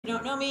If you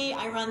don't know me,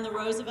 I run the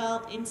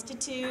Roosevelt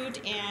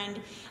Institute,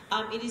 and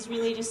it is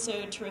really just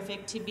so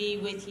terrific to be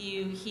with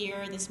you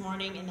here this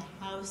morning in the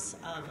House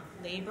of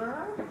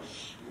Labor.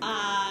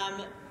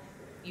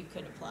 You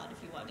could applaud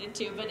if you wanted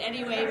to, but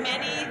anyway,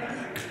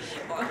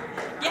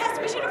 yes,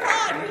 we should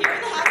applaud. We're here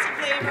in the House of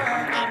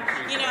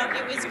Labor.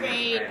 It was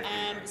great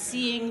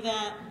seeing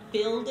the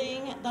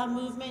building the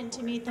movement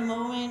to meet the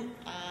moment,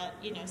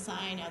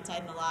 sign outside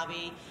in the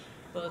lobby.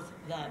 Both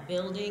the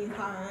building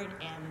part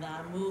and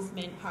the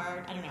movement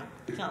part. I don't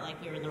know, felt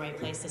like we were in the right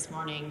place this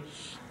morning.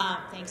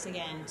 Thanks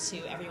again to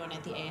everyone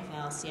at the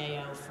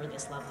AFL-CIO for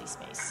this lovely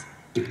space.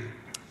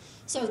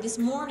 So this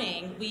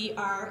morning, we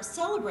are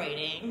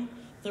celebrating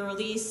the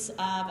release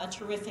of a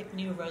terrific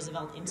new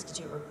Roosevelt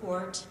Institute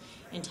report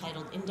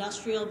entitled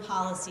Industrial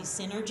Policy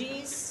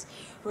Synergies,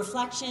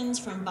 Reflections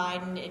from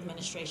Biden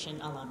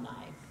Administration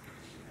Alumni.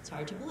 It's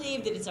hard to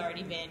believe that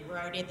we're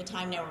already at the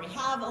time now where we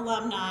have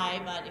alumni,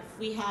 but if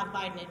we have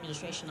Biden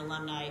administration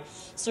alumni,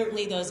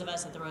 certainly those of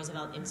us at the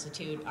Roosevelt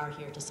Institute are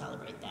here to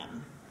celebrate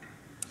them.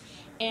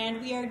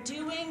 And we are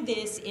doing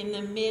this in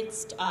the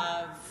midst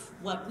of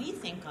what we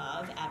think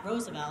of at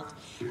Roosevelt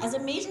as a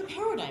major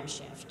paradigm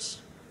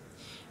shift.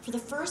 For the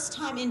first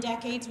time in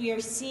decades, we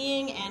are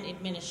seeing an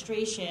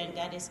administration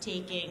that is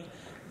taking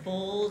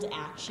bold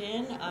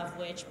action of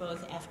which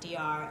both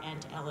FDR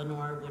and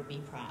Eleanor would be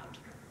proud,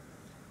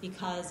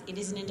 because it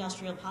is an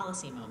industrial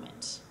policy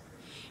moment.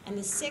 And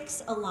the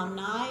 6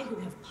 alumni who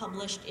have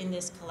published in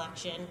this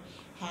collection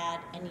had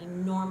an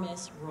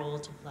enormous role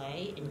to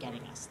play in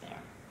getting us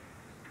there.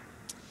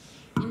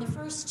 In the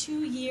first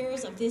 2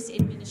 years of this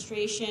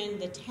administration,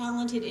 the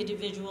talented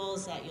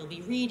individuals that you'll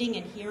be reading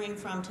and hearing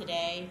from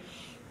today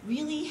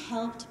really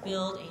helped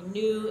build a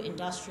new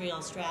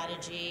industrial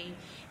strategy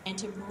and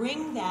to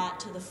bring that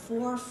to the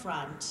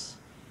forefront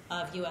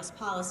of US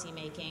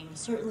policymaking,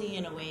 certainly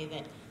in a way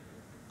that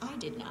I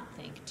did not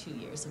think 2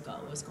 years ago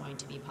was going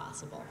to be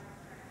possible.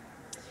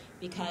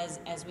 Because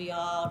as we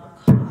all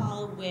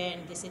recall,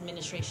 when this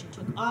administration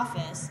took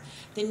office,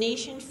 the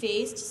nation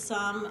faced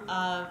some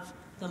of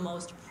the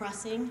most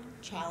pressing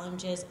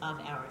challenges of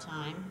our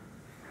time.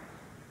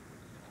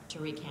 To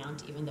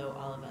recount, even though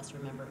all of us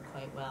remember it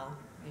quite well,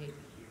 right?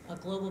 A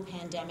global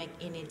pandemic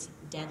in its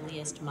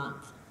deadliest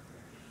month,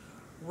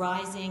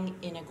 rising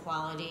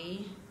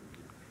inequality,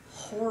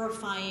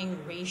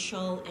 horrifying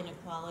racial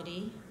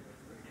inequality,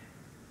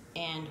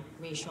 and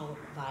racial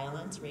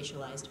violence,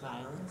 racialized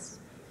violence,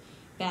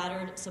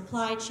 battered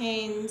supply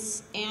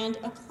chains, and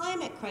a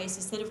climate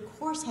crisis that of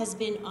course has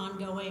been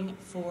ongoing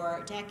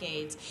for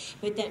decades,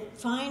 but that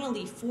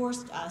finally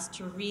forced us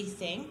to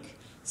rethink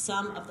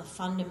some of the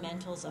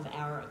fundamentals of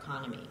our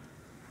economy.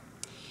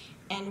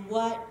 And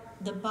what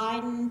the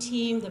Biden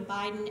team, the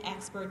Biden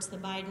experts, the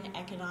Biden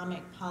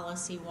economic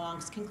policy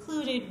wonks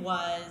concluded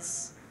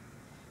was,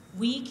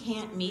 we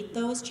can't meet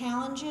those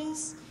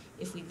challenges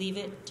if we leave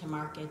it to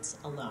markets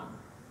alone.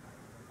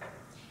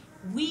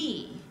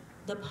 We,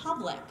 the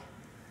public,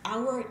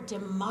 our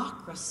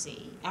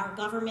democracy, our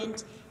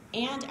government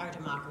and our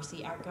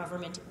democracy, our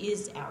government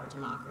is our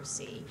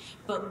democracy,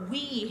 but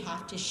we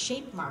have to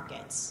shape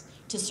markets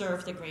to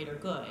serve the greater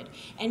good.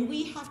 And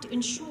we have to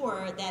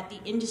ensure that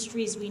the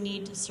industries we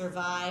need to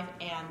survive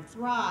and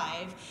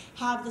thrive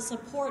have the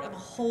support of a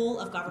whole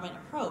of government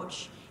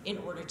approach in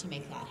order to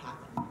make that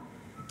happen.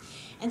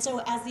 And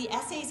so as the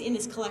essays in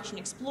this collection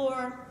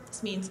explore,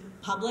 this means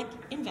public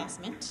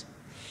investment,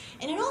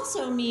 and it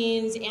also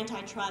means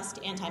antitrust,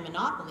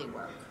 anti-monopoly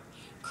work,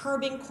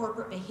 curbing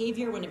corporate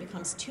behavior when it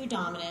becomes too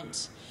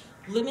dominant,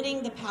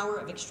 limiting the power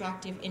of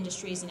extractive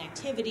industries and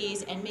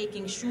activities, and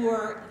making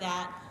sure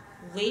that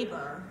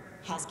labor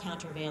has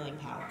countervailing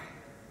power.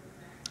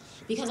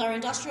 Because our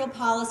industrial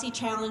policy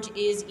challenge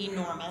is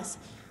enormous,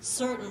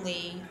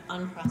 certainly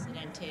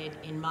unprecedented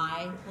in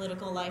my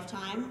political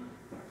lifetime.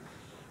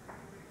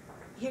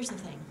 Here's the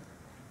thing.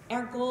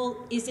 Our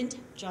goal isn't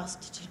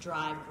just to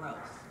drive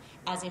growth,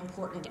 as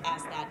important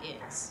as that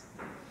is.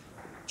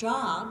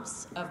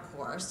 Jobs, of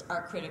course,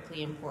 are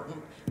critically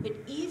important, but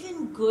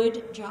even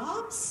good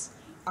jobs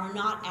are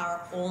not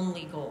our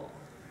only goal.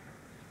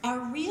 Our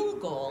real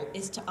goal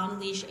is to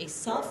unleash a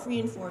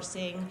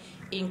self-reinforcing,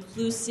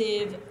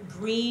 inclusive,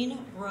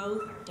 green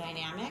growth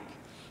dynamic.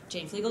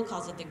 Jane Flegel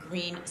calls it the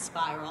green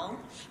spiral,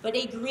 but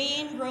a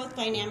green growth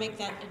dynamic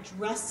that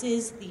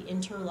addresses the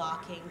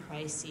interlocking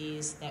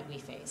crises that we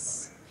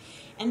face.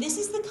 And this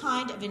is the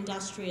kind of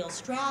industrial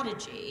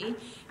strategy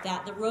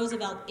that the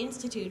Roosevelt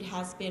Institute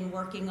has been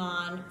working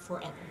on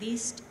for at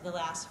least the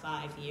last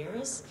 5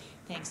 years.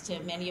 Thanks to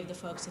many of the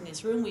folks in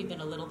this room, we've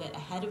been a little bit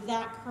ahead of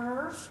that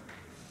curve.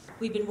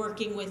 We've been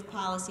working with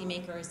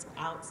policymakers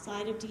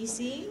outside of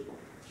DC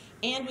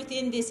and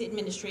within this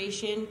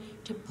administration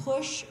to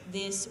push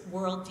this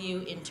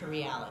worldview into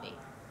reality.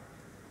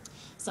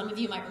 Some of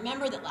you might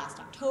remember that last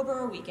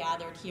October we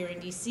gathered here in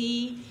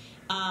DC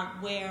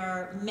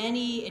where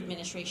many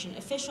administration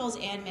officials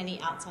and many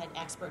outside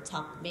experts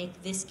helped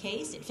make this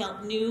case. It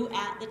felt new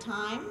at the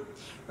time,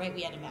 right?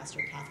 We had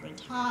Ambassador Catherine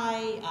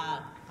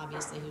Tai,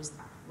 obviously who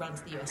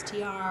runs the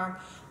USTR,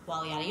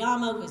 Wally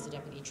Adeyemo, who's the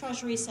Deputy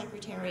Treasury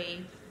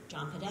Secretary,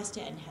 John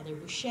Podesta and Heather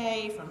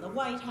Boucher from the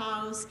White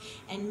House,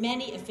 and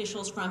many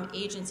officials from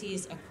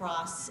agencies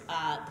across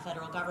the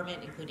federal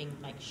government, including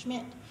Mike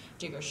Schmidt,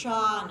 Jigar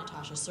Shah,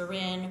 Natasha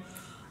Sarin.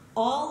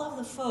 All of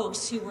the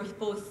folks who were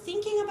both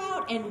thinking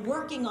about and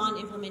working on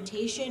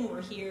implementation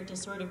were here to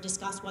sort of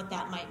discuss what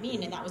that might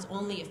mean, and that was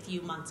only a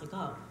few months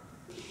ago.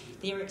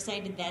 They were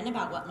excited then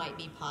about what might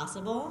be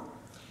possible.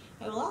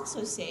 I will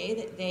also say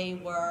that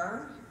they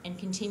were and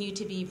continue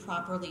to be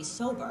properly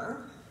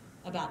sober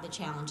about the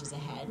challenges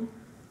ahead.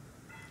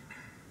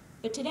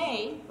 But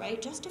today,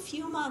 right, just a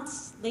few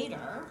months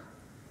later,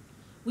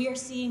 we are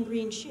seeing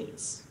green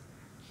shoots.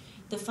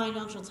 The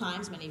Financial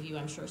Times, many of you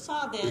I'm sure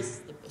saw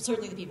this,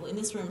 certainly the people in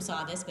this room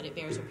saw this, but it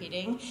bears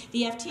repeating.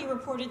 The FT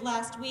reported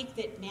last week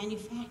that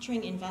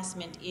manufacturing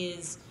investment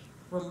is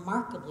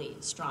remarkably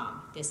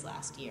strong this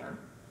last year.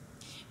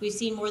 We've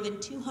seen more than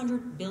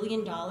 $200 billion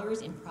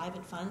in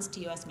private funds to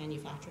U.S.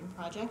 manufacturing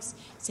projects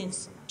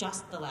since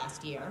just the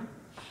last year.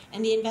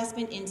 And the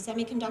investment in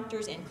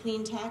semiconductors and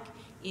clean tech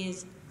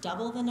is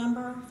double the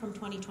number from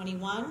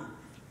 2021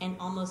 and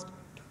almost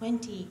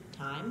 20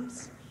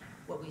 times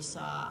what we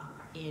saw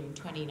in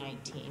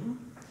 2019.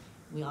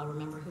 We all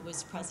remember who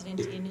was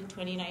president in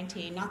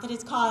 2019. Not that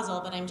it's causal,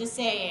 but I'm just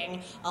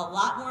saying a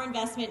lot more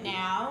investment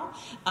now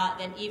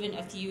than even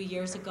a few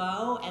years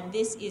ago. And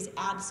this is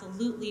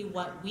absolutely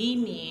what we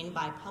mean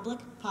by public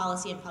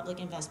policy and public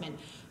investment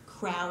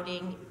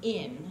crowding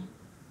in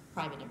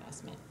private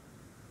investment.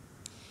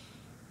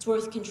 It's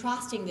worth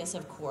contrasting this,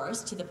 of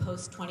course, to the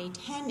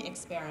post-2010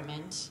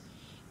 experiment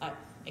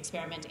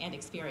and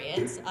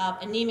experience of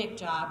anemic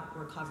job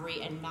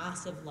recovery and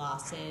massive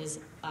losses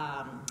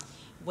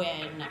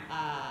when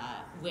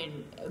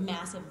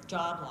massive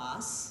job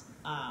loss,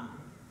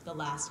 the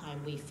last time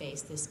we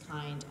faced this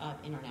kind of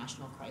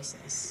international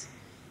crisis.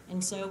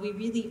 And so we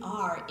really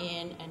are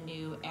in a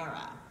new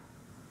era.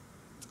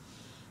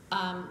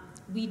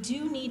 We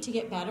do need to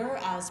get better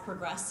as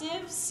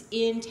progressives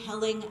in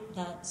telling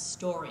the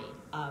story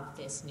of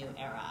this new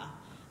era.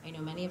 I know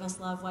many of us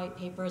love white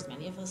papers,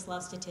 many of us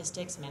love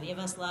statistics, many of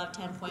us love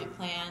 10-point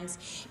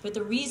plans, but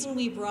the reason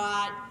we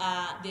brought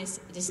this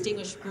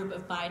distinguished group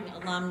of Biden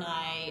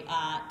alumni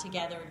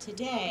together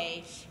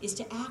today is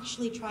to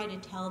actually try to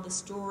tell the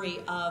story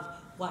of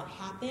what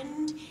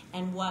happened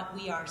and what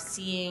we are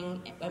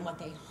seeing and what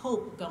they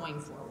hope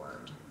going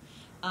forward.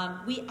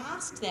 We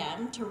asked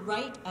them to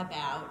write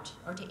about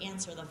or to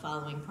answer the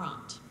following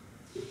prompt.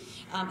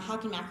 How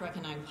can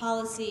macroeconomic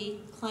policy,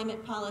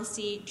 climate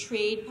policy,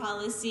 trade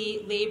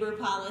policy, labor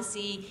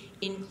policy,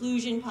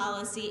 inclusion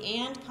policy,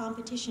 and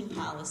competition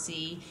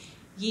policy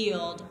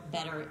yield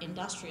better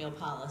industrial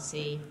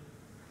policy,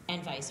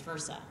 and vice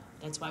versa?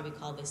 That's why we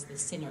call this the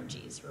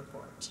Synergies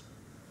report.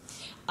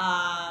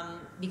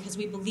 Because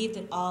we believe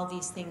that all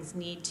these things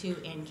need to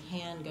and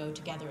can go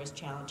together, as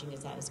challenging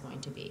as that is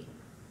going to be.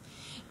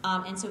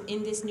 And so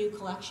in this new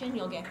collection,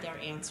 you'll get their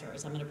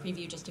answers. I'm going to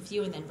preview just a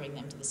few and then bring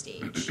them to the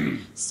stage.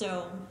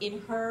 So in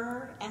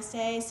her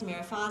essay,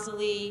 Samira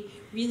Fazeli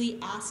really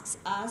asks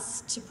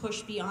us to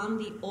push beyond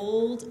the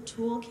old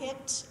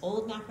toolkit,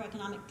 old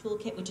macroeconomic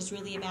toolkit, which is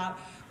really about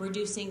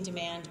reducing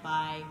demand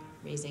by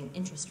raising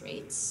interest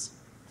rates.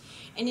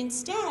 And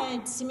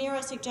instead,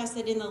 Samira suggests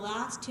that in the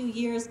last 2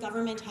 years,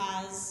 government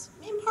has,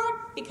 in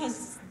part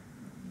because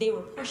they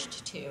were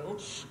pushed to,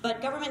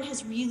 but government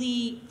has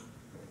really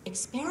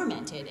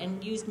experimented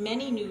and used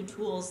many new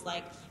tools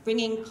like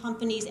bringing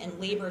companies and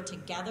labor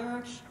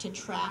together to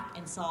track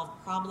and solve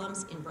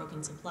problems in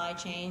broken supply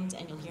chains,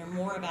 and you'll hear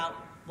more about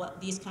what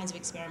these kinds of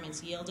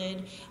experiments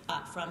yielded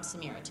from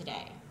Samira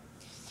today.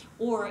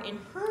 Or in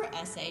her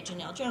essay,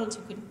 Janelle Jones,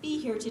 who couldn't be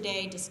here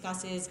today,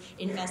 discusses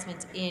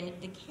investments in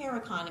the care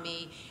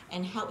economy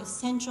and how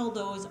essential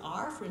those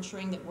are for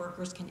ensuring that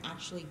workers can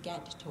actually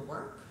get to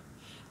work.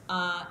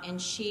 And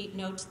she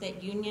notes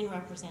that union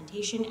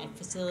representation at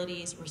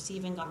facilities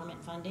receiving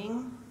government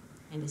funding,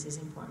 and this is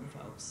important,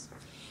 folks,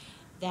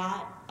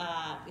 that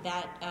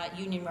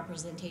union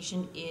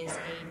representation is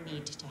a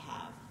need to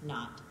have,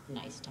 not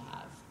nice to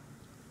have.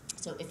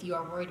 So if you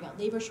are worried about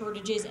labor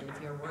shortages and if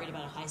you're worried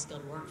about a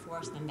high-skilled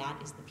workforce, then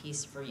that is the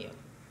piece for you.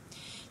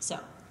 So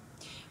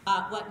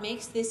what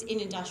makes this an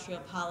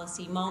industrial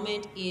policy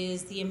moment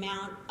is the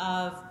amount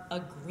of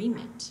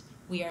agreement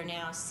we are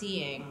now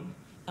seeing,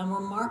 a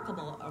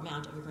remarkable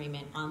amount of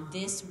agreement on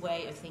this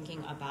way of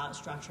thinking about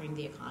structuring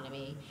the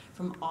economy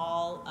from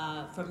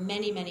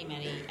many, many,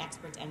 many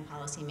experts and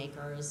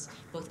policymakers,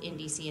 both in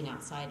DC and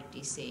outside of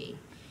DC.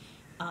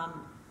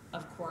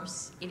 Of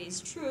course, it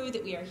is true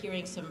that we are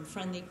hearing some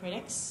friendly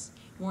critics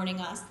warning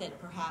us that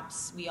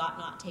perhaps we ought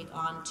not take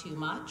on too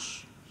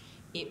much.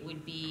 It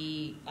would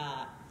be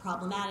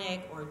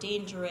problematic or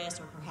dangerous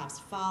or perhaps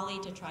folly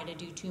to try to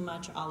do too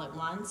much all at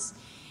once.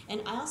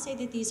 And I'll say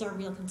that these are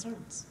real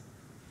concerns,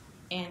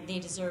 and they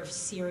deserve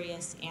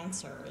serious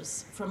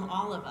answers from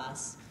all of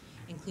us,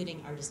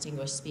 including our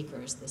distinguished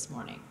speakers this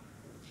morning.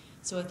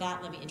 So with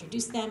that, let me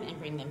introduce them and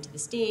bring them to the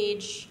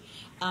stage.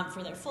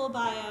 For their full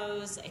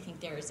bios, I think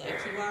there's a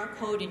QR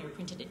code in your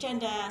printed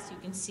agenda, so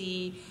you can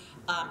see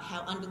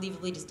how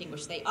unbelievably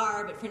distinguished they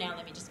are, but for now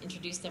let me just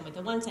introduce them with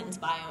a one-sentence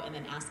bio and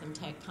then ask them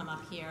to come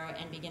up here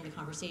and begin the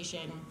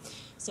conversation.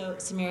 So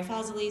Samira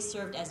Fazeli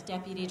served as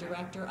Deputy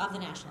Director of the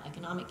National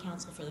Economic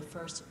Council for the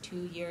first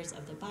 2 years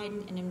of the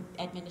Biden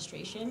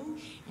administration,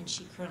 and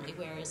she currently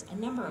wears a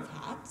number of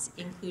hats,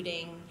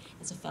 including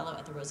as a fellow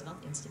at the Roosevelt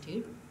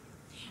Institute.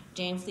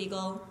 Jane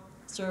Flegel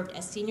served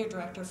as Senior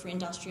Director for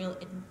Industrial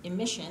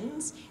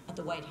Emissions at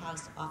the White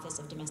House Office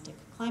of Domestic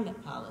Climate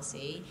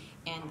Policy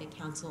and the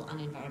Council on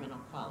Environmental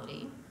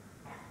Quality.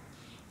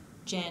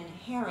 Jen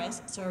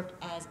Harris served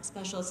as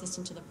Special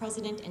Assistant to the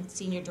President and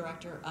Senior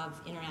Director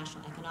of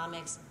International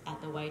Economics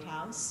at the White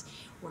House,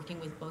 working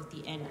with both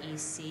the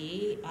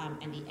NEC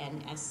and the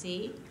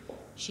NSC.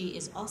 She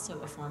is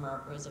also a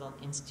former Roosevelt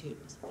Institute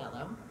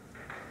Fellow.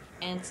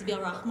 And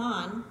Sabeel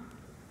Rahman,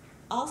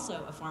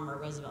 also a former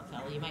Roosevelt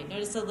Fellow. You might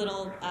notice a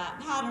little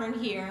pattern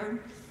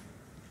here.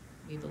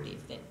 We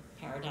believe that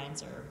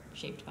paradigms are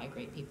shaped by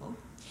great people.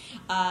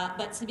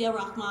 But Sabeel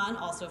Rahman,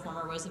 also a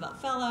former Roosevelt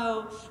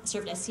Fellow,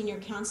 served as Senior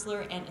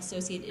Counselor and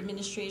Associate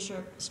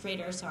Administrator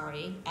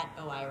at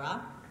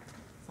OIRA,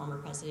 former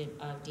President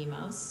of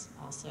Demos,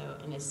 also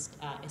an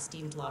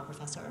esteemed law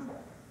professor.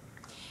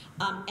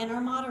 And our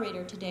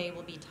moderator today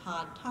will be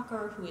Todd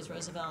Tucker, who is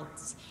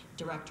Roosevelt's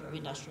Director of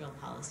Industrial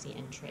Policy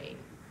and Trade.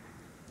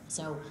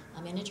 So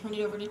I'm going to turn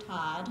it over to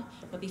Todd,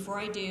 but before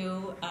I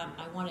do,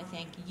 I want to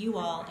thank you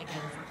all again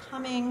for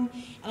coming,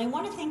 and I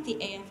want to thank the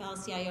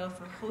AFL-CIO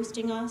for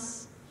hosting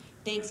us.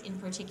 Thanks in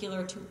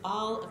particular to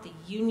all of the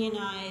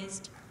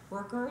unionized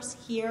workers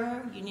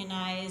here,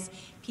 unionized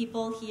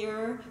people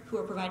here who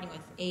are providing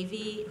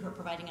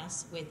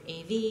us with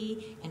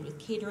AV and with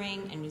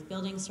catering and with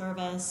building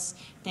service.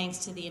 Thanks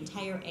to the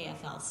entire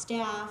AFL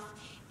staff.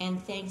 And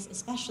thanks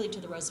especially to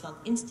the Roosevelt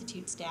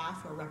Institute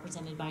staff, who are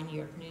represented by New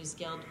York News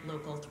Guild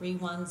Local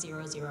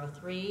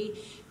 31003,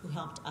 who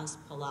helped us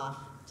pull off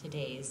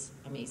today's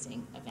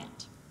amazing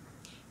event.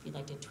 If you'd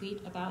like to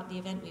tweet about the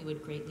event, we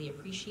would greatly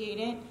appreciate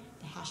it.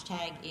 The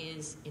hashtag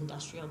is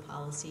Industrial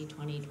Policy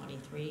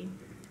 2023.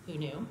 Who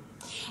knew?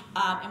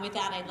 And with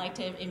that, I'd like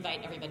to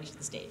invite everybody to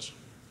the stage.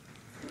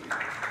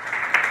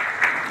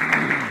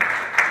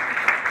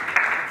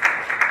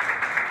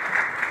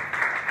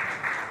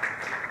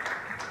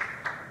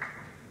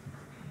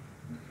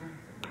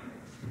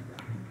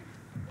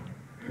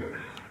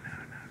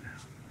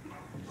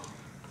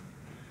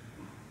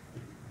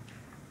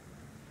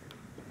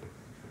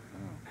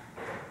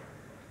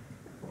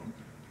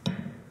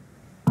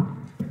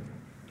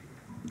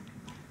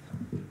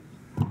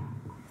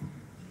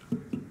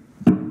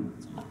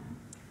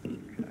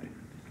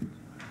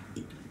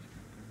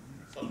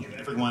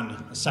 Everyone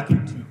a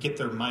second to get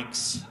their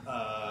mics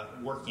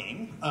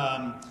working.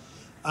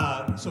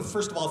 So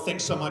first of all,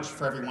 thanks so much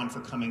for everyone for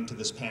coming to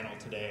this panel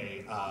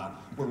today.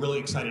 We're really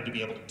excited to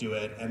be able to do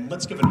it, and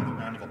let's give another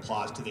round of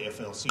applause to the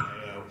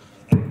AFL-CIO.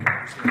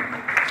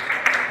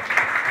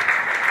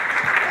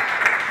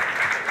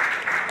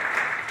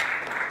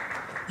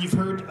 You've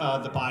heard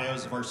the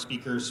bios of our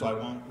speakers, so I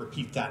won't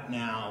repeat that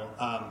now.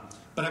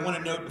 But I want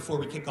to note before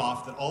we kick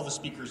off that all the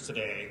speakers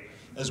today,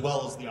 as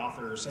well as the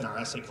authors in our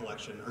essay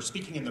collection, are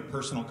speaking in their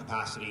personal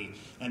capacity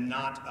and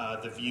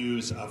not the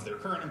views of their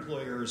current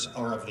employers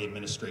or of the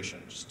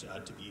administration, just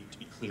to be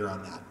clear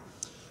on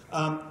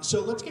that.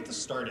 So let's get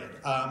this started.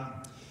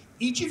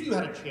 Each of you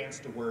had a chance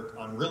to work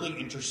on really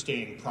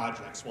interesting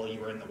projects while you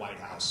were in the White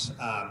House,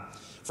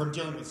 from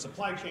dealing with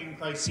supply chain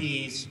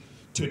crises,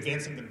 to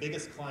advancing the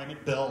biggest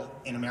climate bill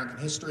in American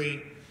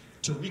history,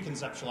 to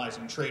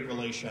reconceptualizing trade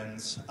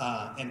relations,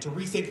 and to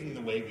rethinking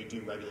the way we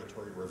do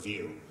regulatory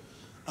review.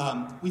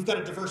 We've got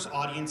a diverse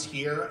audience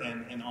here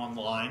and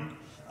online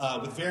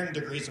with varying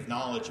degrees of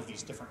knowledge of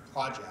these different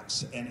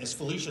projects. And as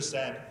Felicia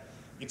said,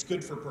 it's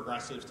good for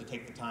progressives to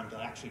take the time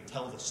to actually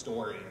tell the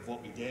story of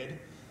what we did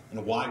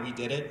and why we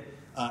did it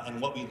and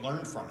what we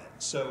learned from it.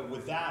 So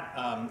with that,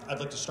 I'd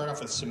like to start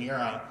off with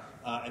Samira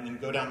and then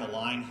go down the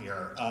line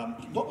here.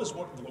 What was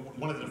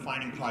one of the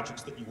defining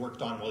projects that you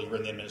worked on while you were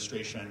in the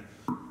administration?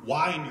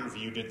 Why, in your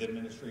view, did the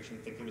administration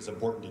think it was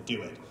important to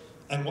do it?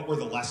 And what were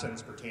the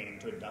lessons pertaining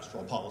to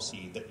industrial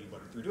policy that you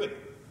learned through doing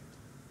it?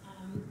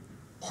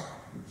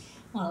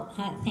 Well,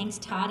 thanks,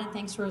 Todd, and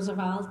thanks,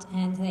 Roosevelt,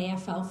 and the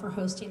AFL for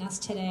hosting us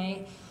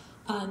today.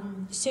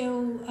 One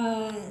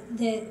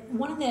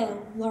of the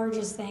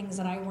largest things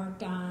that I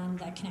worked on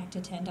that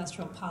connected to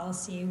industrial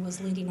policy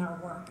was leading our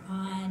work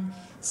on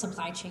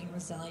supply chain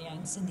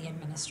resilience in the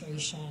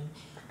administration.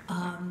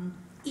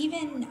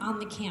 Even on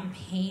the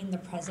campaign, the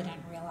president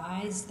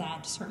realized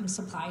that certain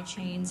supply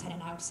chains had an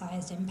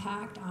outsized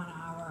impact on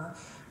our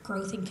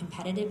growth and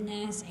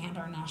competitiveness and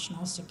our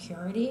national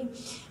security.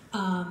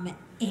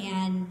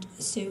 And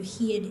so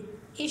he had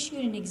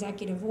issued an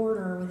executive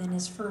order within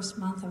his first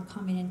month of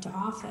coming into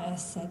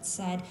office that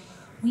said,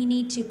 we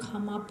need to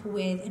come up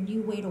with a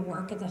new way to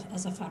work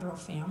as a federal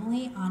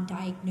family on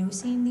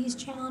diagnosing these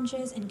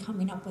challenges and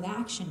coming up with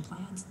action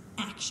plans,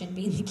 action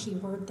being the key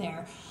word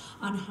there,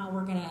 on how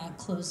we're going to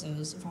close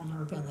those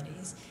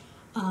vulnerabilities.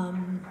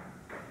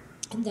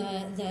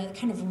 The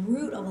kind of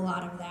root of a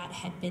lot of that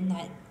had been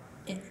that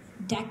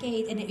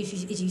decades, and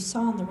as you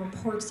saw in the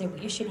reports that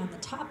we issued on the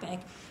topic,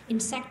 in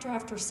sector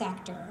after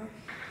sector,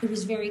 it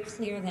was very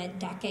clear that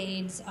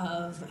decades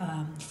of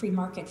free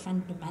market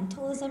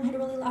fundamentalism had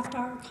really left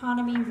our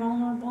economy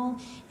vulnerable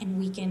and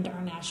weakened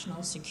our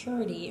national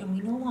security, and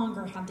we no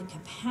longer have the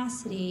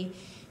capacity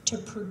to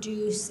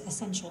produce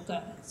essential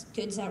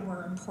goods that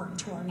were important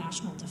to our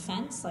national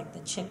defense, like the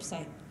chips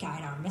that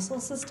guide our missile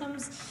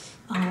systems,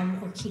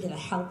 or key to the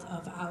health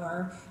of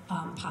our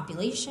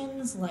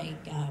populations,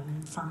 like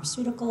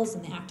pharmaceuticals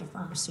and the active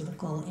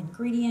pharmaceutical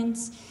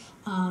ingredients.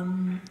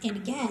 And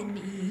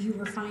again, you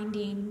were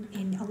finding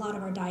in a lot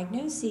of our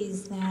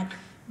diagnoses that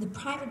the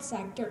private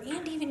sector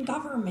and even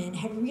government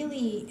had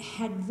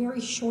very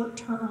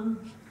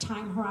short-term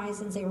time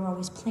horizons they were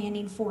always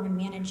planning for and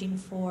managing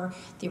for.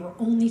 They were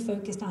only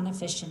focused on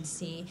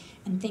efficiency,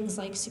 and things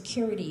like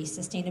security,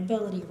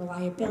 sustainability,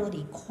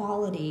 reliability,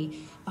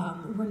 quality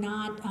were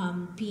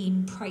not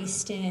being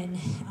priced in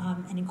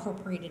and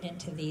incorporated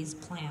into these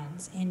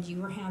plans. And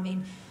you were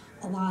having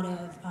a lot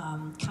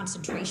of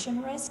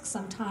concentration risk.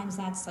 Sometimes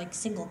that's like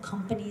single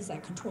companies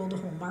that control the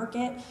whole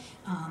market,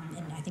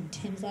 and I think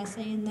Tim's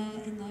essay in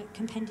the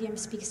compendium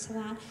speaks to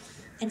that.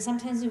 And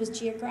sometimes it was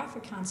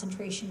geographic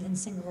concentration in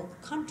single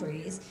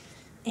countries,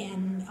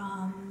 and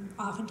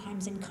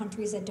oftentimes in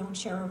countries that don't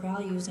share our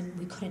values, and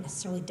we couldn't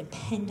necessarily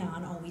depend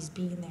on always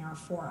being there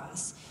for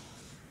us.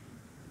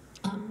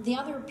 The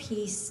other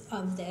piece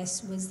of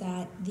this was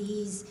that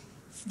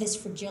this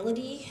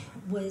fragility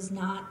was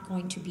not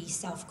going to be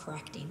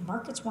self-correcting.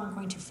 Markets weren't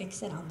going to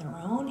fix it on their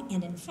own,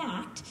 and in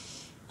fact,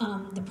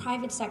 the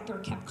private sector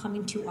kept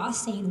coming to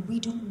us saying,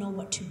 we don't know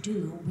what to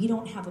do, we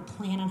don't have a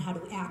plan on how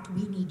to act,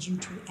 we need you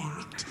to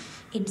act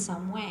in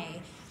some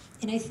way.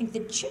 And I think the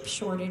chip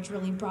shortage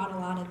really brought a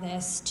lot of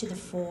this to the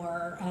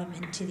fore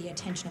and to the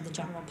attention of the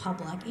general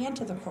public and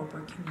to the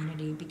corporate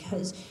community,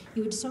 because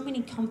you had so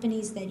many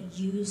companies that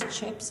used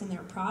chips in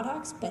their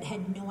products but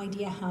had no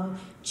idea how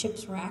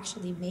chips were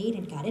actually made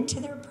and got into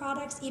their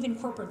products. Even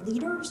corporate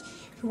leaders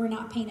who were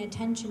not paying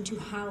attention to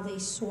how they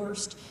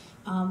sourced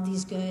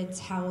these goods,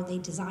 how they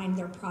designed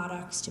their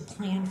products to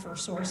plan for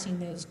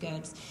sourcing those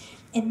goods.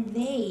 And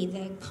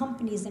the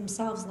companies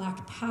themselves,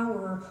 lacked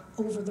power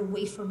over the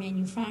wafer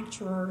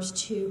manufacturers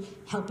to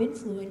help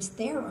influence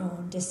their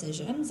own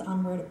decisions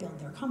on where to build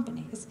their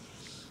companies.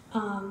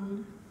 I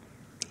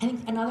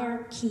think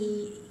another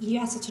key, you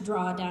asked us to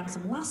draw down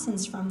some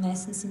lessons from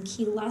this, and some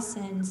key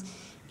lessons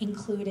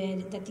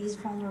included that these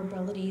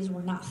vulnerabilities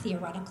were not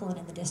theoretical and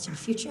in the distant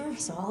future,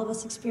 so all of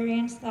us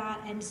experienced that.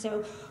 And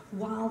so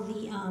while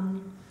the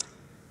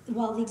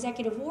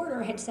executive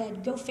order had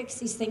said, go fix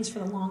these things for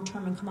the long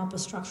term and come up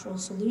with structural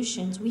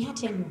solutions, we had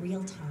to, in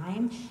real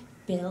time,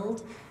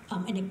 build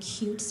an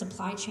acute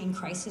supply chain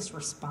crisis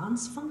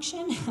response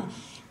function.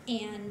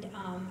 And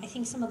I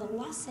think some of the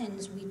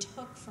lessons we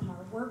took from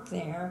our work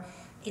there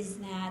is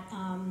that,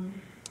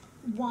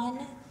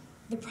 one,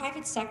 the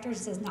private sector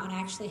does not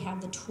actually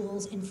have the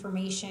tools,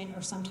 information,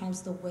 or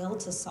sometimes the will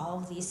to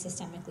solve these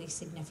systemically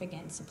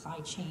significant supply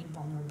chain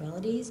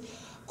vulnerabilities.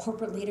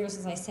 Corporate leaders,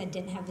 as I said,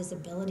 didn't have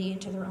visibility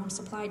into their own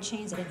supply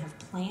chains. They didn't have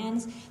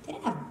plans. They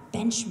didn't have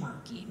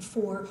benchmarking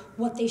for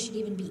what they should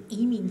even be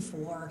aiming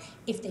for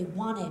if they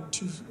wanted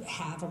to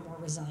have a more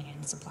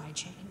resilient supply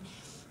chain.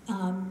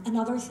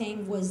 Another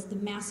thing was the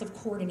massive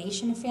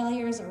coordination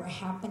failures that were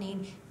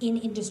happening in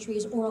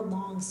industries or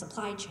along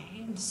supply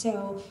chain.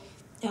 So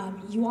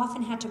you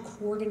often had to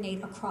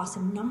coordinate across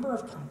a number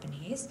of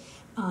companies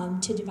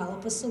to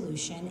develop a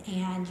solution,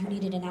 and you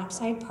needed an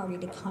outside party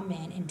to come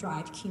in and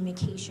drive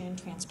communication,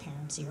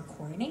 transparency, or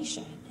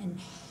coordination. And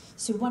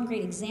so one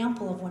great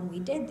example of when we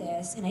did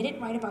this, and I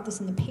didn't write about this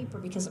in the paper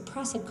because the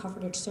press had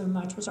covered it so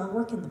much, was our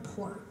work in the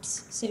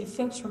ports. So if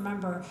folks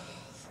remember,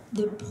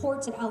 the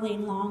ports at LA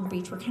and Long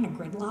Beach were kind of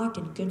gridlocked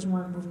and goods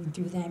weren't moving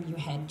through them. You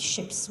had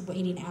ships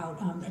waiting out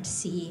at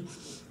sea.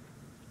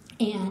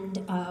 And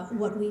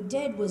what we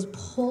did was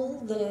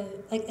pull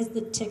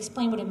to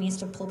explain what it means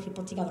to pull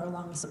people together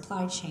along the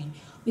supply chain.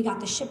 We got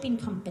the shipping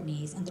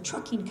companies and the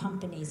trucking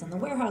companies and the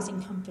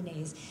warehousing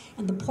companies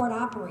and the port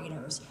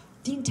operators.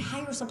 The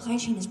entire supply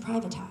chain is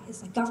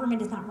privatized. The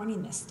government is not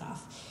running this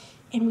stuff.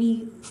 And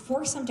we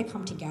forced them to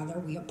come together.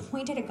 We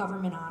appointed a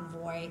government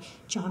envoy,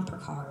 John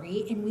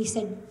Percari, and we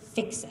said,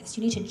 fix this.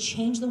 You need to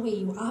change the way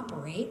you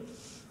operate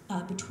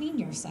between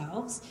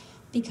yourselves,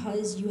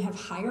 because you have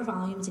higher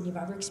volumes than you've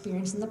ever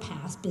experienced in the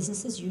past.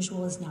 Business as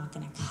usual is not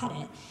going to cut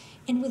it.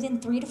 And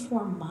within 3 to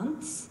 4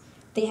 months,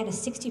 they had a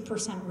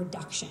 60%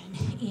 reduction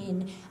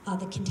in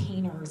the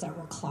containers that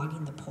were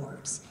clogging the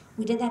ports.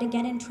 We did that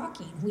again in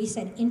trucking. We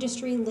said,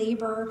 industry,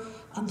 labor,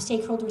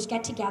 stakeholders,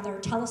 get together,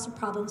 tell us the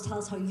problems, tell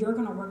us how you're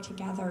going to work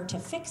together to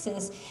fix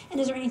this, and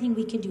is there anything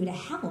we can do to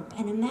help?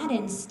 And in that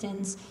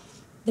instance,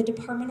 the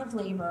Department of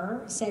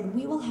Labor said,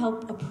 we will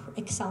help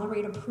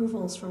accelerate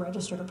approvals for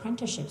registered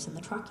apprenticeships in the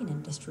trucking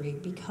industry,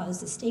 because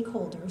the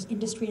stakeholders,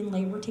 industry and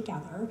labor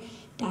together,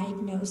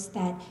 diagnosed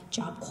that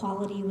job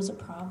quality was a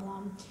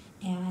problem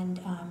and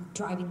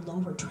driving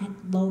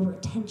low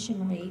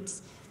retention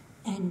rates.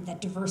 and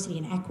that diversity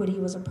and equity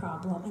was a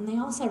problem. And they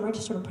all said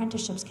registered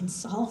apprenticeships can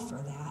solve for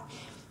that.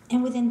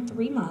 And within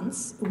 3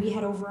 months, we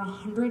had over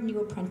 100 new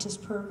apprentice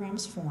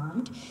programs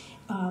formed,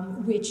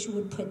 which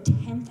would put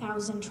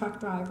 10,000 truck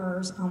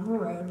drivers on the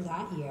road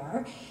that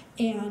year.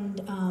 And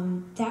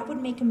that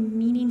would make a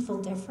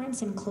meaningful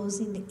difference in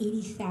closing the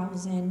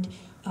 80,000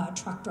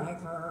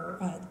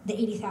 the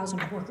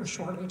 80,000 worker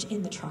shortage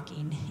in the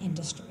trucking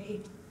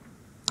industry.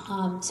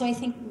 So I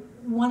think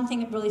one thing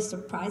that really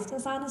surprised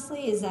us,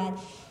 honestly, is that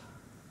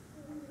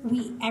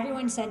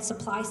everyone said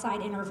supply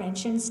side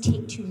interventions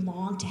take too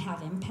long to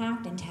have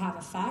impact and to have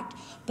effect,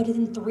 but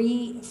in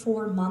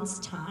 3-4 months'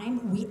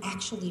 time, we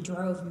actually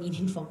drove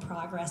meaningful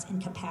progress and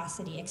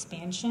capacity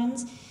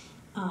expansions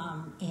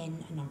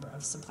in a number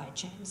of supply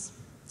chains.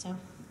 So,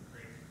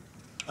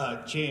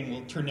 Jane,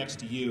 we'll turn next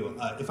to you.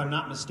 If I'm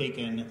not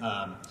mistaken,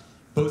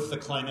 both the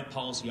Climate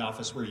Policy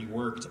Office where you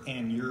worked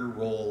and your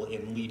role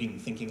in leading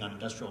thinking on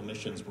industrial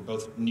emissions were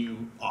both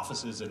new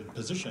offices and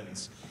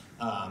positions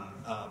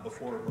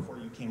before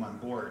you came on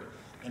board.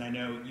 And I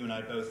know you and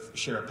I both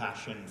share a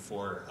passion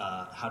for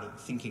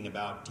thinking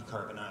about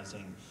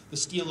decarbonizing the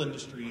steel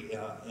industry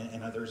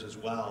and others as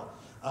well.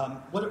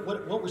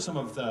 What were some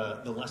of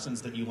the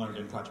lessons that you learned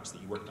in projects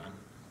that you worked on?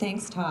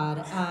 Thanks,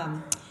 Todd.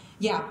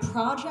 Yeah,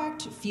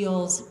 project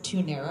feels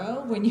too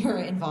narrow when you're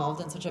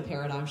involved in such a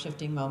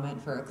paradigm-shifting moment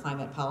for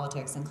climate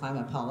politics and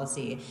climate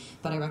policy,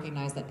 but I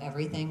recognize that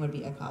everything would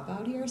be a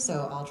cop-out here,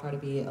 so I'll try to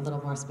be a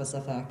little more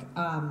specific.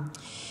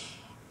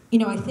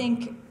 I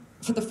think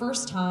for the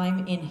first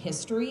time in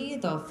history,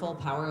 the full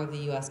power of the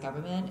U.S.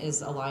 government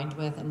is aligned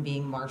with and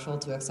being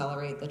marshaled to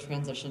accelerate the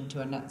transition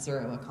to a net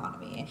zero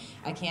economy.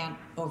 I can't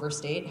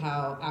overstate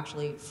how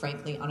actually,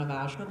 frankly,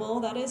 unimaginable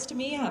that is to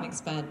me, having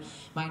spent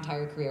my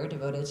entire career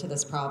devoted to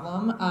this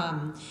problem.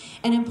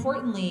 And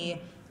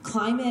importantly,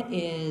 climate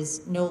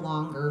is no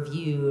longer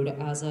viewed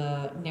as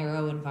a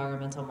narrow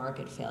environmental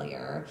market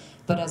failure,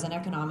 but as an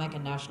economic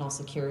and national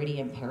security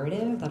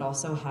imperative that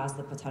also has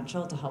the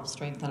potential to help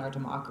strengthen our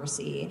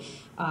democracy.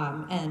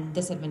 And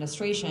this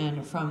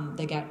administration, from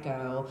the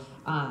get-go,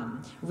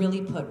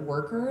 really put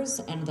workers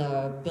and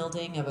the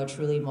building of a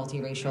truly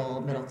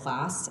multiracial middle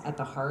class at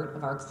the heart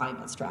of our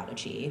climate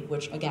strategy,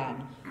 which,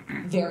 again,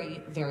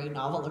 very, very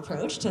novel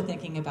approach to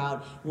thinking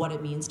about what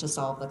it means to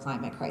solve the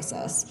climate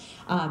crisis.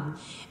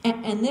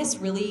 And this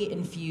really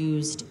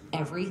infused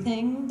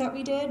everything that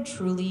we did,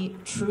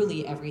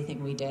 truly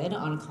everything we did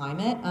on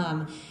climate.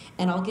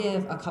 And I'll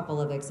give a couple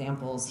of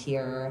examples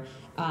here.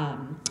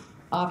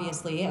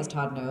 Obviously, as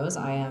Todd knows,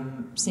 I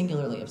am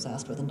singularly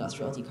obsessed with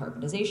industrial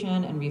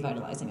decarbonization and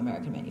revitalizing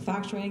American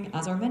manufacturing,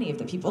 as are many of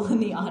the people in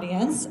the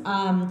audience.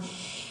 Number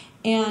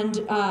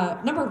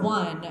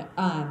one,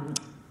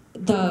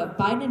 the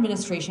Biden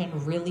administration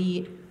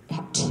really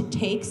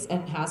takes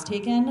and has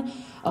taken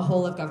a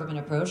whole of government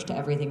approach to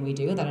everything we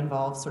do that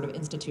involves sort of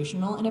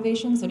institutional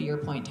innovation. So to your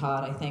point,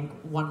 Todd, I think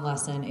one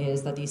lesson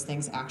is that these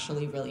things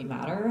actually really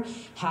matter.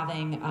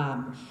 Having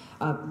a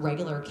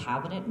regular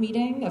cabinet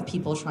meeting of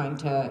people trying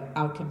to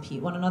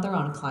outcompete one another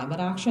on climate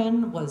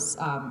action was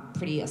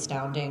pretty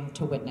astounding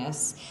to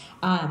witness.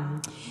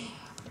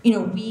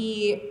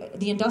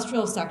 The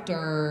industrial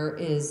sector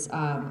is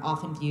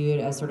often viewed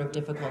as sort of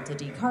difficult to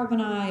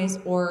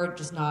decarbonize or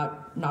just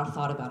not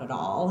thought about at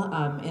all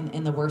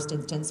in the worst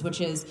instance, which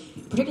is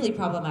particularly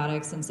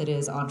problematic since it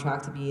is on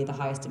track to be the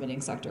highest emitting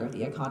sector of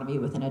the economy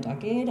within a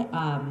decade.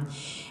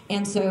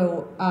 And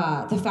so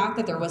the fact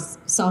that there was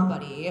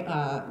somebody,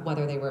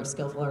 whether they were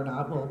skillful or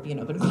not will be an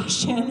open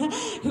question,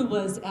 who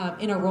was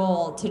in a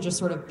role to just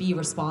sort of be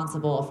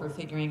responsible for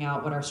figuring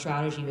out what our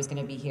strategy was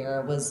going to be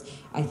here was,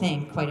 I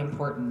think, quite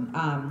important.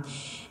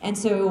 And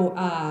so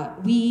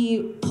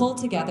we pulled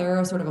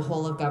together sort of a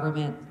whole of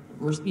government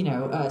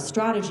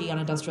strategy on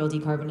industrial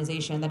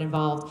decarbonization that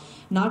involved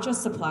not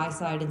just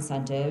supply-side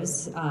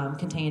incentives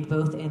contained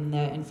both in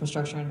the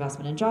Infrastructure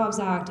Investment and Jobs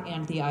Act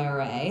and the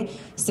IRA,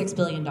 $6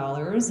 billion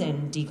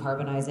in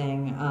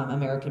decarbonizing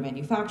American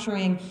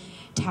manufacturing,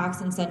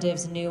 tax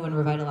incentives, new and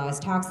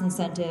revitalized tax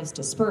incentives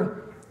to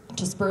spur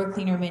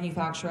cleaner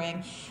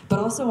manufacturing, but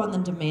also on the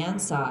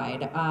demand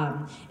side,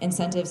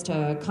 incentives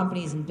to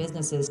companies and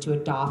businesses to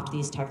adopt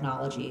these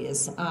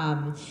technologies.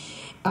 And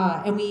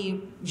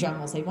Jem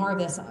will say more of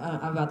this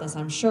about this,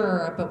 I'm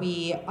sure, but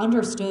we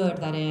understood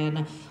that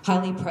in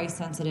highly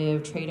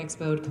price-sensitive,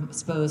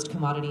 trade-exposed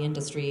commodity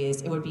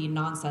industries, it would be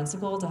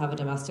nonsensical to have a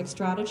domestic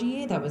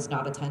strategy that was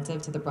not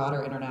attentive to the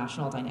broader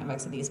international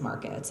dynamics of these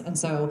markets. And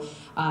so,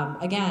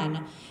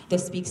 again,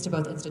 this speaks to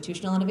both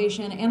institutional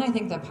innovation and I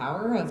think the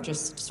power of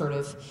just sort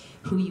of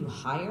who you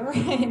hire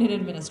in an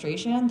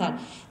administration, that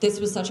this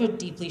was such a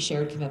deeply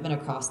shared commitment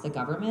across the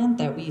government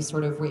that we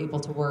sort of were able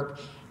to work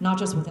not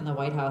just within the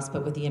White House,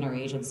 but with the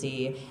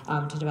interagency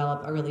to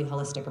develop a really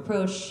holistic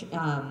approach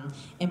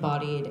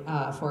embodied,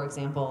 for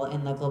example,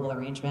 in the global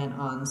arrangement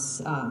on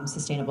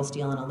sustainable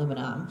steel and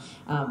aluminum,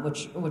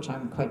 which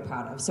I'm quite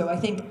proud of. So I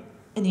think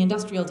in the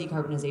industrial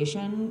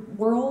decarbonization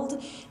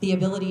world, the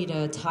ability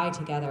to tie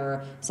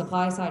together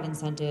supply-side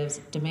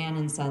incentives, demand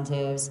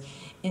incentives,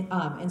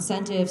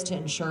 incentives to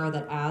ensure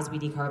that as we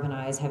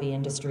decarbonize heavy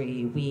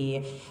industry,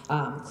 we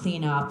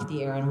clean up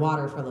the air and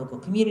water for local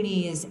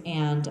communities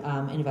and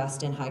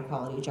invest in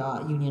high-quality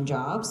union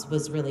jobs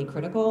was really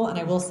critical. And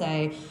I will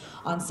say,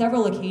 on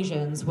several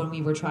occasions when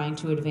we were trying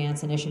to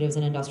advance initiatives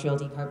in industrial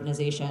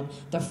decarbonization,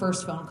 the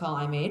first phone call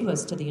I made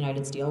was to the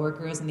United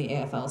Steelworkers and the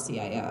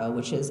AFL-CIO,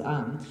 which is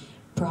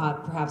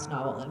perhaps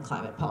novel in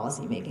climate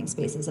policy making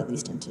spaces, at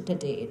least to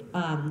date.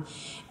 And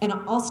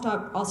I'll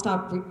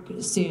stop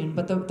soon,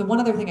 but the one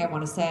other thing I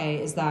want to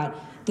say is that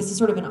this is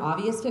sort of an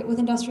obvious fit with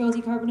industrial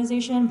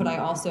decarbonization, but I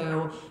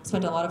also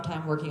spent a lot of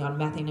time working on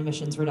methane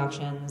emissions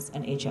reductions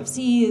and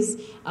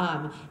HFCs,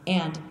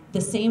 and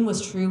the same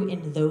was true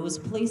in those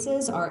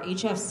places. Our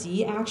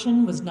HFC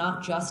action was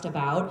not just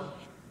about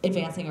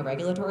advancing a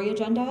regulatory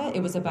agenda.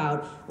 It was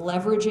about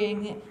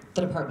leveraging the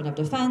Department of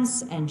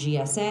Defense and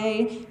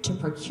GSA to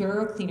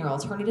procure cleaner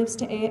alternatives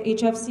to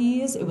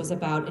HFCs. It was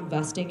about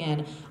investing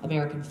in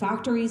American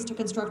factories to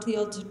construct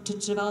to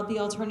develop the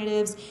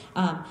alternatives.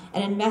 And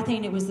in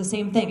methane, it was the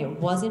same thing. It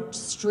wasn't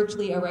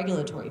strictly a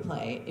regulatory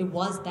play. It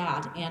was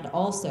that, and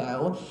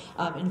also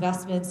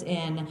investments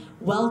in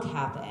well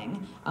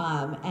capping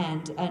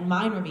and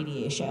mine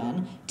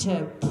remediation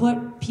to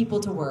put people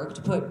to work,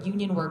 to put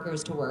union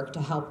workers to work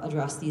to help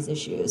address these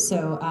issues.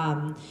 So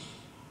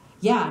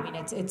yeah, I mean,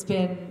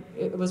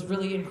 it was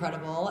really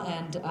incredible,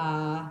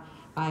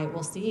 and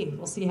we'll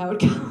see how it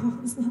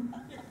goes.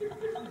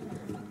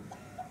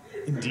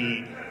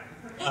 Indeed.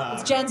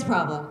 It's Jen's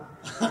problem.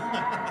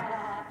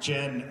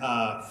 Jen,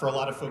 for a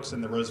lot of folks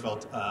in the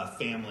Roosevelt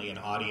family and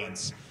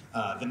audience,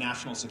 the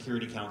National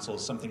Security Council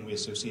is something we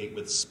associate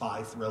with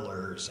spy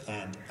thrillers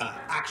and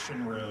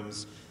action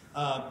rooms.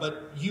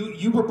 But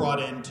you were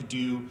brought in to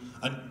do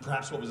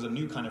perhaps what was a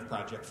new kind of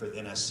project for the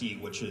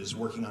NSC, which is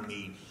working on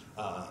the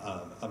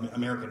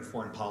American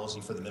foreign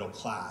policy for the middle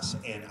class.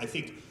 And I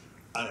think,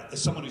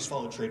 as someone who's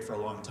followed trade for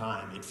a long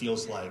time, it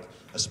feels like,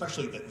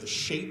 especially the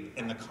shape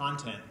and the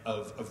content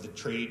of the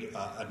trade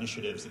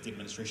initiatives that the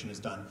administration has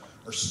done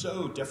are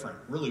so different,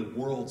 really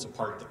worlds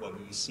apart than what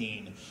we've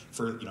seen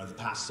for the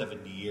past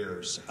 70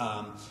 years.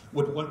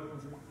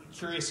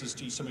 Curious as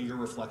to some of your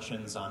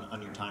reflections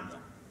on your time there.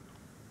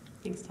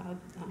 Thanks, Todd.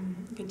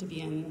 Good to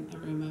be in a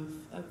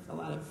room of a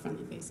lot of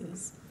friendly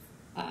faces.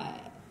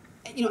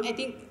 I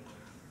think,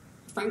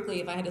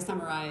 frankly, if I had to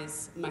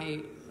summarize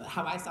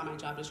how I saw my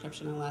job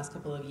description in the last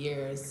couple of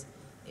years,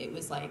 it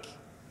was like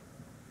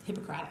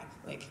Hippocratic,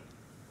 like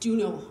do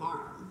no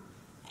harm.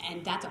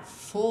 And that's a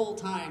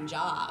full-time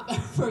job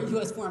for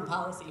U.S. foreign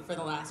policy for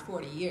the last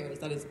 40 years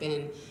that has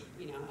been,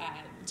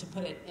 to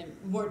put it in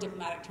more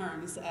diplomatic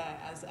terms,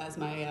 as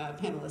my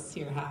panelists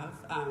here have,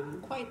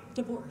 quite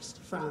divorced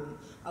from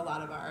a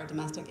lot of our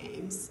domestic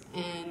aims.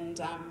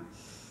 And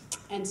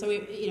so,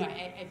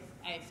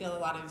 I feel a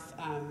lot of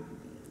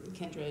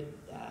kindred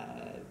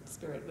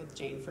spirit with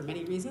Jane for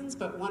many reasons,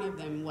 but one of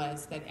them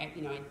was that, I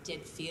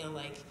did feel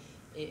like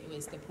it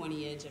was the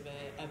pointy edge of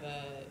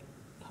a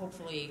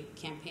hopefully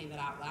campaign that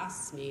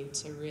outlasts me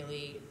to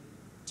really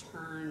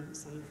turn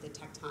some of the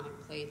tectonic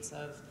plates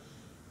of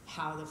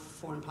how the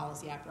foreign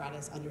policy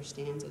apparatus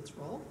understands its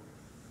role,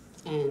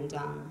 and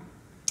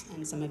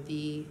some of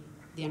the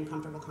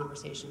uncomfortable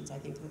conversations I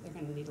think that they're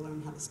going to need to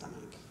learn how to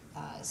stomach.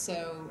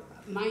 So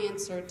my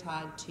answer,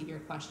 Todd, to your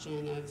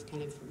question of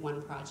kind of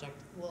one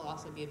project will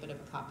also be a bit of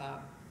a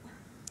cop-out,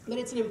 but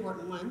it's an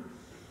important one,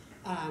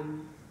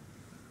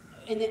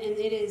 and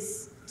it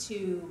is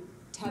to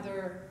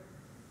tether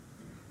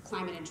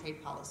climate and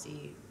trade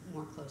policy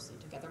more closely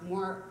together,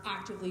 more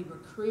actively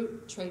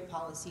recruit trade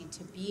policy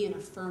to be an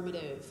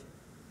affirmative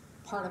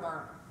part of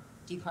our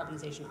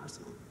decarbonization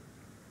arsenal.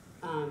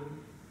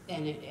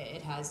 And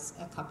it has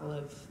a couple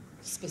of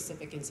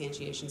specific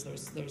instantiations.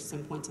 There's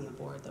some points on the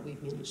board that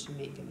we've managed to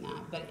make in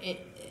that. But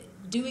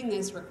doing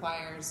this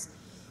requires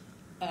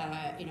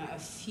a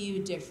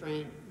few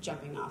different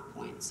jumping off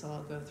points, so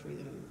I'll go through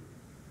them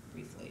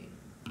briefly.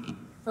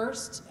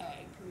 First,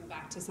 coming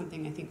back to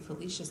something I think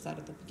Felicia said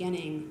at the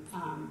beginning,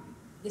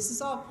 this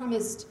is all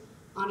premised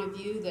on a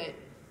view that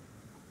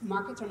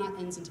markets are not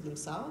ends into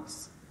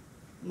themselves.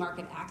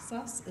 Market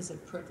access is a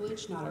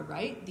privilege, not a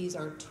right. These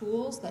are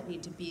tools that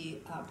need to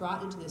be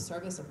brought into the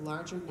service of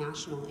larger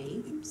national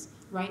aims.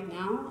 Right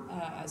now,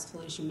 as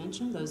Felicia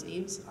mentioned, those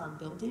aims are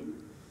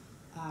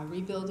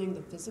rebuilding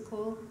the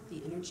physical,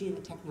 the energy, and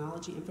the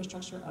technology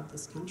infrastructure of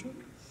this country.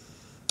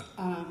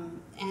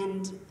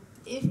 And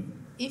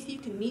if you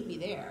can meet me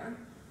there,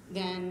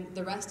 then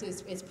the rest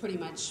is pretty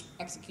much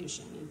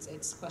execution.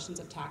 It's questions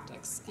of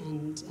tactics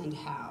and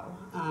how.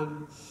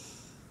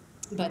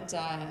 But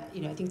I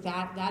think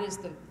that is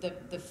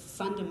the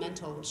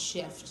fundamental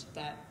shift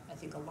that I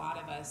think a lot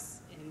of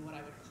us in what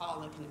I would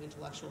call a kind of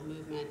intellectual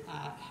movement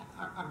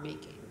are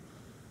making.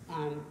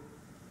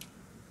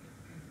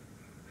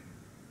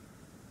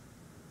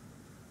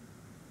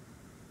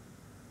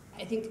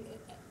 I think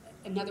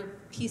another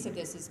piece of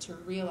this is to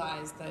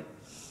realize that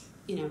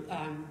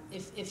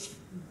if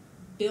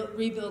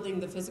rebuilding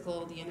the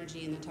physical, the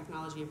energy, and the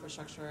technology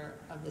infrastructure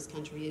of this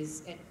country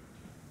is,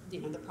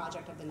 the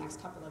project of the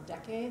next couple of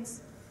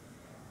decades.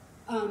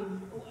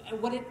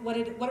 What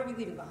are we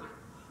leaving behind?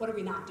 What are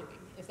we not doing?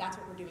 If that's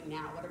what we're doing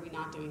now, what are we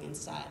not doing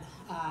instead?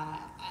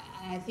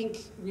 I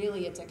think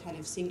really it's a kind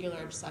of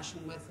singular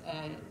obsession with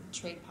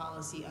trade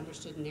policy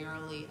understood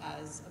narrowly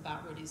as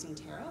about reducing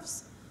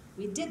tariffs.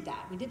 We did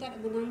that. We did that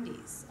in the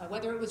 90s.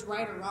 Whether it was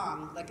right or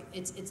wrong, like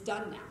it's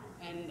done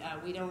now. And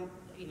we don't,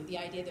 the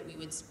idea that we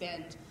would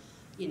spend,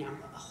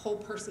 a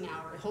whole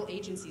whole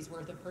agency's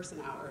worth of person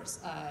hours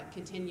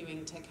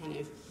continuing to kind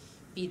of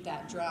beat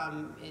that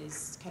drum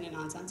is kind of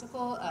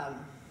nonsensical.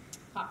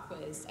 Pop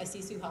quiz. I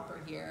see Sue Helper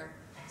here.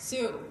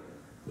 Sue,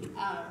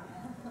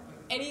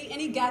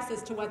 any guess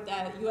as to what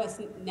the U.S.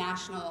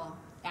 national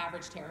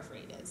average tariff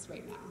rate is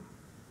right now?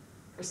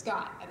 Or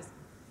Scott?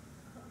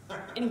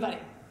 Anybody?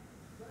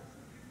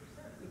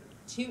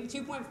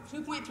 2.3%.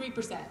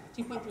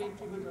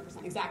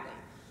 2.3%, exactly.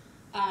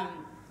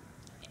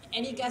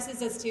 Any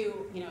guesses as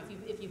to,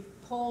 if you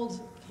polled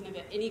kind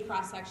of any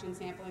cross-section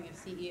sampling of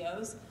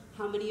CEOs,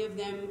 how many of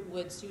them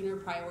would sooner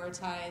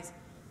prioritize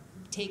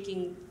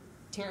taking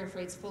tariff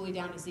rates fully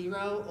down to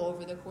zero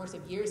over the course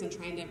of years and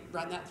trying to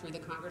run that through the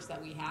Congress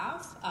that we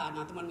have,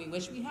 not the one we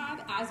wish we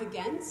had, as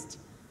against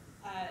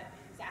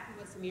exactly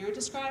what Samira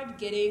described,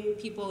 getting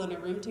people in a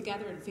room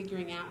together and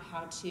figuring out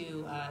how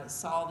to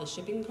solve the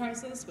shipping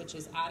crisis, which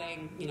is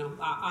adding,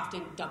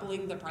 often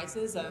doubling the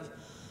prices of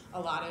a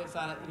lot of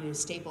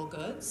staple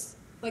goods.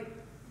 Like,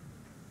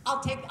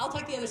 I'll take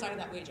the other side of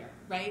that wager,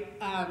 right?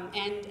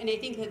 And I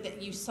think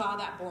that you saw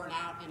that borne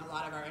out in a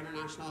lot of our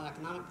international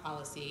economic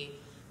policy.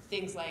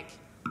 Things like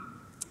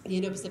the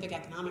Indo-Pacific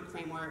Economic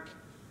Framework,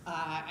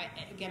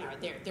 again,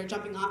 their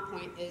jumping off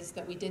point is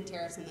that we did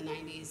tariffs in the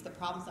 90s. The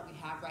problems that we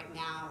have right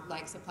now,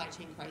 like supply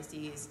chain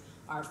crises,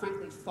 are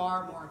frankly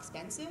far more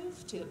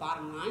expensive to the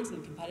bottom lines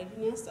and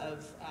competitiveness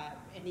of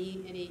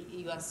any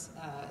U.S.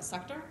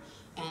 sector,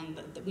 and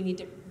that we need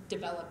to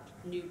develop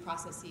new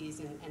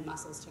processes and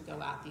muscles to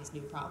go at these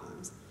new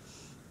problems.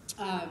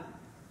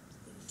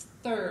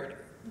 Third,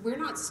 we're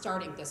not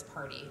starting this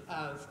party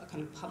of a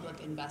kind of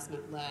public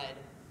investment-led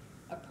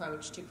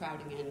approach to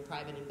crowding in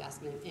private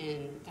investment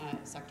in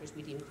sectors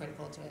we deem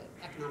critical to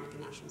economic and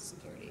national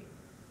security.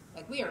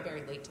 Like, we are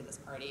very late to this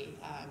party.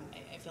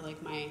 I feel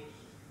like my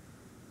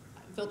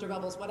filter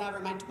bubbles, whatever,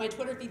 my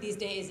Twitter feed these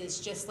days is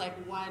just like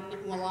one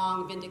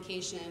long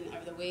vindication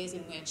of the ways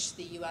in which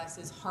the U.S.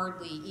 is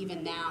hardly,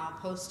 even now,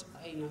 post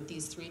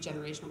these 3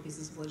 generational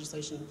pieces of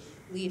legislation,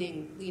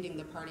 leading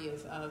the party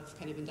of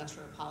kind of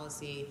industrial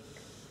policy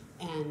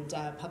and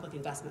public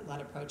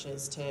investment-led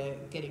approaches to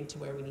getting to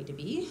where we need to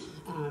be.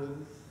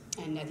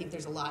 And I think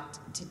there's a lot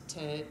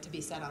to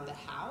be said on the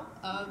how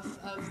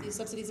of these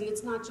subsidies. And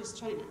it's not just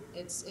China.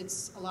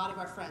 It's a lot of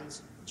our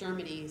friends,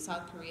 Germany,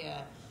 South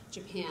Korea,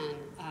 Japan.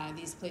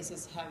 These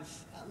places have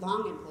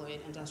long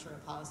employed industrial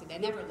policy. They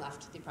never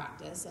left the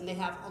practice, and they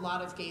have a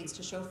lot of gains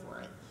to show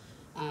for it.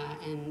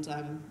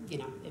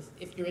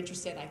 If you're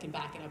interested, I can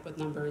back it up with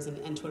numbers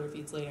and Twitter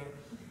feeds later.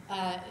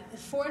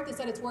 Fourth is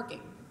that it's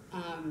working.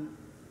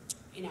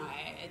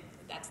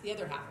 That's the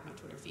other half of my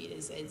Twitter feed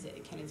is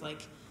kind of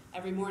like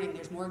every morning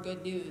there's more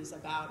good news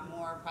about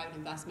more private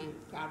investment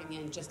crowding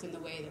in, just in the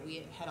way that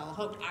we had all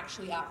hoped,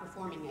 actually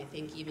outperforming, I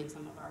think, even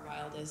some of our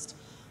wildest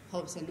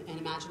hopes and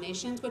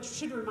imaginations, which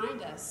should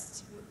remind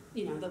us,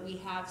 that we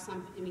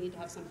need to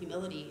have some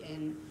humility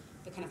in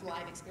the kind of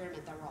live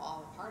experiment that we're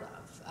all a part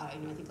of. I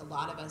think a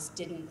lot of us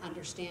didn't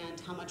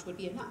understand how much would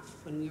be enough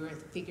when we were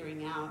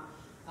figuring out,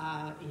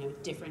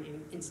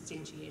 different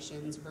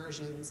instantiations,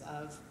 versions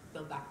of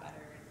Build Back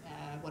Better,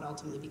 what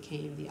ultimately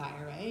became the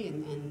IRA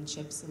and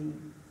CHIPS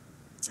and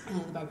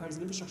the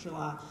bipartisan infrastructure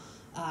law.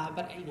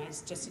 But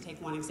just to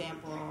take one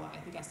example, I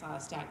think I saw a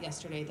stat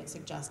yesterday that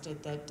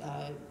suggested that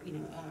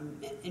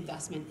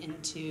investment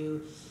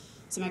into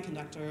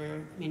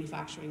semiconductor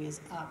manufacturing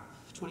is up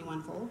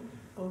 21-fold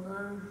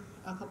over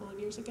a couple of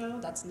years ago.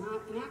 That's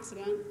not an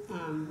accident.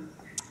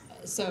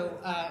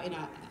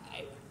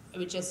 I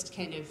would just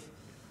kind of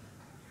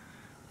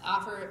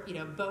offer,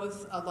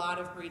 both a lot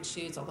of green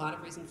shoots, a lot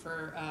of reason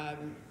for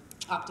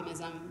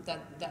optimism that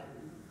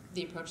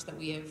the approach that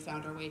we have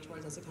found our way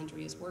towards as a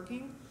country is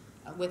working,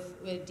 with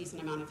a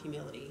decent amount of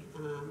humility,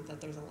 that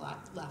there's a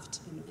lot left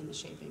in the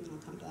shaping. We'll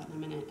come to that in a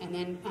minute. And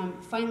then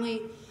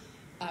finally,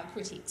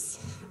 critiques.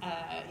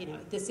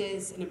 This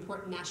is an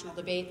important national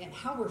debate, and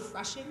how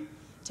refreshing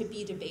to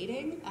be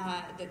debating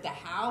the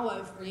how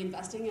of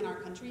reinvesting in our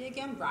country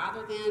again,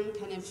 rather than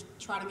kind of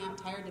trotting out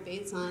tired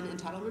debates on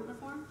entitlement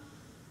reform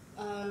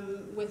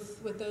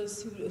with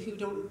those who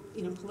don't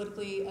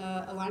politically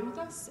align with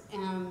us.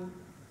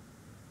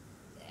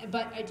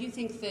 But I do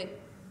think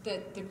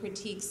that the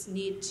critiques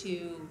need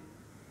to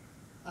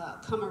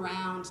come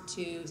around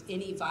to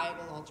any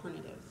viable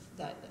alternative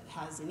that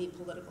has any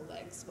political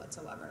legs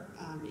whatsoever.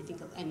 I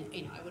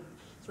would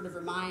sort of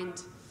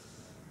remind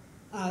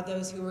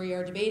those who we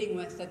are debating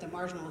with that the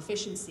marginal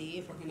efficiency,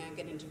 if we're going to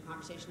get into a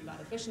conversation about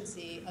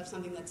efficiency, of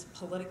something that's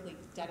politically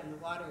dead in the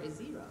water is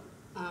zero.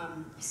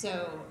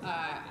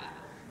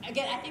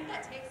 again, I think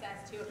that takes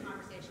us to a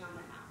conversation on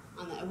the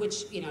how,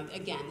 which,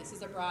 again, this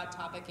is a broad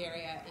topic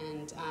area,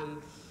 and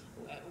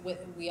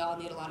we all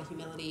need a lot of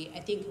humility. I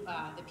think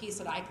the piece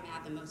that I can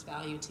add the most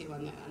value to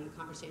on the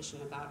conversation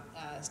about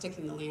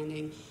sticking the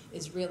landing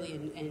is really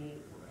in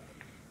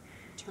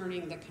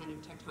turning the kind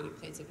of tectonic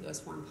plates of U.S.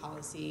 foreign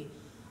policy.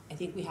 I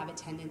think we have a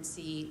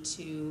tendency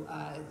to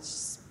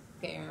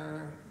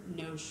spare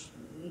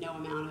no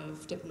amount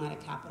of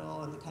diplomatic capital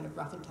on the kind of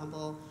rough and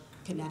tumble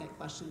kinetic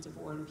questions of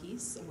war and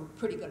peace, and we're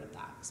pretty good at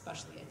that,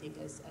 especially, I think,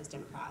 as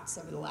Democrats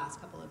over the last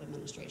couple of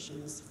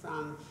administrations,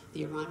 from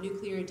the Iran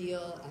nuclear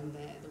deal and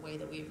the way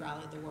that we've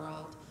rallied the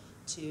world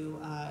to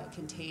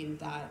contain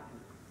that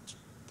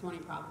thorny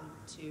problem,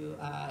 to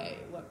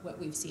what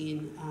we've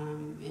seen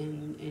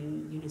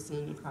in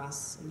unison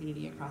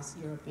unity across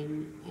Europe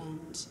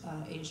and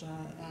Asia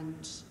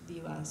and the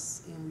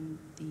U.S. in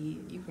the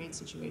Ukraine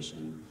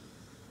situation.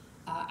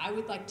 I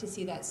would like to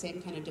see that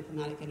same kind of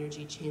diplomatic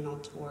energy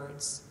channeled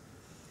towards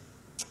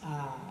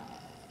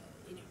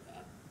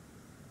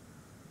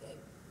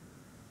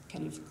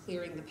kind of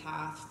clearing the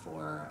path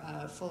for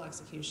full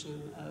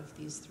execution of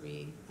these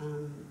three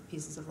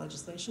pieces of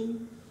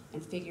legislation,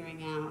 and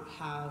figuring out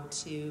how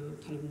to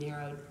kind of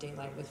narrow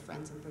daylight with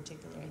friends in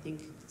particular. I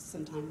think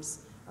sometimes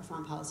our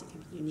foreign policy can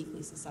be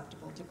uniquely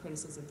susceptible to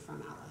criticism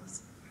from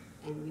allies,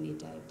 and we need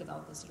to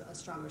develop a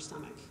stronger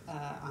stomach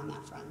on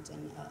that front,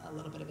 and a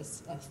little bit of a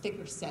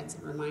thicker sense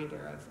and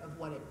reminder of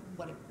what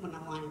an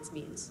alliance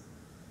means.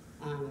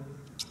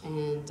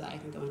 And I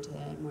can go into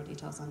more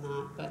details on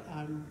that, but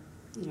I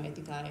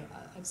think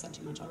I've said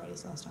too much already,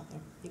 so I'll stop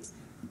there. Thanks.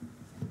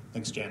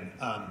 Thanks, Jen.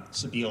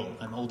 Sabeel,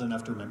 I'm old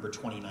enough to remember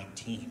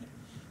 2019,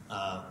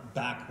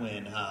 back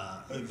when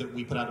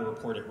we put out a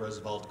report at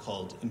Roosevelt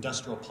called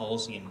Industrial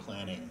Policy and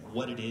Planning,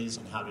 What It Is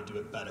and How to Do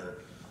It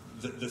Better.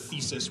 The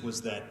thesis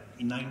was that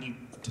 90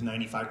 to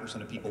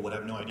 95% of people would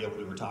have no idea what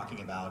we were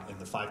talking about, and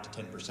the 5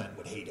 to 10%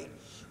 would hate it.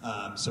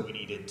 So we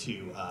needed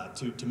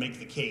to make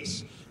the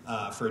case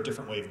for a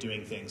different way of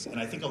doing things. And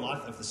I think a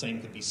lot of the same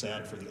could be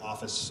said for the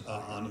Office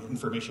on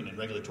Information and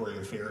Regulatory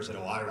Affairs at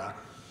OIRA,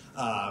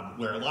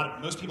 where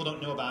most people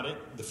don't know about it.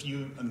 The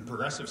few on the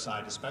progressive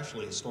side,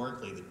 especially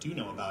historically, that do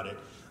know about it,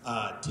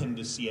 tend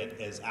to see it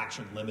as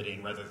action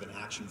limiting rather than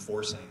action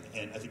forcing.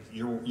 And I think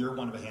you're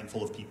one of a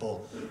handful of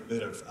people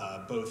that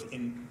have both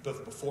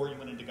before you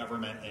went into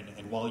government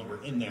and while you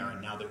were in there,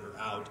 and now that we're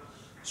out,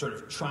 sort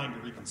of trying to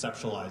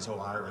reconceptualize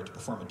OIRA to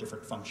perform a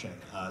different function.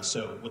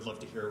 So would love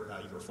to hear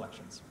your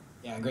reflections.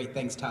 Yeah, great.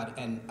 Thanks, Todd,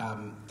 and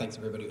thanks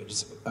everybody.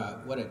 Just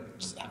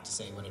have to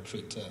say, what a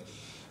treat to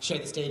share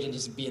the stage and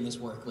just be in this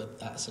work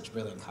with such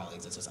brilliant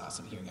colleagues. It's just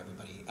awesome hearing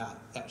everybody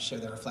share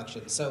their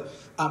reflections. So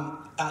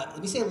let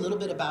me say a little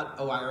bit about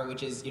OIRA,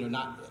 which is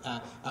not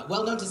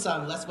well known to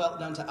some, less well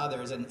known to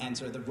others, and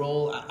sort of the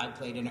role I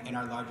played in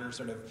our larger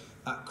sort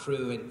of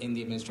crew in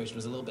the administration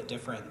was a little bit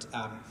different.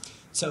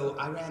 So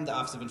I ran the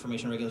Office of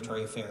Information and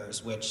Regulatory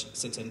Affairs, which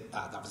sits in the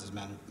Office of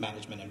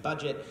Management and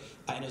Budget,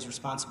 and is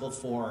responsible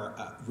for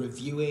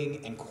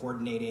reviewing and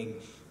coordinating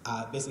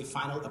basically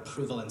final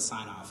approval and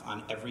sign-off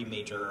on every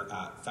major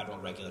federal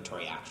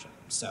regulatory action.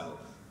 So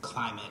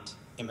climate,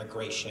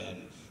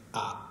 immigration,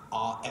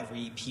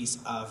 every piece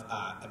of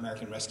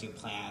American Rescue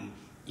Plan,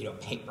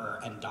 paper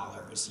and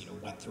dollars,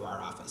 went through our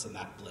office in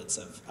that blitz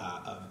of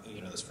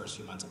those first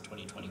few months of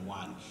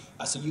 2021.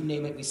 So you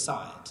name it, we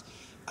saw it.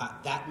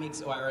 That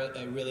makes OIRA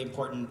a really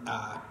important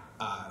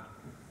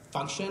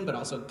function, but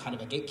also kind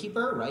of a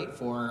gatekeeper, right,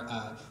 for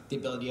the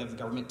ability of the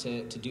government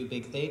to do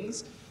big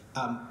things.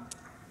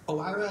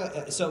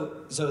 OIRA,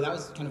 so that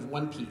was kind of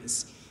one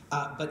piece.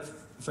 But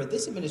for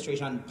this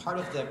administration, part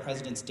of the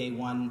president's day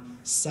one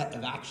set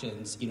of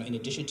actions, in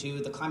addition to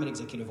the climate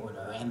executive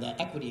order and the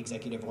equity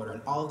executive order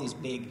and all of these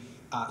big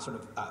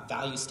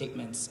value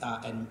statements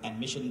and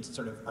mission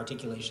sort of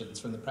articulations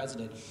from the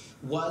president,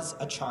 was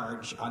a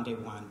charge on day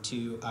one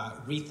to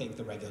rethink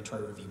the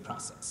regulatory review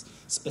process,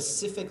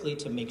 specifically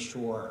to make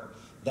sure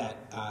that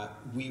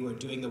we were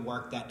doing the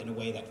work that in a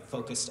way that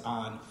focused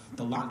on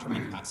the long-term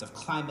impacts of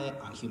climate,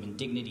 on human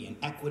dignity and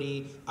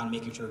equity, on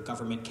making sure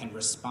government can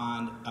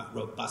respond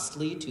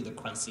robustly to the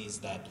crises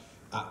that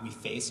we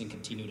face and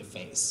continue to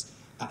face.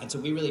 And so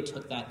we really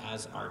took that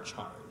as our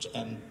charge.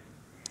 And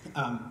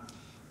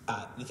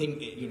the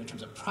thing, in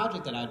terms of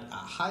project that I'd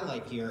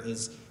highlight here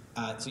is,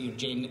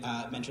 Jane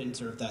mentioned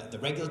sort of the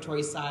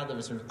regulatory side that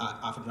was sort of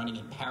often running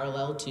in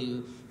parallel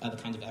to the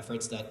kinds of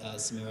efforts that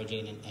Samira,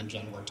 Jane, and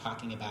Jen were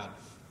talking about.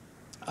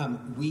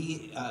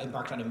 We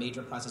embarked on a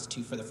major process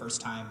to, for the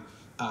first time,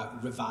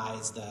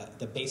 revise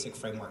the basic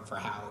framework for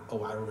how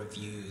OIRA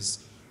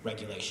reviews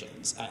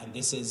regulations. And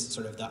this is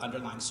sort of the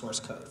underlying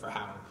source code for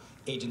how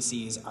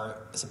agencies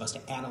are supposed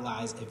to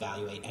analyze,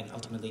 evaluate, and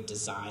ultimately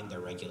design their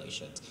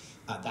regulations.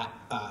 That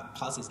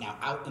policy is now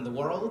out in the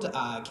world,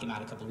 came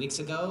out a couple of weeks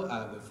ago.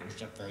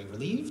 We're very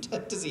relieved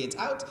to see it's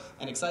out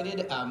and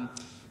excited.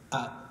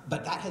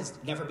 But that has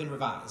never been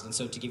revised. And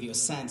so to give you a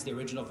sense, the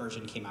original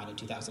version came out in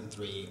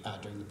 2003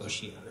 during the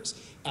Bush years.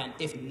 And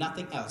if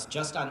nothing else,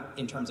 just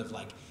in terms of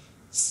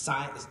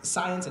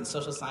science and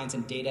social science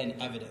and data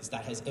and evidence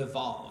that has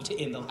evolved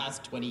in the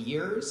last 20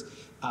 years,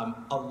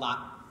 a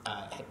lot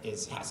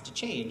has to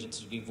change.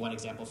 To give one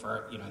example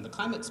for, in the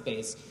climate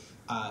space,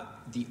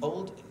 the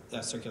old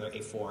circular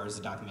A4 is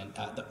a document.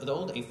 The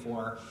old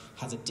A4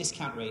 has a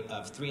discount rate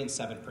of 3 and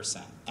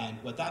 7%. And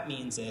what that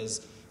means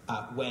is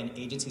when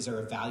agencies are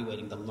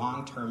evaluating the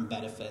long-term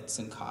benefits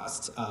and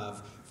costs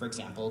of, for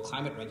example,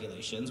 climate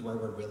regulations, where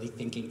we're really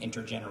thinking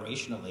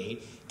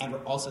intergenerationally, and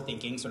we're also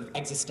thinking sort of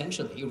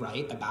existentially,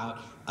 right,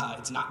 about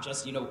it's not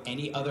just,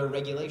 any other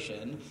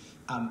regulation.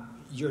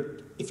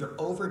 If you're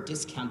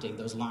over-discounting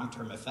those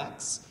long-term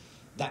effects,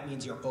 that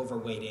means you're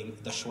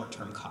overweighting the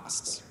short-term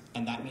costs,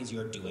 and that means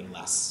you're doing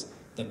less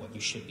than what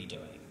you should be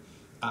doing.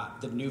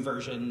 The new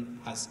version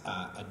has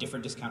a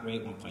different discount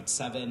rate,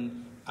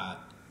 1.7.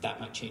 That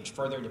might change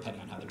further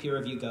depending on how the peer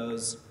review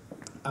goes.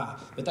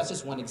 But that's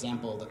just one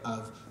example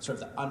of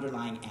sort of the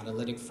underlying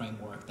analytic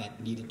framework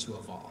that needed to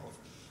evolve.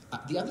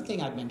 The other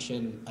thing I'd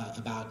mention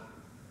about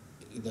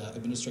the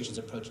administration's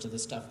approach to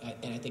this stuff,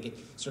 and I think it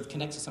sort of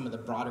connects to some of the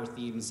broader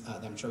themes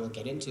that I'm sure we'll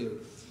get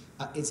into,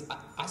 is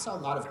I saw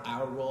a lot of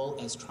our role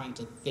as trying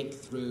to think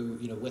through,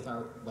 with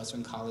our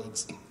Western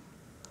colleagues,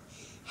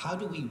 how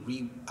do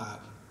we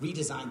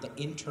redesign the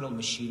internal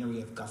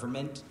machinery of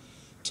government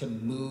to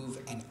move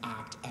and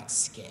act at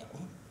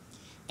scale.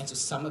 And so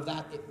some of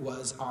that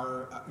was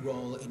our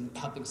role in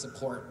helping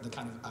support the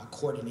kind of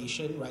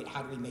coordination, right?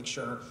 How do we make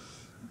sure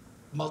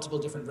multiple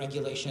different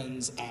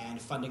regulations and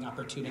funding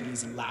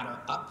opportunities ladder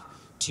up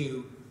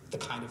to the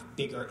kind of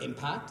bigger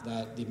impact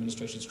that the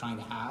administration is trying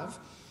to have?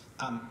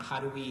 How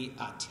do we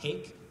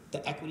take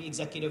the equity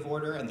executive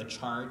order and the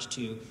charge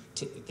to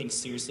think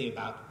seriously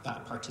about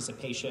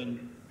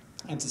participation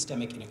and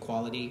systemic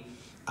inequality,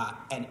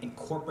 and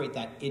incorporate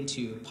that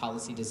into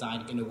policy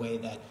design in a way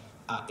that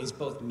is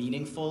both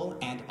meaningful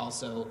and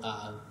also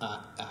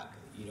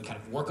kind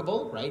of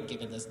workable, right,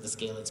 given the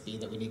scale and speed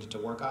that we needed to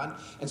work on.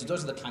 And so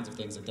those are the kinds of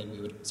things that then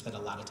we would spend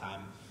a lot of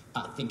time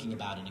thinking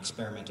about and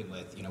experimenting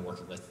with,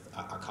 working with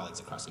our colleagues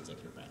across the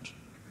executive branch.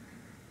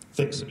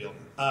 Thanks, Emil.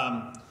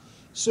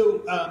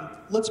 So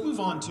let's move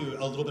on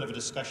to a little bit of a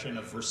discussion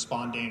of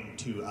responding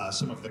to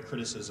some of the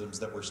criticisms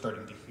that we're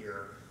starting to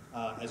hear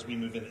as we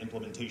move into the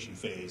implementation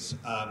phase.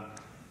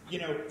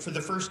 For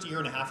the first year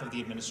and a half of the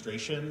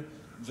administration,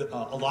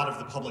 a lot of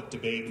the public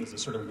debate was a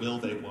sort of will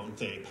they, won't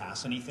they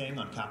pass anything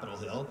on Capitol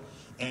Hill.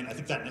 And I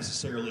think that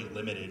necessarily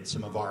limited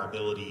some of our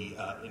ability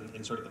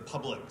in sort of the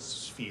public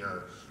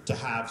sphere to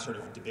have sort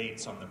of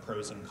debates on the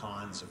pros and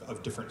cons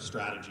of different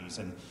strategies.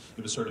 And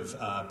it was sort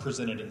of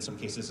presented in some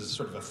cases as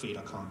sort of a fait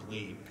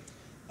accompli.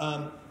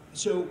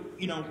 So,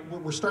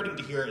 we're starting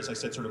to hear, as I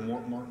said, sort of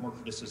more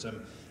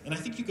criticism. And I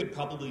think you could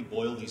probably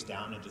boil these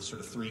down into sort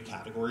of 3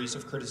 categories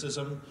of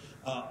criticism.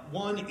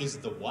 One is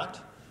the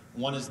what,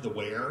 one is the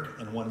where,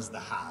 and one is the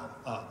how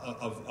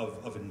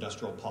of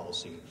industrial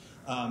policy.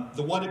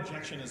 The what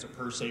objection is a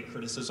per se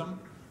criticism,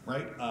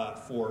 right,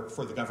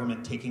 for the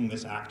government taking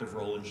this active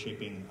role in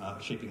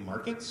shaping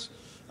markets.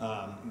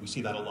 We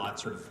see that a lot,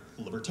 sort of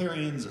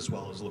libertarians as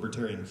well as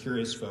libertarian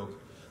curious folk.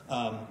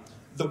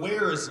 The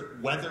where is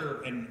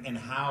whether and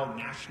how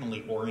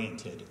nationally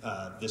oriented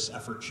this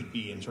effort should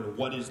be, and sort of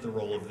what is the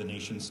role of the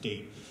nation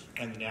state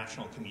and the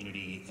national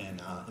community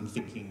in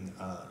thinking,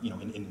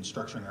 in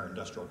structuring our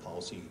industrial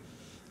policy.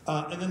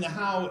 And then the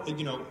how,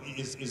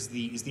 is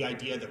the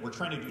idea that we're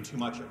trying to do too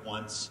much at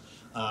once.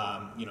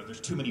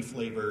 There's too many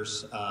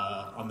flavors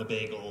on the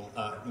bagel,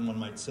 one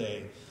might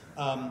say.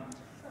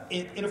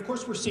 And of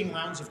course, we're seeing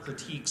rounds of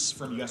critiques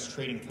from U.S.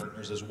 trading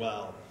partners as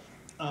well.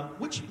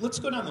 Let's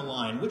go down the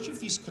line. Which of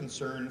these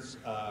concerns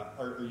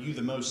are you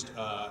the most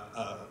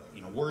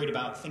worried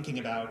about, thinking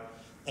about,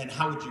 and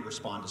how would you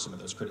respond to some of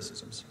those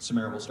criticisms?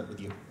 Samara, we'll start with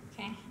you.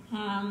 Okay.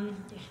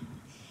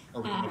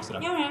 Or we can mix it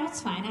up. No,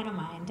 it's fine. I don't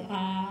mind.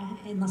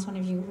 Unless one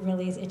of you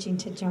really is itching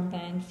to jump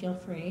in, feel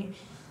free.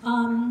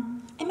 I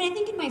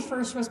think in my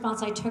first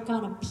response, I took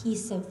on a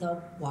piece of the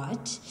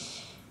what.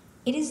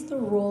 It is the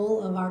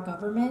role of our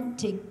government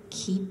to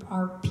keep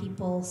our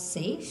people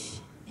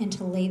safe and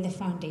to lay the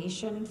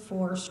foundation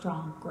for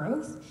strong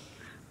growth.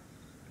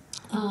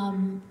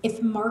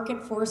 If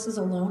market forces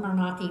alone are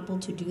not able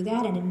to do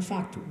that, and in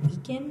fact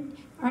weaken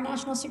our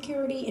national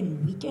security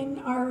and weaken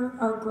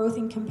our growth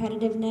and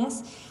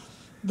competitiveness,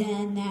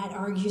 then that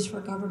argues for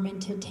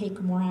government to take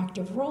a more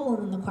active role,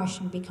 and then the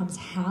question becomes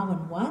how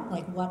and what,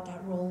 like what that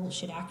role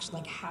should actually,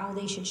 like how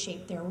they should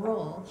shape their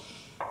role.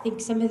 I think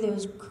some of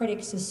those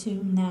critics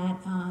assume that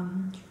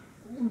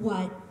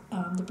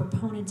the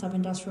proponents of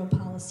industrial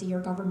policy or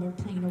government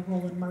playing a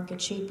role in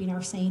market shaping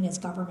are saying is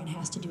government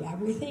has to do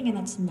everything, and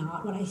that's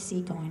not what I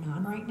see going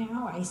on right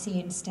now. I see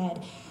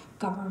instead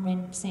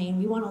government saying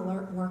we want to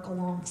work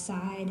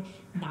alongside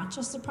not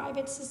just the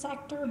private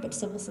sector, but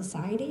civil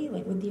society,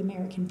 like with the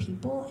American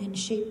people, and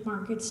shape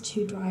markets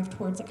to drive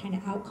towards the kind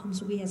of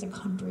outcomes we as a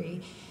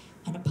country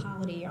and a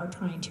polity are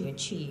trying to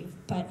achieve.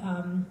 But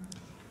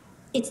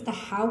it's the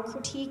how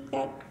critique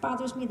that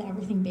bothers me, the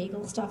everything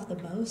bagel stuff the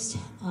most.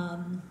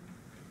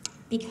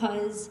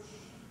 Because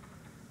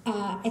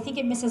I think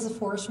it misses the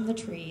forest from the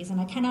trees, and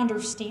I kind of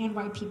understand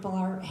why people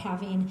are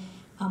having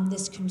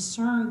this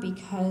concern,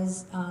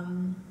 because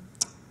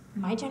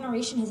my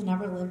generation has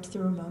never lived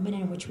through a moment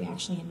in which we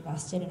actually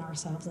invested in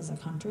ourselves as a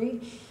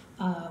country.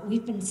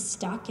 We've been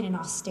stuck in an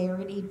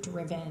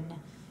austerity-driven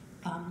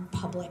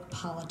public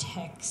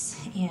politics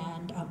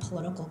and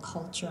political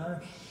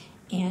culture.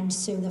 And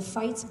so the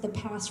fights of the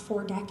past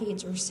 4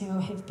 decades or so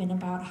have been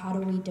about how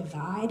do we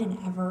divide an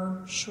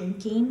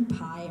ever-shrinking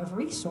pie of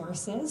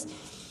resources.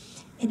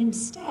 And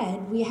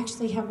instead, we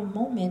actually have a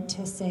moment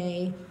to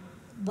say,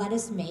 let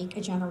us make a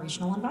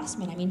generational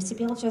investment. I mean,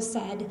 Sabeel just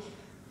said,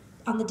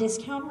 on the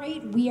discount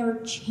rate, we are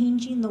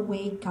changing the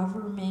way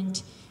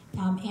government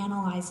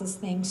analyzes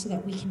things so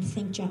that we can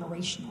think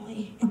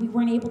generationally. And we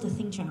weren't able to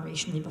think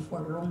generationally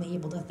before. We were only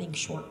able to think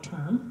short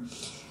term.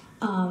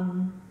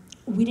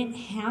 We didn't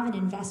have an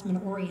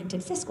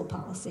investment-oriented fiscal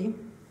policy.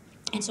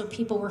 And so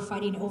people were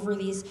fighting over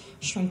these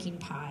shrinking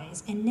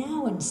pies. And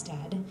now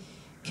instead,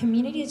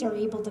 communities are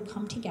able to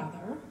come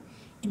together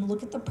and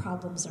look at the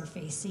problems they're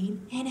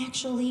facing and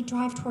actually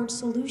drive towards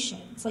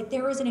solutions. Like,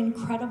 there is an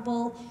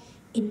incredible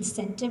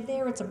incentive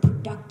there. It's a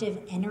productive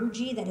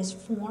energy that is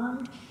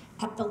formed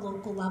at the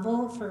local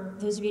level. For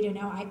those of you who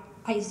know, I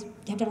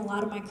have done a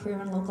lot of my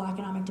career in local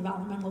economic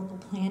development, local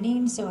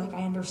planning, so like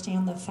I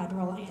understand the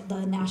federal,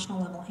 the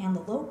national level, and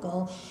the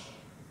local.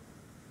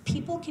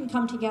 People can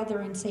come together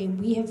and say,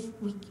 we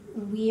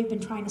have been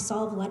trying to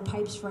solve lead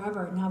pipes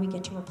forever, and now we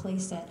get to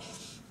replace it.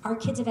 Our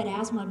kids have had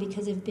asthma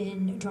because they've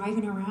been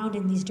driving around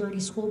in these dirty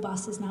school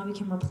buses. Now we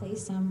can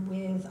replace them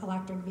with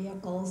electric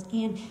vehicles.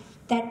 And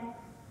that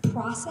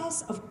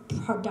process of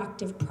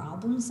productive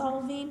problem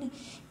solving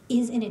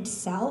is in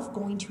itself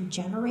going to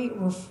generate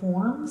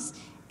reforms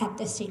at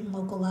the state and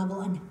local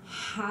level and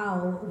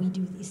how we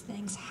do these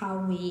things, how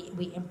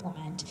we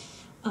implement.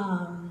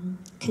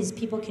 Because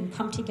people can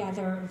come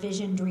together,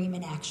 vision, dream,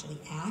 and actually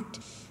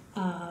act.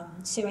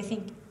 So I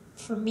think,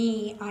 for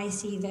me, I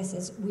see this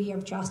as we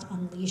have just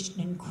unleashed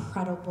an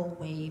incredible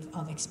wave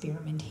of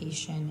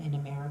experimentation in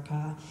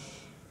America.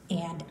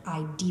 And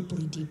I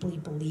deeply, deeply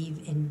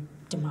believe in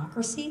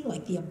democracy,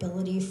 like the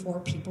ability for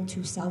people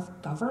to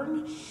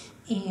self-govern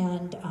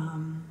and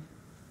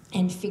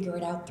figure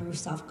it out through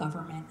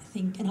self-government. I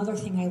think another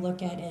thing I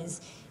look at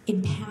is,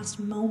 in past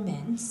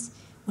moments,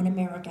 when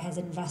America has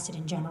invested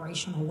in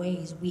generational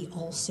ways, we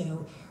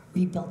also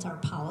rebuilt our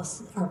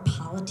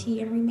polity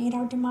and remade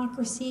our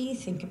democracy.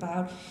 Think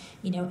about,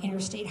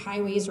 interstate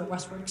highways or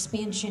westward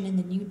expansion and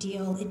the New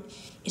Deal.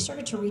 It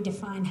started to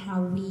redefine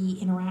how we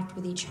interact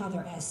with each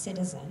other as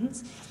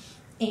citizens.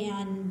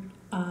 And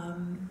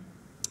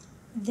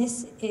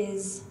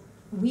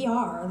we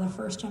are the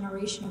first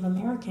generation of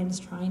Americans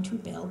trying to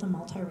build a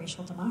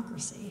multiracial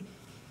democracy.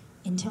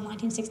 Until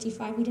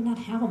 1965, we did not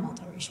have a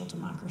multiracial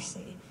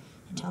democracy.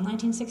 Until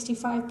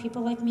 1965,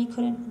 people like me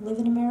couldn't live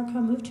in America,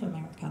 move to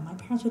America. My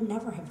parents would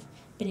never have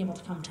been able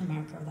to come to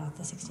America without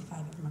the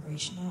 65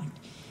 Immigration Act.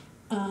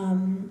 I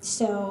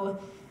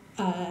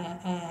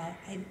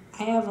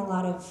have a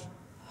lot of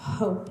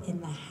hope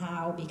in the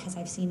how, because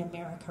I've seen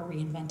America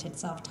reinvent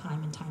itself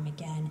time and time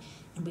again,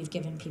 and we've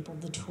given people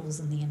the tools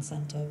and the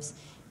incentives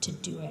to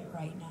do it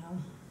right now.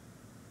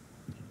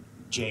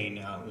 Jane,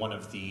 one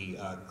of the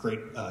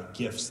great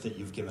gifts that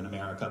you've given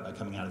America by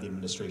coming out of the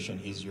administration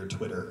is your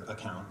Twitter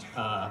account,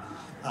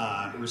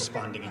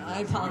 responding. I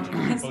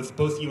apologize.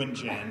 Both you and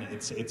Jen.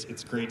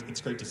 It's great. It's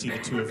great to see the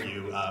two of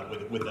you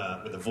with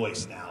a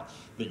voice now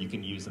that you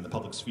can use in the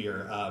public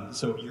sphere.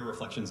 So your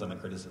reflections on the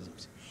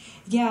criticisms.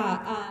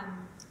 Yeah.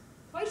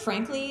 Quite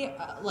frankly,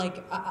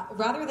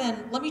 rather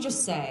than, let me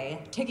just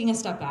say, taking a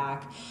step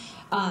back,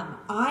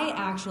 I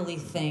actually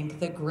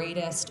think the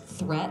greatest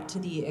threat to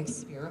the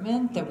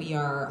experiment that we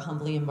are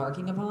humbly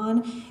embarking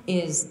upon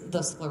is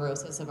the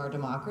sclerosis of our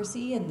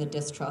democracy and the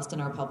distrust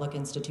in our public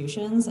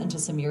institutions. And to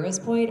Samira's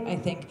point, I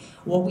think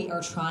what we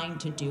are trying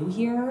to do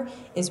here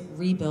is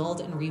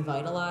rebuild and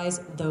revitalize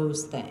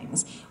those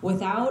things.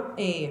 Without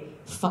a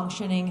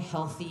functioning,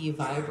 healthy,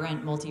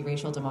 vibrant,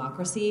 multiracial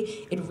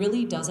democracy, it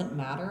really doesn't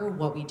matter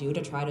what we do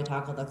to try to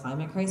tackle the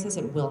climate crisis.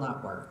 It will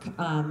not work.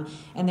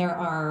 And there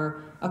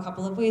are a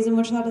couple of ways in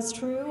which that is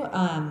true.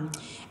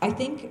 I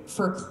think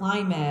for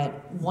climate,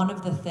 one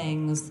of the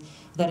things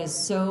that is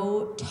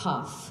so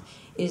tough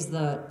is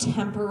the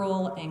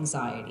temporal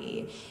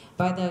anxiety.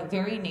 By the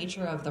very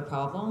nature of the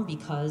problem,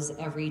 because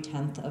every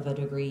 1/10 of a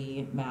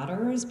degree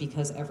matters,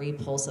 because every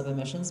pulse of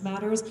emissions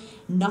matters,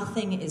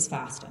 nothing is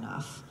fast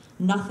enough.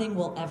 Nothing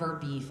will ever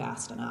be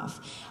fast enough.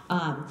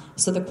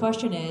 So the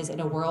question is, in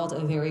a world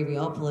of very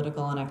real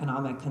political and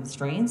economic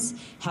constraints,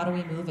 how do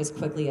we move as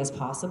quickly as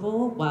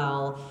possible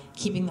while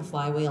keeping the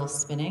flywheel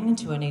spinning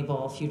to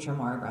enable future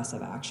more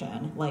aggressive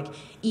action? Like,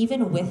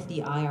 even with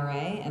the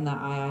IRA and the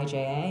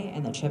IIJA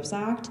and the CHIPS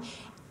Act,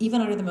 even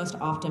under the most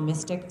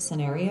optimistic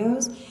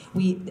scenarios,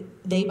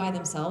 they by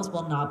themselves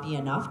will not be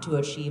enough to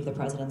achieve the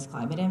president's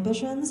climate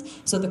ambitions.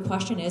 So the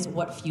question is,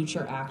 what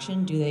future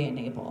action do they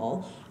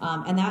enable?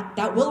 And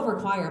that will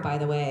require, by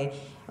the way,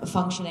 a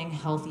functioning,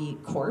 healthy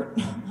court.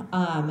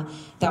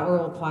 That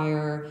will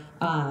require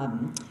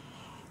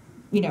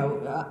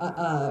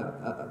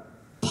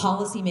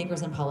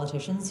policymakers and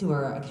politicians who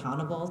are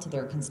accountable to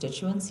their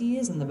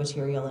constituencies and the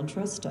material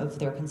interest of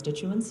their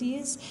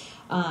constituencies.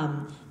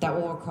 That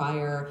will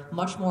require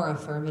much more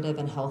affirmative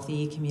and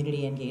healthy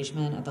community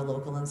engagement at the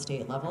local and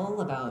state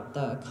level about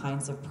the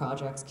kinds of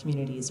projects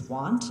communities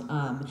want,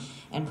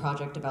 and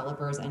project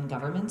developers and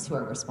governments who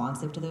are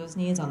responsive to those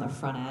needs on the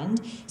front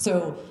end.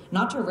 So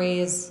not to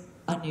raise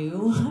a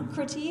new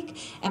critique,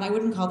 and I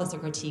wouldn't call this a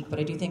critique, but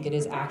I do think it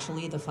is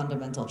actually the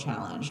fundamental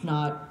challenge,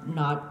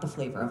 not the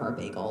flavor of our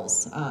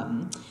bagels.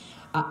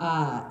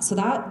 So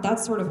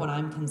that's sort of what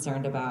I'm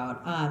concerned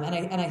about,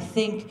 and I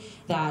think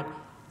that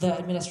the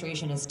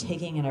administration is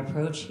taking an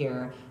approach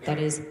here that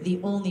is the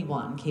only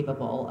one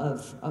capable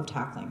of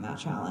tackling that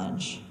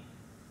challenge.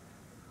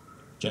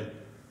 Jen?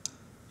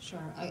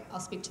 Sure, I'll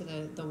speak to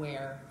the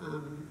where,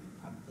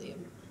 probably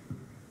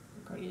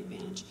according to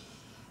advantage.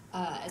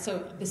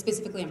 So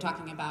specifically, I'm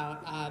talking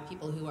about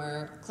people who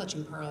are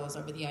clutching pearls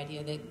over the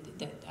idea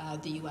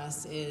that the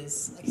U.S.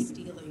 is like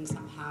stealing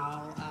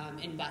somehow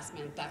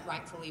investment that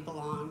rightfully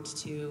belonged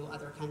to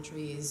other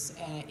countries,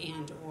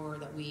 and or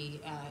that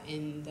we,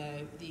 in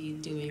the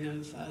doing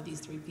of these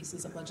three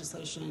pieces of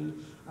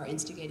legislation, are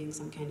instigating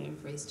some kind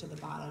of race to the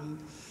bottom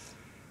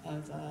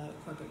of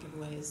corporate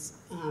giveaways.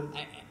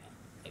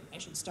 I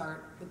should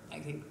start with, I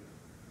think,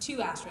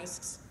 two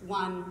asterisks.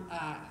 One,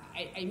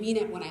 I mean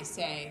it when I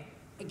say,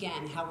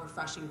 again, how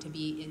refreshing to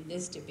be in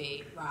this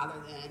debate rather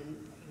than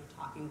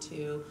talking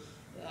to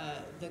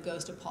the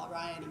ghost of Paul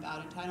Ryan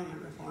about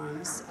entitlement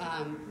reforms.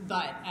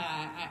 But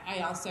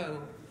I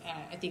also,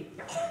 I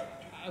think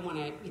I want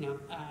to,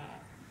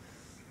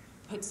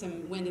 put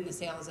some wind in the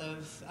sails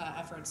of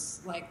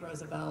efforts like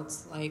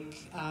Roosevelt's,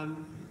 like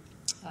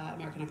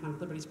American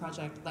Economic Liberties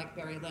Project, like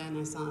Barry Lynn,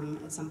 I saw him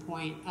at some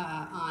point,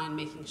 on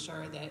making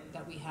sure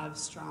that we have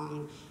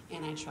strong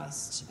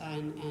antitrust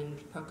and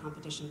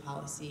pro-competition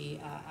policy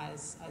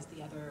as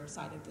the other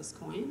side of this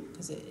coin,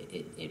 because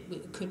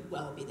it could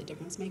well be the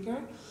difference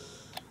maker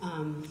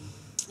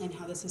in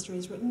how this history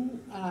is written.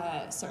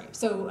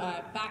 So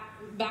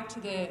back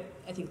to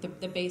I think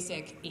the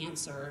basic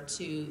answer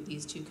to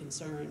these two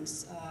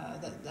concerns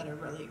that are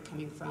really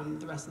coming from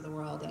the rest of the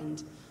world and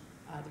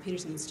the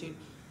Peterson Institute.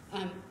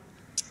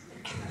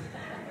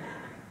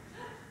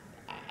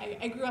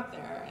 I grew up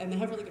there, and they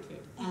have really good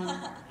food.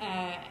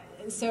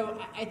 So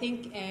I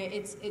think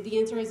the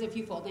answer is a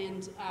fewfold,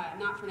 and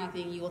not for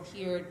nothing, you will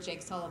hear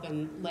Jake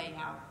Sullivan lay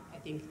out, I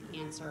think, the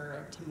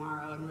answer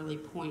tomorrow and really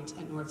point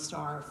a North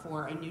Star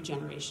for a new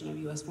generation of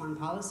U.S. foreign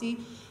policy,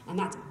 and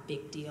that's a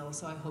big deal,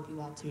 so I hope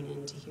you all tune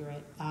in to hear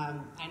it.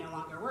 I no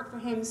longer work for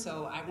him,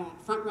 so I won't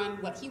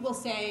front-run what he will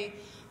say.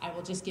 I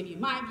will just give you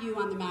my view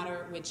on the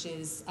matter, which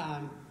is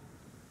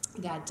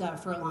that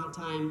for a long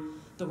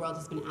time, the world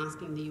has been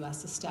asking the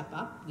U.S. to step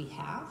up. We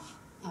have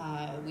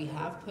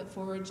put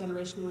forward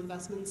generational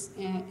investments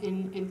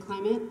in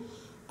climate.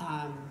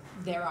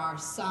 There are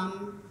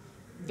some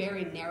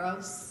very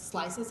narrow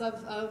slices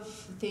of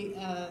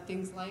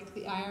things like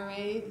the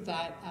IRA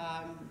that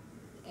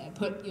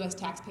put U.S.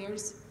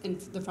 taxpayers in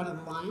the front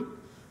of the line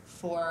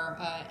for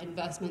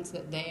investments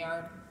that they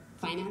are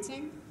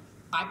financing.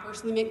 I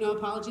personally make no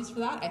apologies for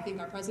that. I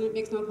think our president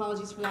makes no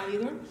apologies for that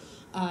either.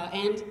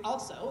 And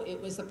also, it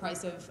was the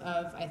price of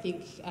I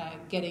think,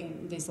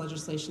 getting this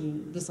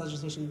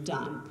legislation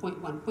done.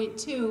 Point one. Point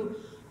two,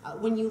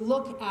 when you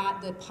look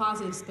at the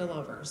positive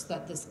spillovers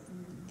that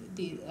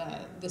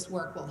this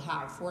work will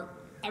have for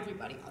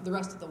everybody, the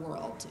rest of the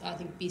world, I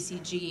think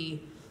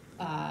BCG,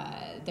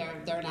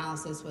 their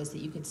analysis was that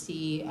you could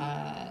see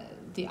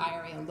the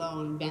IRA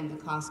alone bend the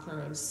cost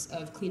curves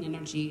of clean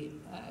energy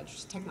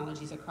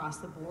technologies across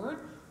the board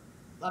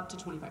up to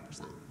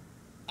 25%.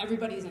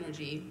 Everybody's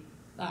energy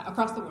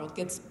across the world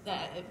gets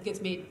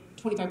made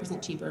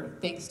 25% cheaper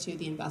thanks to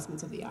the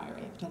investments of the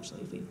IRA,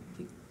 potentially, if we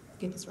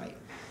get this right.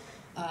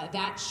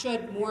 That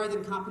should more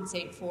than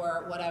compensate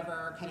for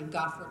whatever kind of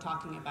guff we're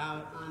talking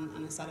about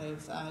on a set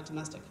of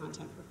domestic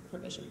content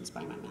provisions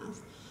by my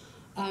math.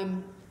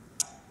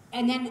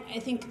 And then I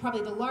think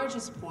probably the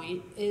largest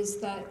point is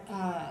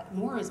that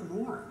more is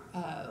more.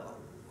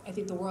 I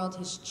think the world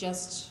has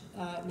just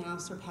now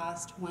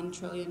surpassed $1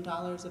 trillion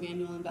of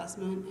annual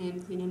investment in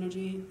clean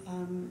energy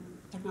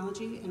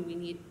technology, and we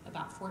need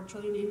about $4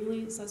 trillion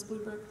annually, says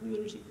Bloomberg New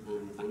Energy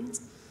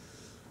Finance.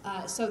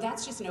 So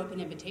that's just an open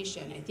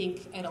invitation. I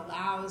think it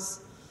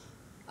allows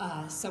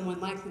someone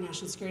like the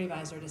National Security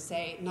Advisor to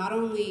say, not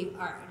only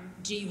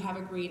do you have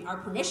our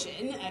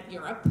permission at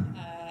Europe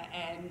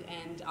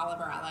and all of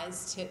our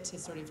allies to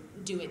sort of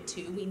do it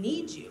too, we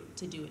need you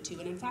to do it too,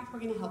 and in fact, we're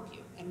going to help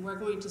you. And we're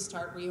going to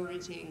start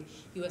reorienting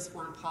U.S.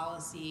 foreign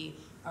policy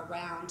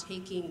around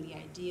taking the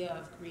idea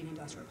of green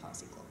industrial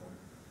policy global.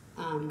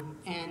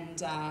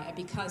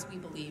 Because we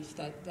believe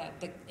that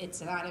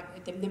it's not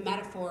the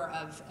metaphor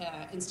of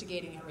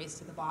instigating a race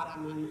to the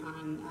bottom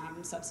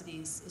on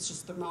subsidies is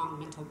just the wrong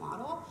mental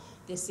model.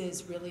 This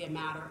is really a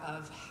matter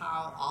of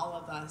how all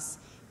of us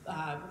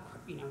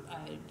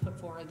put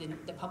forward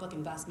the public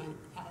investment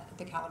at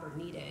the caliber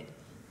needed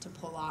to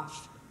pull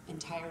off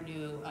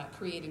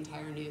create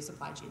entire new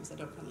supply chains that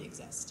don't currently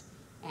exist.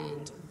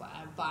 And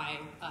by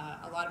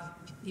a lot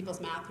of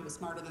people's math who is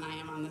smarter than I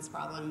am on this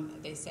problem,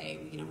 they say,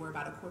 we're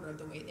about a quarter of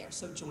the way there,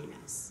 so join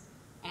us.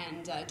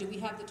 And do we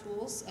have the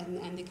tools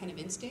and the kind of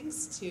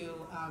instincts to,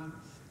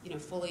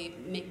 fully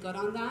make good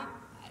on that?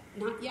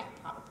 Not yet,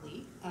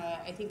 probably.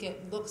 I think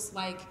it looks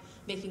like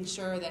making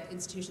sure that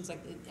institutions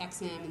like the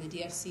XM and the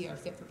DFC are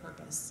fit for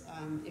purpose.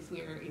 If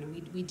we're,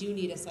 we do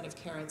need a set of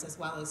carrots as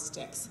well as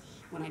sticks.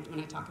 When I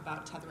talk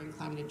about tethering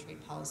climate and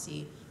trade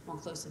policy more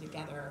closely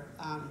together,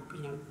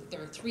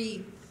 there are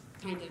three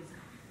kind of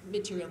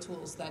material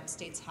tools that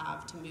states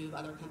have to move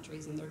other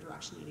countries in their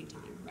direction at any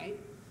time, right?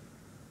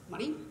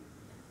 Money,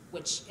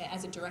 which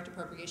as a direct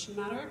appropriation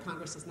matter,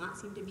 Congress does not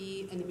seem to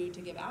be in the mood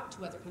to give out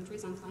to other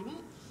countries on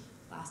climate.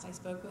 Last I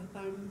spoke with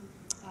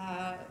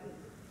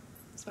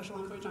Special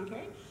Envoy John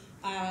Kerry,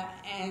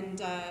 and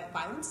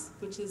violence,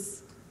 which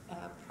is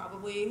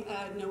probably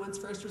no one's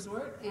first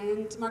resort,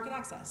 and market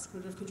access,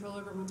 sort of control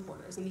over one's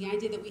borders. And the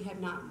idea that we have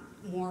not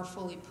more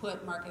fully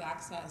put market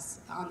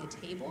access on the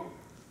table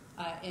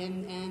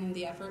in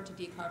the effort to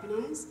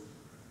decarbonize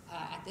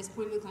at this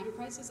point in the climate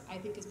crisis, I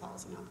think is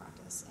policy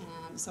malpractice.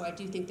 So I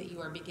do think that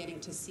you are beginning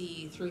to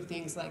see through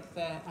things like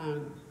the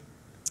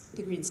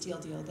green steel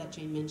deal that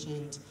Jane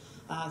mentioned,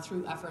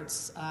 through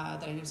efforts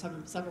that I know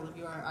several of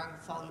you are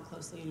following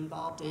closely and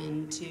involved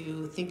in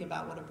to think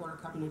about what a border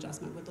carbon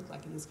adjustment would look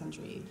like in this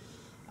country.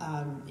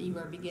 You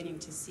are beginning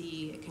to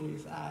see kind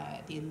of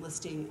the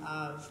enlisting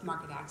of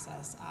market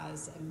access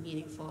as a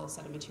meaningful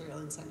set of material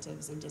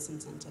incentives and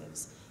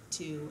disincentives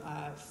to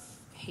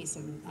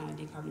hasten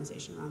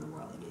decarbonization around the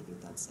world, and I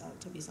think that's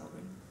to be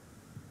celebrated.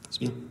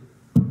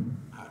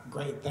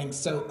 Great, thanks.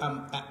 So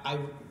I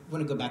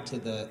want to go back to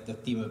the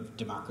theme of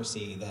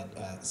democracy that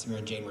Samir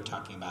and Jane were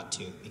talking about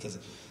too, because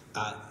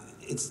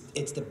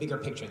it's the bigger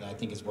picture that I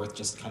think is worth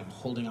just kind of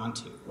holding on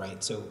to,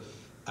 right? So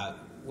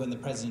when the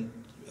president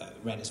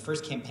ran his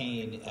first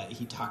campaign,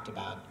 he talked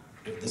about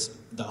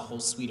the whole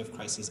suite of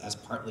crises as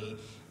partly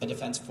a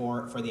defense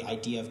for the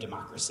idea of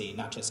democracy,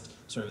 not just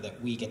sort of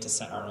that we get to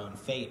set our own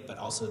fate, but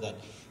also that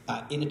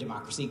in a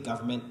democracy,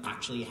 government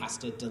actually has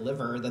to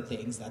deliver the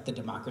things that the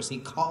democracy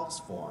calls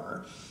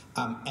for.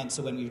 And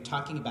so when we're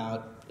talking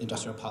about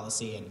industrial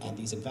policy and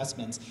these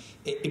investments,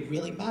 it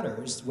really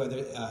matters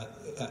whether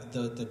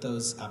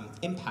those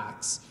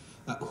impacts,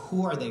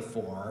 who are they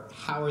for,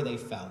 how are they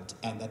felt,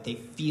 and that they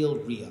feel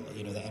real.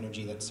 The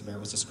energy that Samir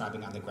was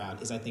describing on the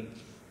ground is, I think,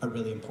 a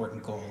really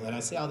important goal. And I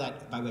say all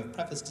that by way of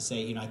preface to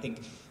say, I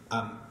think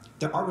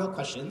there are real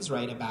questions,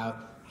 right,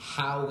 about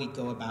how we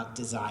go about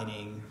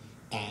designing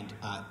and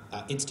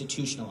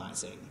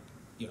institutionalizing,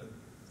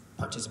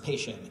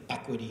 participation,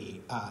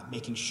 equity,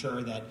 making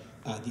sure that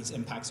these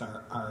impacts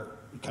are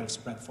kind of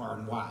spread far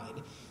and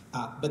wide.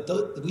 But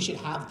we should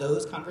have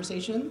those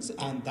conversations,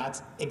 and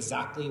that's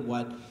exactly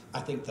what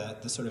I think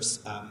the sort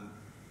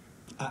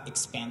of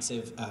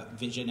expansive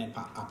vision and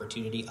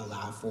opportunity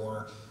allow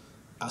for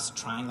us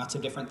trying lots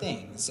of different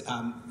things.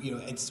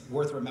 It's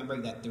worth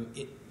remembering that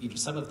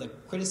some of the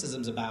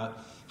criticisms about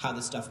how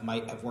this stuff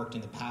might have worked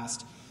in the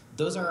past,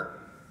 those are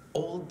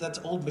old. That's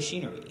old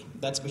machinery.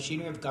 That's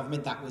machinery of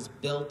government that was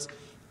built,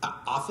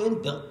 often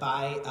built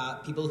by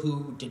people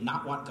who did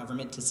not want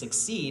government to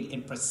succeed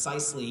in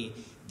precisely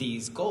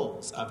these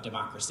goals of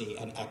democracy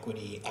and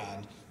equity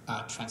and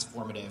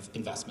transformative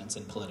investments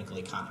in political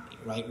economy.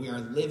 Right? We are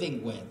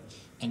living with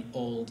an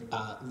old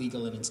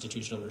legal and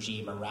institutional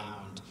regime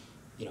around,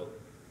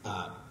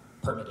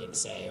 permitting,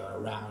 say, or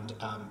around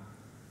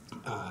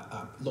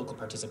local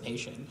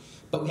participation.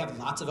 But we have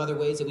lots of other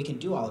ways that we can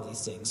do all of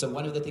these things. So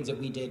one of the things that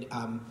we did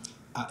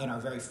in our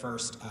very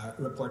first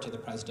report to the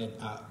president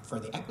for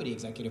the equity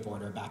executive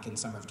order back in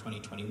summer of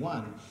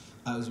 2021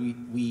 was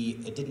we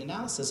did an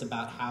analysis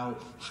about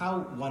how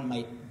one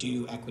might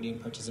do equity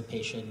and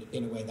participation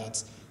in a way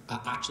that's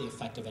actually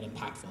effective and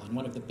impactful. And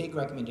one of the big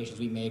recommendations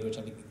we made, which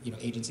I think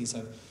agencies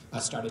have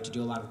started to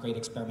do a lot of great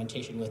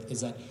experimentation with,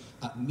 is that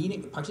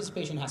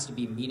participation has to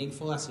be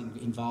meaningful, has to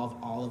involve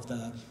all of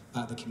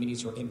the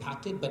communities who are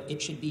impacted, but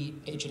it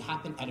should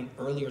happen at an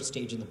earlier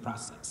stage in the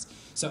process.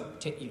 So,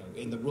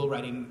 in the rule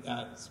writing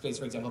space,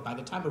 for example, by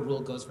the time a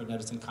rule goes for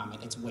notice and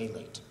comment, it's way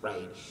late,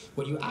 right?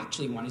 What you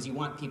actually want is you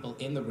want people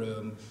in the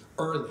room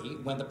early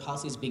when the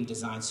policy is being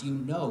designed, so you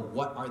know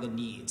what are the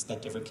needs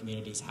that different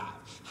communities have.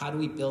 How do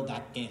we build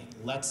that in?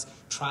 Let's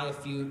try a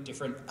few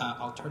different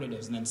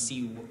alternatives and then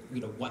see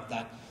what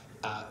the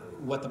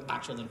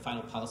actual and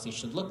final policy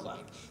should look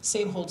like.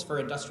 Same holds for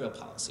industrial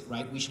policy,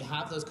 right? We should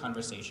have those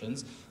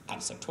conversations at a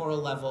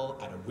sectoral level,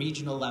 at a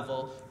regional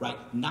level, right?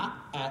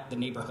 Not at the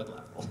neighborhood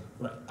level,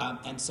 right?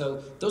 And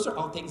so those are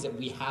all things that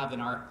we have in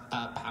our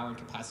power and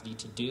capacity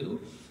to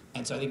do.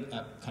 And so I think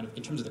kind of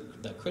in terms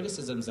of the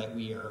criticisms that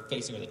we are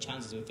facing or the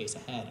challenges we face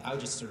ahead, I would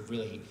just sort of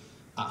really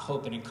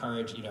hope and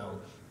encourage,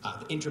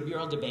 the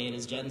intramural debate,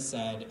 as Jen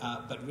said,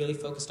 but really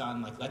focused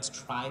on, let's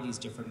try these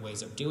different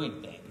ways of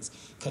doing things,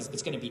 because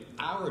it's going to be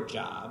our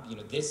job,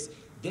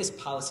 this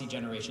policy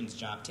generation's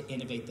job to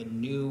innovate the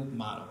new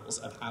models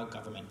of how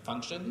government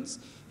functions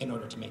in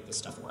order to make this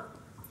stuff work.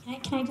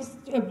 Can I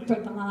just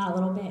break on that a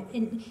little bit?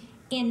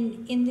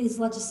 In this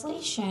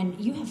legislation,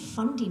 you have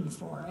funding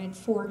for it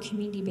for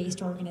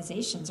community-based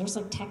organizations. There's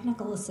like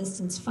technical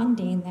assistance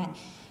funding that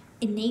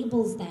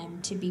enables them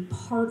to be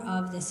part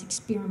of this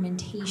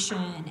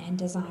experimentation and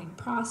design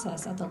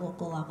process at the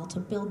local level to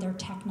build their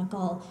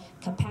technical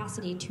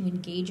capacity to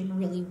engage in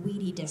really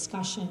weedy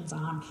discussions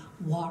on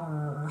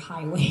water or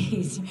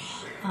highways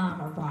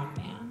or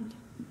broadband.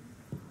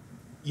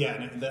 Yeah,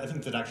 and I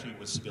think that actually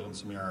what Sabeel and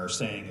Samira are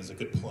saying is a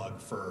good plug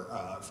for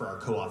our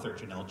co-author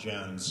Janelle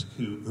Jones,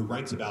 who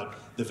writes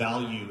about the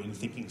value in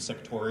thinking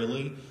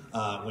sectorially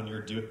when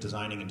you're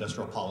designing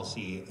industrial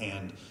policy,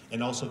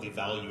 and also the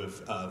value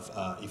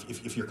of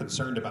if you're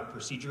concerned about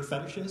procedure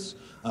fetishes,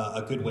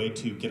 a good way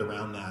to get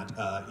around that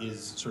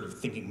is sort of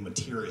thinking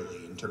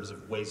materially in terms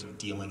of ways of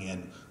dealing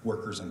in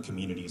workers and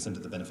communities into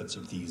the benefits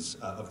of these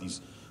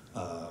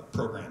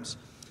programs.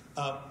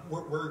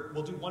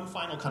 We'll do one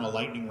final kind of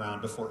lightning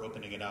round before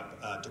opening it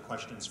up to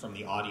questions from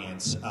the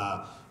audience.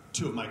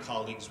 Two of my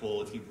colleagues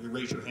will, if you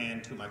raise your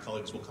hand, two of my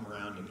colleagues will come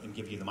around and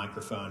give you the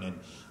microphone, and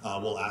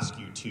we'll ask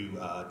you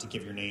to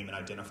give your name and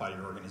identify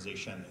your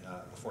organization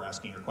before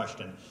asking your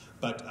question.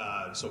 But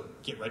so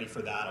get ready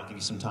for that. I'll give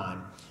you some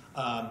time.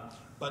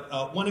 But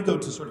want to go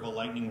to sort of a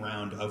lightning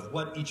round of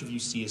what each of you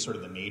see as sort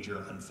of the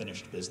major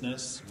unfinished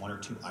business, one or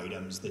two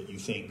items that you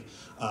think,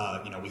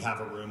 we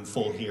have a room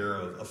full here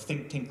of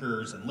think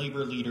tankers and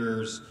labor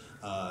leaders,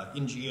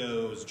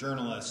 NGOs,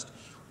 journalists.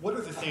 What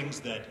are the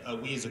things that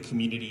we as a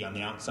community on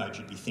the outside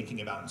should be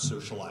thinking about and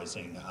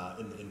socializing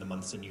in the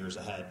months and years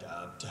ahead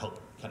to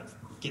help kind of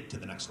get to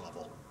the next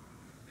level?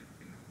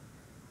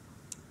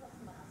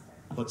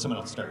 Let someone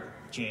else start.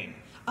 Jane.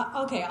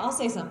 Okay, I'll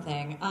say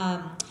something.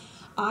 I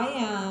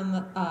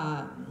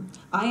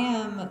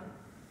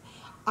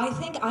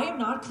think I am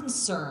not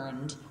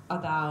concerned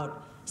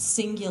about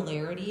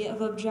singularity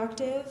of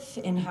objective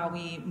in how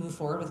we move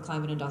forward with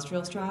climate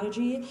industrial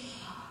strategy.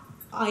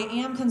 I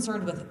am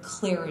concerned with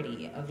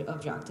clarity of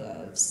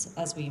objectives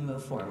as we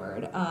move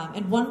forward.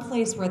 And one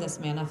place where this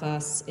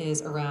manifests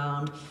is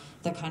around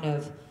the kind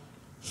of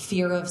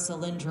fear of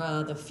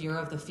Solyndra, the fear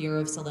of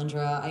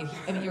Solyndra.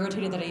 I'm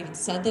irritated that I even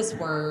said this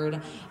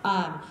word.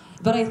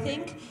 But I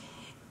think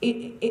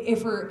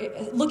if we're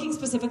looking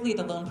specifically at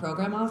the Loan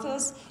Program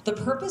Office, the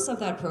purpose of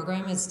that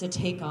program is to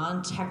take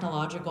on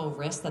technological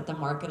risks that the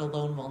market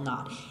alone will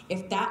not.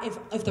 If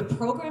the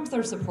programs that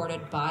are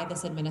supported by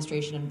this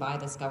administration and by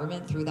this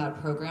government through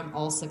that program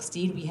all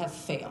succeed, we have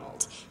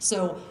failed.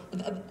 So,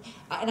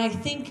 and I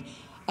think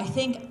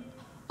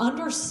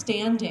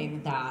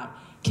understanding that,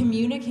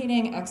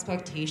 communicating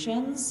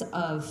expectations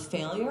of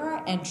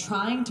failure and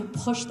trying to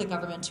push the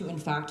government to in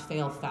fact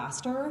fail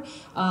faster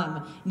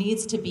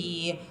needs to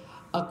be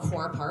a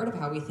core part of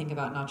how we think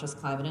about not just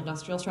climate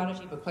industrial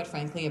strategy, but quite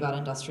frankly about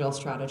industrial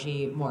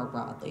strategy more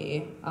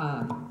broadly.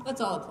 Let's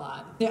all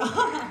applaud. Yeah.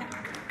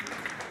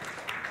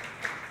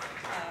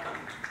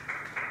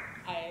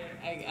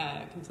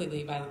 I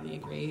completely, violently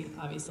agree,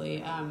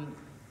 obviously.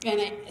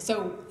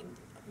 So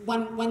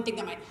one thing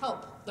that might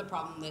help the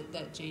problem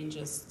that Jane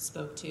just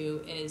spoke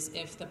to is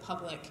if the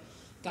public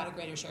got a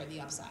greater share of the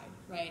upside,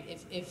 right?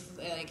 If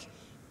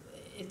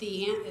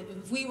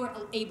we were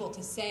able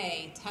to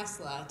say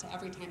Tesla to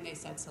every time they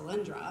said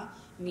Solyndra,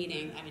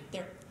 meaning,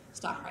 their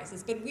stock price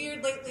has been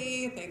weird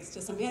lately thanks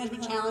to some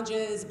management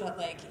challenges, but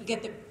you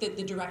get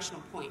the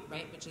directional point,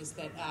 right? Which is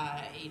that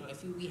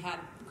if we had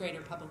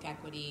greater public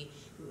equity,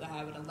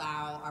 would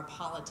allow our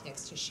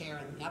politics to share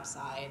in the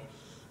upside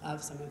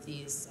of some of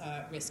these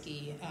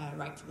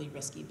rightfully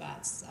risky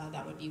bets.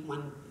 That would be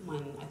one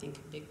I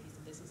think big piece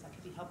of business that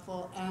could be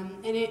helpful.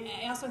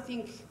 I also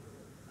think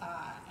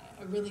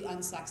a really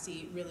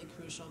unsexy, really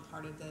crucial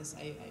part of this,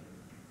 I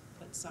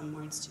put some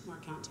words to more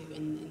count to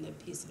in the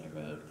piece that I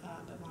wrote,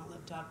 but want to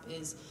lift up,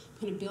 is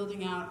kind of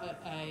building out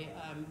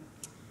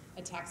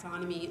a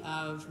taxonomy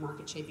of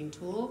market-shaping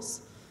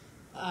tools.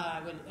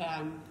 I would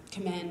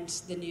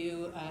commend the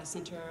new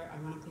center,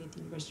 ironically at the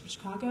University of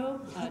Chicago,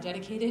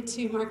 dedicated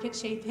to market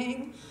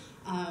shaping.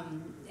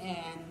 And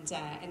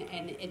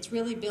it's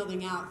really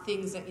building out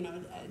things that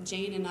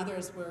Jane and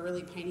others were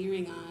really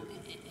pioneering on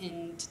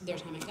in their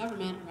time in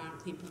government around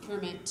clean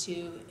procurement,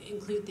 to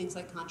include things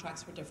like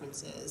contracts for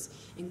differences,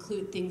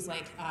 include things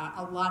like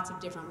lots of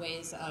different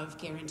ways of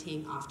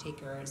guaranteeing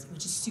off-takers,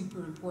 which is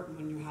super important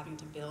when you're having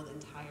to build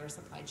entire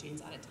supply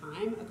chains at a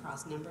time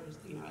across a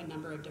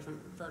number of different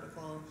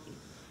vertical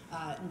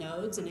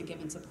nodes in a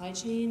given supply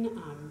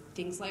chain.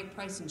 Things like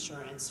price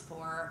insurance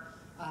for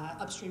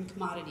upstream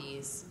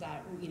commodities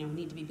that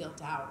need to be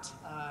built out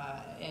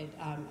at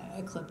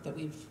a clip that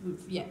we've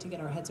yet to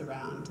get our heads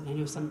around, and I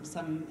know some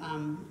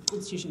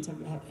institutions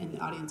in the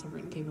audience have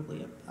written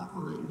capably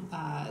on.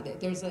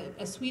 There's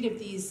a suite of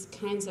these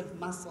kinds of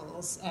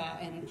muscles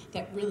and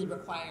that really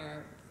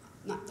require,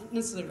 not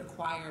necessarily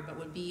require, but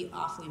would be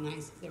awfully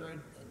nice if there were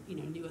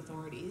new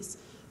authorities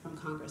from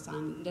Congress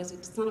on.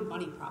 It's not a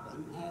money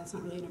problem. It's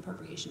not really an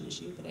appropriation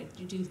issue, but I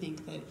do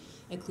think that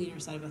a cleaner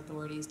set of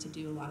authorities to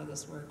do a lot of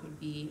this work would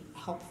be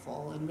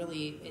helpful, and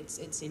really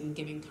it's in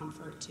giving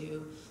comfort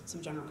to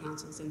some general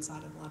counsels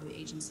inside of a lot of the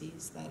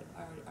agencies that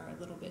are a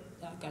little bit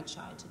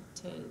gun-shy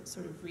to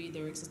sort of read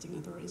their existing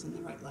authorities in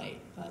the right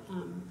light. But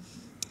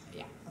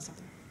yeah, that's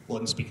something. Well,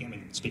 and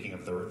speaking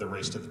of the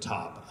race to the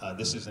top,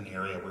 this is an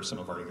area where some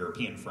of our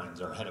European friends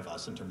are ahead of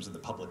us in terms of the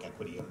public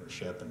equity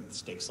ownership and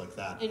stakes like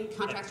that. And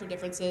contractor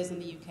differences in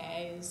the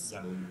UK is...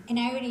 Yeah. And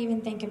I would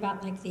even think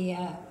about like the,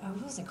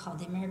 what was it called?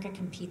 The America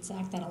Competes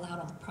Act that allowed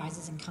all the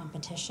prizes and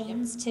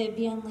competitions to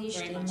be unleashed.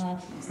 Very And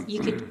much. you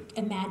could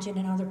imagine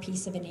another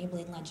piece of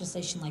enabling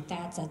legislation like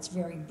that's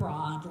very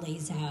broad,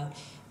 lays out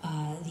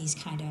these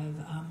kind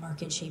of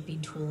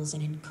market-shaping tools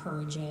and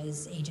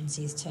encourages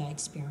agencies to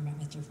experiment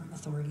with different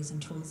authorities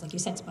and tools. Like you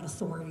said, it's about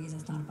authorities,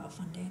 it's not about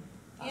funding.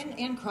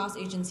 And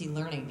cross-agency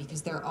learning,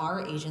 because there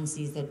are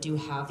agencies that do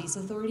have these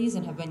authorities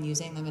and have been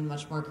using them in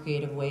much more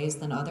creative ways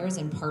than others,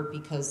 in part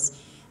because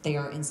they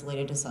are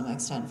insulated to some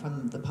extent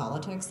from the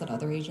politics that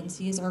other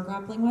agencies are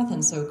grappling with,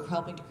 and so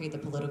helping to create the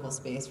political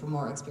space for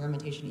more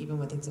experimentation even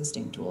with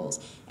existing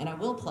tools. And I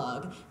will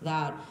plug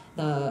that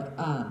the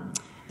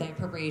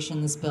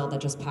appropriations bill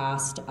that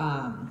passed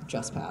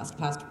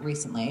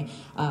recently.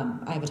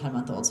 I have a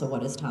 10-month-old, so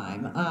what is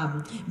time?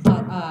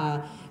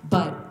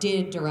 But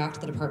did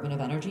direct the Department of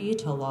Energy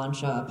to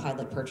launch a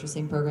pilot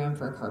purchasing program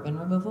for carbon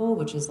removal,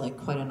 which is like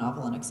quite a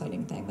novel and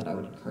exciting thing that I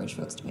would encourage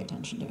folks to pay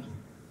attention to.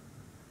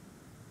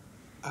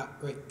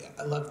 Great.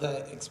 I love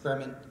the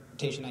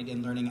experimentation idea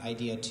and learning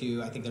idea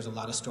too. I think there's a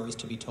lot of stories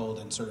to be told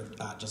and sort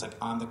of just like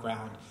on the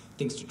ground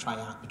things to try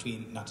out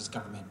between not just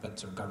government but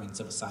sort of government and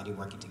civil society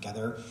working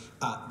together.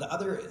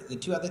 The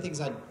two other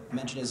things I'd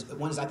mention is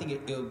one is I think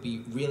it would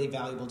be really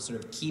valuable to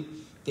sort of keep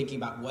thinking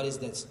about what is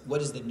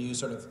the new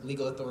sort of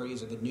legal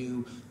authorities or the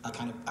new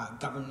kind of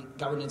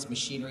governance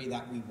machinery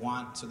that we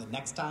want. So the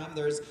next time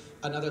there's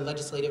another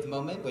legislative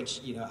moment, which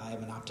I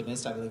am an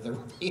optimist, I believe there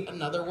will be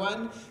another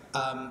one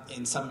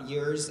in some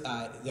years.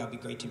 That would be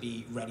great to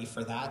be ready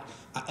for that.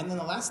 And then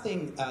the last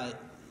thing,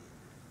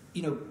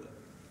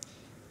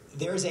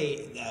 there's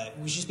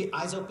we should just be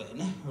eyes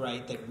open,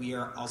 right? That we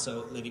are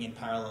also living in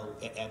parallel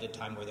at a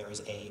time where there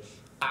is a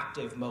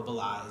active,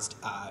 mobilized,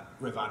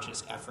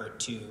 revanchist effort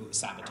to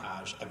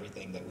sabotage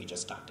everything that we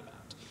just talked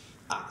about.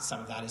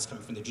 Some of that is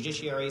coming from the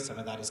judiciary. Some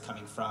of that is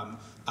coming from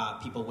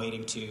people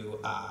waiting to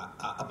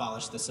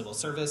abolish the civil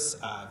service.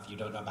 If you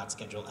don't know about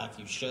Schedule F,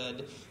 you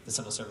should. The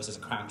civil service is a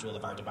crown jewel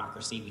of our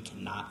democracy. We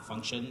cannot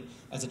function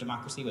as a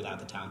democracy without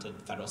the talented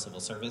federal civil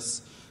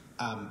service.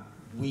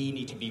 We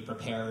need to be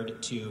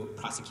prepared to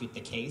prosecute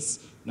the case,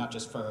 not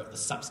just for the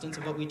substance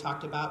of what we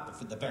talked about, but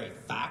for the very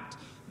fact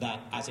that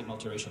as a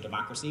multiracial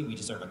democracy, we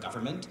deserve a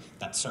government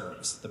that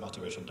serves the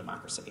multiracial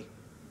democracy.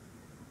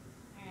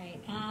 All right.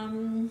 Now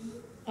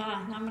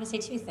I'm going to say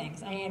two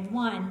things. I had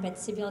one, but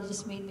Sibyl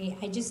just made me,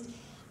 I just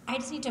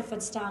need to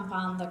foot stomp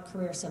on the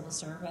career civil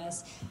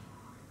service.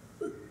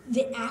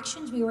 The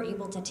actions we were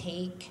able to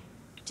take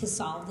to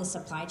solve the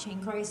supply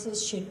chain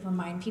crisis should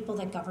remind people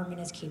that government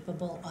is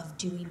capable of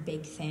doing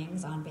big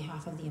things on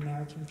behalf of the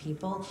American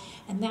people.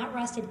 And that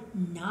rested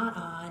not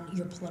on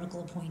your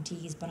political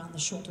appointees, but on the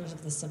shoulders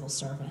of the civil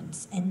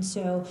servants. And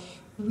so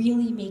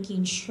really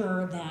making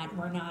sure that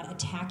we're not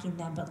attacking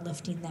them, but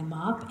lifting them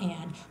up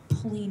and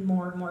pulling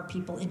more and more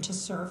people into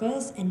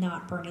service and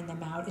not burning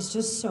them out is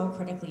just so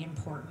critically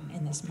important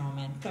in this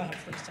moment. Go ahead,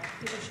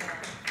 please.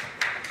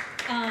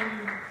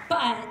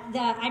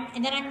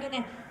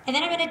 And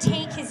then I'm gonna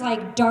take his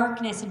like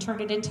darkness and turn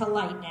it into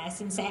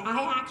lightness and say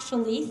I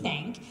actually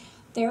think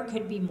there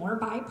could be more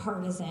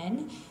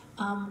bipartisan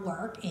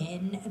work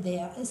in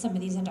some of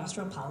these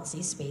industrial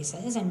policy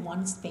spaces. And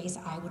one space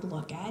I would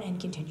look at and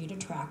continue to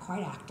track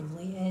quite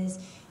actively is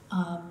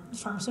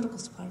pharmaceutical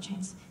supply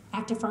chains,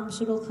 active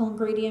pharmaceutical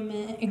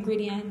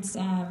ingredients.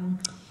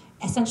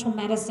 Essential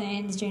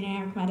medicines,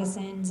 generic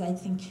medicines. I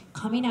think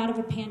coming out of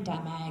a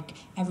pandemic,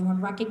 everyone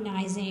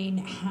recognizing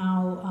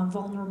how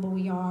vulnerable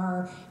we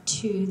are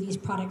to these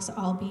products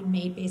all being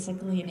made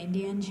basically in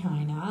India and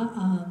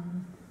China.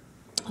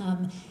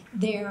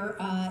 There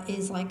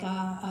is like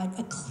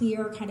a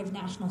clear kind of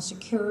national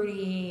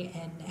security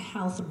and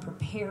health and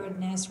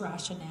preparedness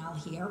rationale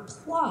here.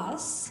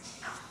 Plus,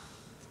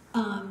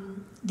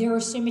 there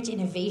is so much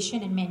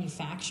innovation and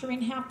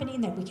manufacturing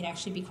happening that we could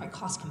actually be quite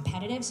cost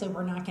competitive. So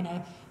we're not going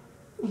to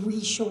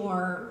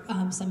reshore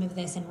some of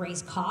this and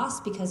raise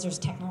costs because there's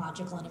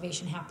technological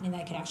innovation happening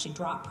that could actually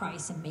drop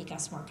price and make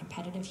us more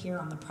competitive here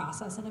on the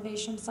process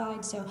innovation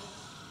side. So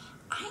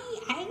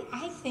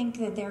I think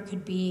that there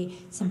could be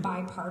some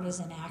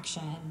bipartisan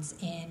actions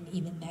in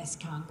even this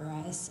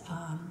Congress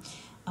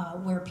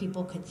where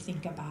people could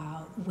think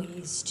about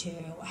ways to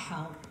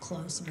help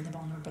close some of the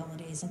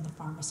vulnerabilities in the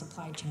pharma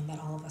supply chain that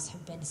all of us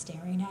have been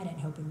staring at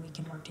and hoping we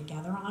can work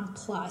together on.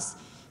 Plus,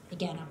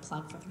 again, a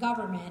plug for the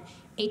government,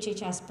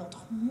 HHS built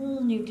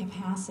whole new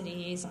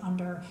capacities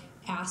under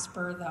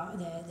ASPR,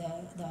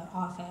 the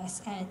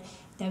office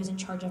that was in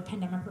charge of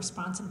pandemic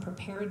response and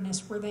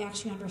preparedness, where they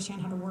actually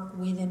understand how to work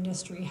with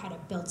industry, how to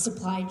build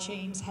supply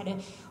chains, how to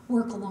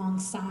work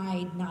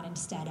alongside, not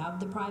instead of,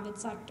 the private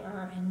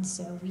sector. And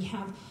so we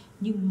have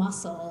new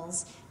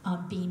muscles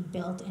being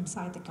built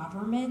inside the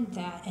government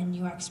and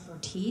new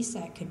expertise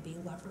that could be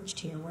leveraged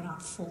here. We're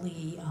not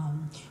fully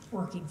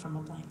working from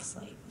a blank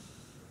slate.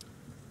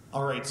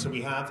 All right, so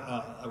we have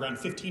around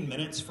 15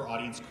 minutes for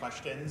audience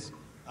questions.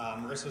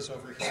 Marissa's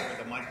over here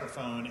with a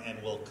microphone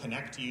and will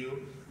connect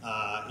you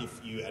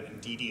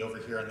and Dee Dee over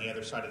here on the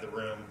other side of the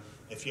room.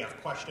 If you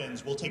have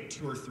questions, we'll take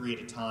 2 or 3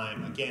 at a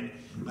time. Again,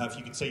 if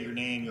you could say your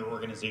name, your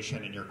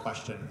organization, and your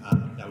question,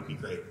 that would be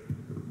great.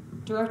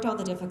 Direct all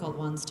the difficult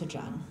ones to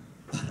Jen.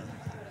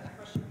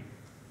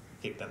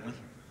 Kate Bentley.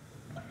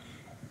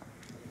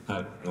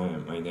 Hi,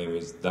 my name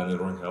is Daniel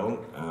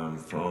Rangel. I'm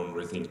from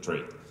Rethink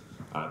Trade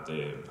at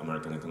the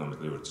American Economic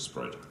Liberties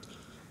Project.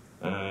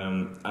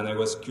 And I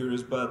was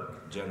curious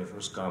about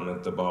Jennifer's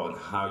comment about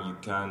how you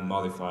can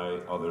modify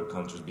other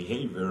countries'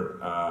 behavior,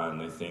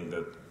 and I think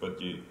that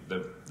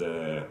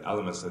the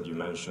elements that you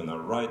mentioned are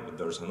right, but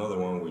there's another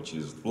one which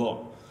is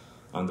law.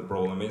 And the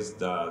problem is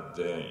that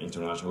the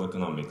international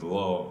economic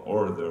law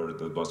order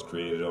that was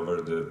created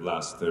over the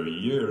last 30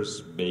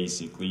 years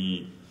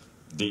basically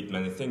did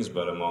many things,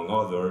 but among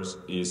others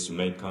is to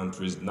make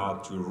countries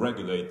not to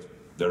regulate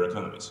their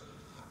economies.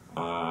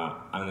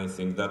 And I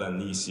think that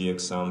an easy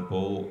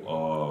example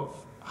of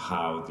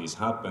how this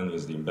happened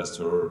is the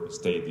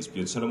investor-state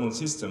dispute settlement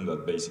system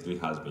that basically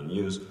has been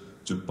used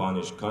to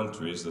punish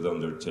countries that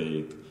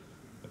undertake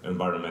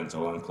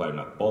environmental and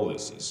climate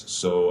policies.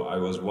 So I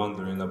was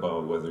wondering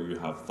about whether you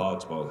have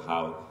thoughts about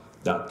how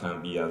that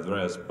can be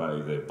addressed by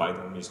the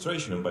Biden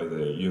administration, by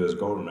the US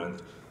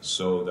government,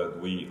 so that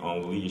we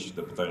unleash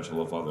the potential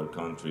of other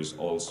countries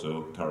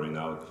also carrying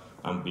out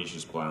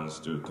ambitious plans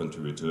to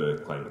contribute to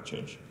climate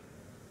change.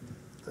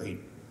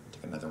 Great.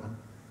 Take another one.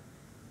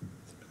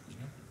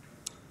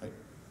 Right,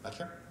 back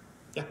here.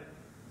 Yeah.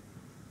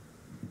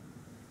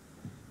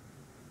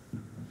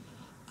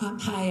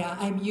 Hi,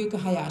 I'm Yuka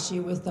Hayashi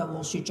with the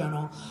Wall Street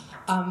Journal.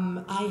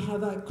 I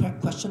have a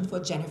question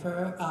for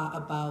Jennifer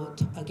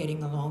about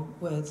getting along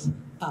with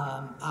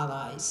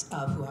allies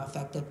who are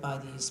affected by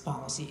these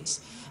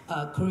policies.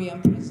 Korean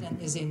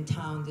president is in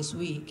town this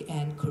week,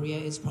 and Korea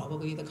is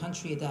probably the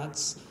country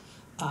that's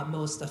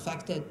most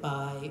affected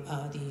by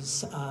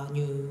these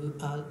new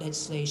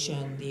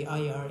legislation, the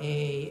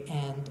IRA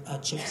and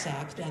CHIPS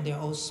Act, and they're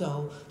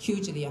also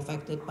hugely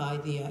affected by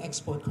the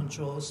export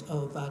controls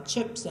of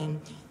chips,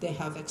 and they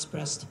have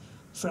expressed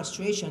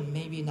frustration,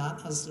 maybe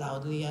not as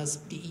loudly as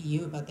the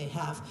EU, but they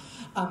have.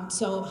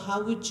 So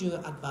how would you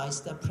advise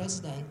the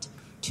president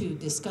to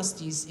discuss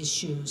these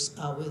issues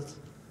with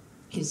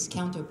his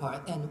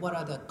counterpart, and what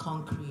are the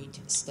concrete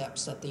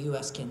steps that the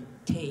U.S. can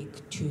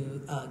take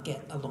to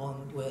get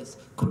along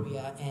with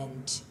Korea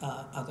and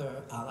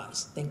other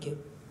allies? Thank you.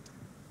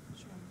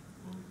 Sure.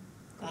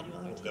 Glad you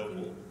all are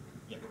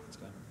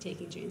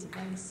taking Jane's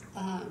advice.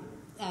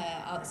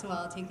 So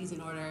I'll take these in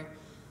order.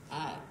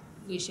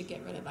 We should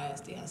get rid of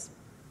ISDS.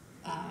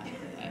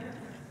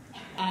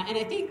 And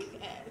I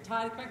think,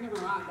 Todd, correct me if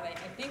I'm wrong, but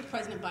I think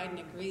President Biden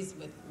agrees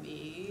with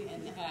me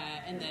in the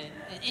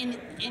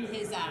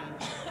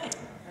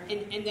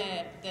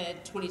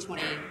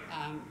 2020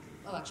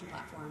 election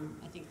platform.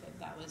 I think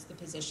that was the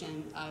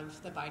position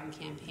of the Biden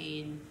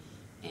campaign,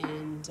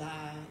 and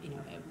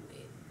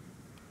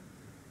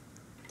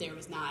there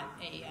was not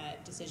a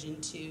decision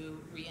to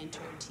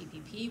re-enter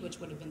TPP, which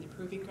would have been the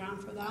proving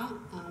ground for that.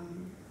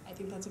 I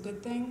think that's a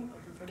good thing,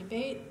 open for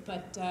debate.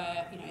 But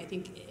I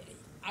think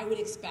I would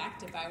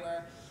expect, if I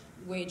were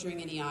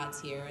wagering any odds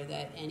here,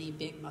 that any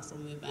big muscle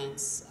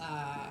movements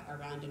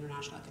around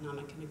international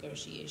economic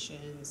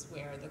negotiations,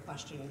 where the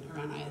question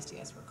around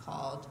ISDS were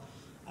called,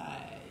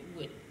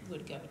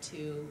 would go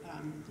to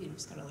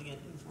scuttling it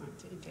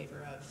in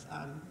favor of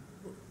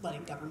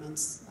letting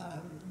governments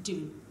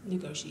do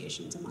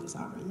negotiations among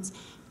sovereigns.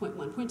 Point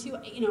one. Point two,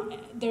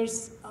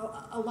 there's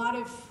a lot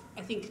of,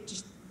 I think,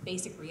 just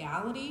basic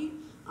reality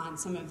on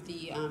some of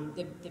the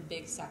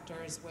big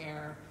sectors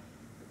where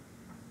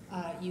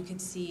you could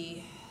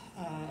see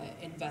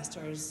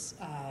investors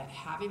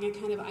having a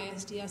kind of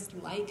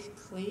ISDS-like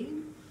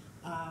claim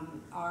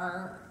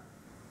are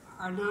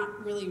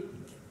not really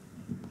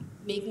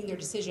making their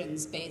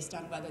decisions based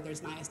on whether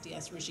there's an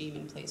ISDS regime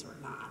in place or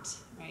not.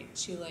 Right?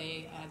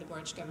 Chile, the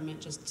Boric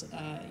government just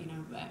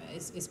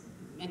is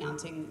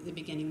announcing the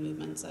beginning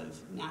movements of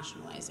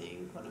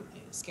nationalizing,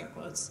 scare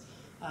quotes,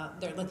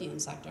 their lithium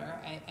sector.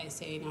 I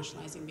say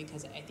nationalizing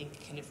because I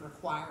think kind of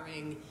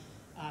requiring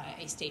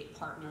a state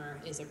partner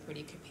is a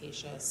pretty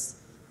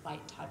capacious,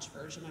 light touch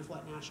version of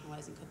what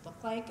nationalizing could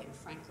look like, and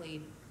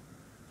frankly,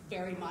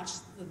 very much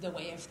the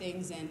way of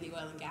things in the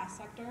oil and gas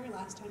sector.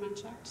 Last time I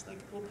checked, like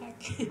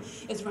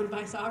OPEC is run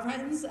by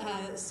sovereigns.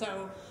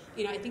 So,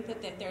 I think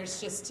that there's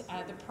just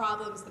the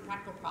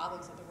practical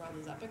problems that the world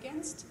is up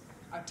against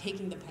are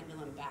taking the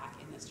pendulum back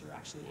in this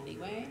direction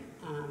anyway.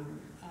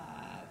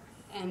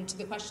 And to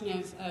the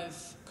question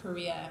of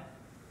Korea,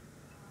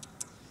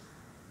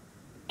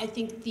 I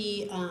think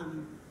the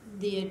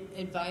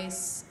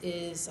advice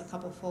is a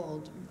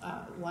couple-fold.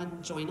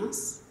 One, join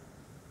us.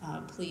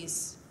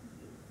 Please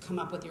come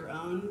up with your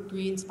own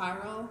green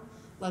spiral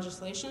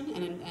legislation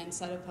and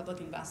set of public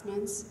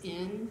investments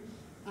in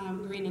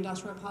green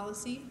industrial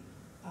policy.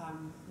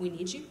 We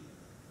need you,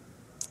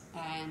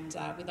 and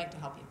we'd like to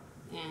help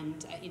you.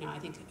 And I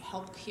think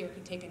help here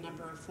could take a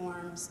number of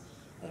forms.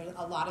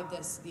 A lot of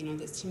this,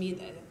 to me,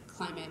 the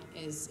climate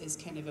is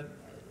kind of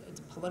it's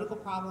a political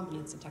problem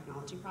and it's a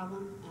technology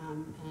problem.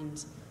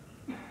 And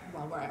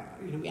while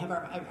we have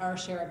our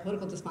share of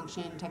political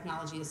dysfunction,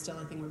 technology is still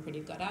a thing we're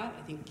pretty good at.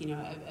 I think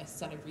a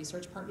set of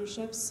research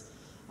partnerships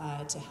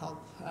to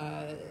help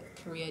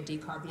Korea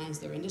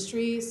decarbonize their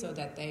industry so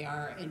that they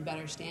are in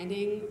better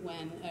standing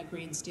when a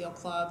Green Steel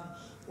Club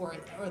or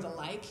the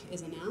like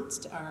is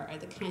announced are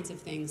the kinds of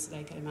things that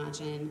I could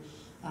imagine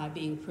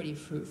being pretty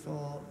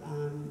fruitful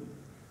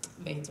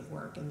veins of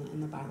work in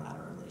the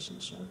bilateral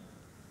relationship.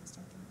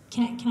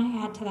 Can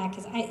I add to that?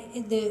 Because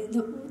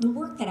the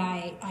work that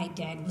I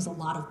did was a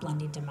lot of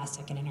blending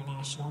domestic and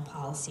international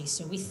policy.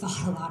 So we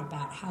thought a lot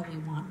about how we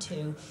want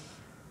to,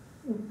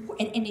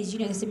 and as you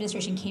know, this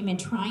administration came in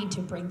trying to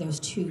bring those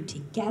two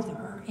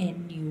together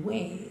in new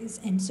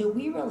ways. And so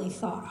we really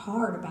thought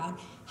hard about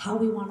how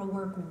we want to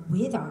work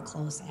with our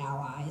close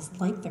allies,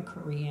 like the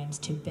Koreans,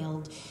 to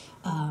build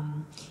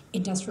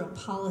industrial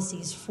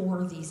policies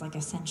for these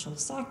essential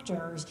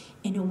sectors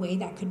in a way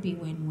that could be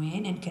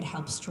win-win and could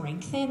help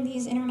strengthen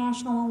these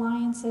international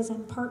alliances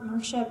and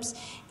partnerships.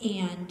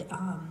 And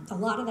a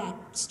lot of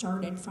that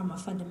started from a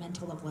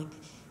fundamental of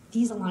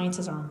these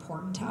alliances are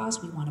important to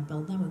us. We want to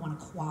build them. We want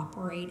to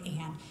cooperate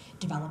and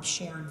develop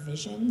shared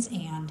visions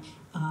and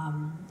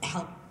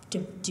help to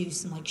do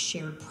some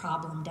shared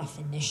problem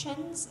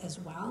definitions as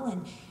well.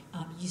 And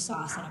you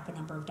saw us set up a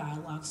number of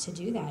dialogues to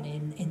do that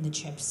in the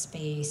chip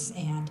space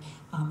and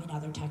in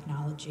other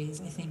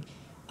technologies. I think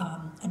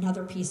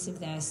another piece of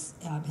this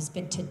has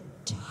been to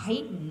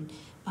heighten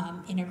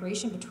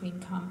integration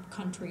between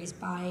countries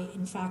by,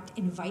 in fact,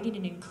 inviting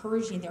and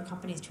encouraging their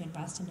companies to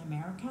invest in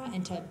America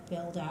and to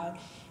build out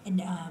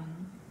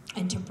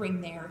and to bring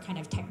their kind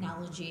of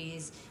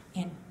technologies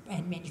and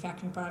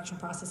manufacturing production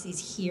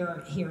processes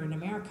here in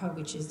America,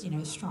 which is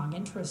strong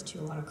interest to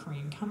a lot of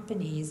Korean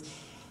companies.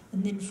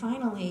 And then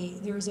finally,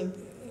 there's a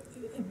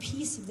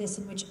piece of this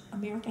in which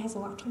America has a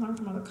lot to learn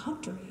from other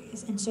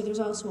countries. And so there's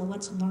also a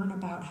let's learn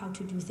about how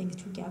to do things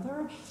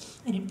together.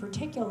 And in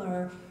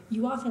particular,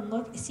 you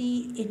often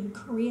see in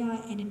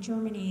Korea and in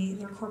Germany,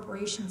 their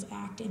corporations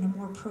act in a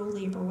more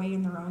pro-labor way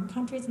in their own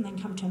countries and then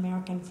come to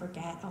America and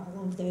forget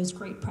all of those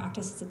great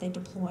practices that they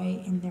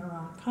deploy in their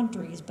own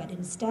countries. But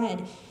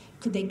instead,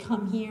 could they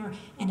come here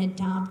and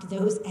adopt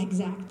those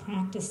exact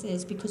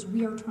practices, because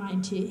we are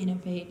trying to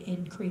innovate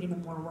in creating a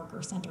more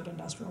worker-centered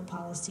industrial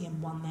policy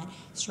and one that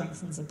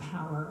strengthens the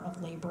power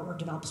of labor or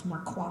develops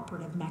more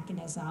cooperative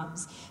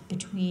mechanisms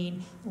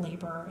between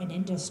labor and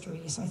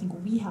industry. So I think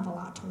we have a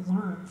lot to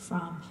learn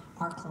from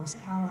our close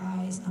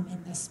allies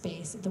in this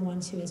space, the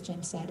ones who, as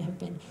Jen said, have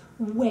been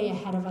way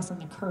ahead of us on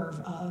the curve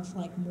of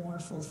more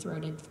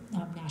full-throated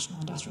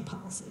national industrial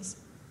policies.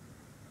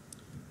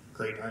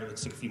 Great. All right,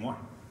 let's take a few more.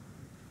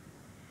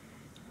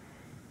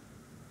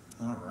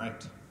 All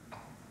right.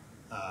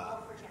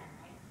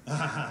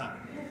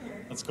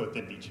 Let's go with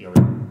Ben Beachy over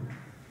here.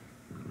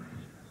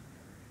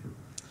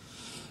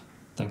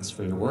 Thanks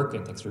for your work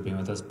and thanks for being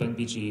with us. Ben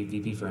Beachy,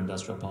 VP for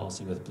Industrial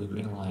Policy with Blue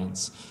Green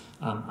Alliance.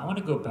 I want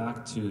to go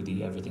back to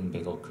the Everything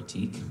Bagel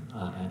critique,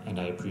 and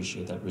I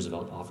appreciate that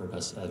Roosevelt offered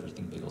us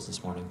Everything Bagels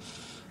this morning.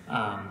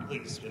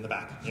 Please, in the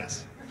back,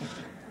 yes.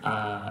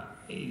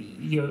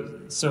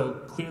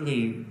 So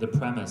clearly the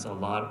premise of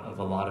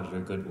a lot of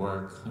your good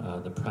work,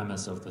 the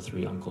premise of the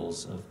three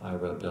uncles of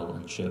Ira, Bill,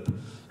 and Chip,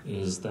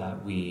 is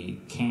that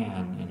we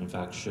can and in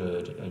fact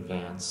should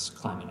advance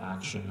climate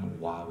action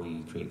while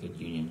we create good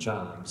union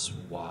jobs,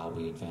 while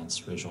we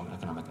advance racial and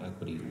economic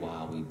equity,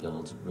 while we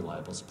build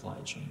reliable supply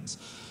chains.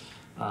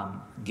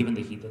 Given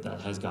the heat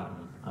that has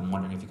gotten, I'm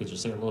wondering if you could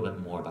just say a little bit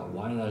more about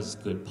why that is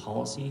good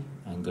policy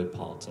and good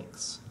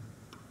politics.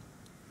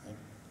 All right.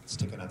 Let's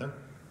take another.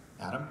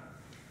 Adam?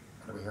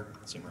 Over here,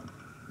 same room.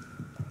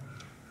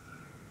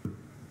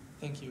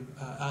 Thank you.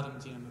 Adam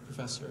Dean, I'm a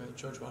professor at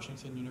George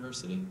Washington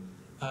University.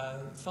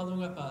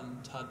 Following up on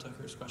Todd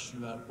Tucker's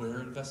question about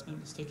where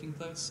investment is taking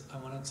place, I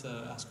wanted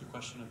to ask a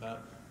question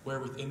about where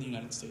within the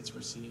United States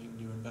we're seeing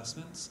new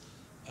investments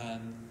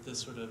and this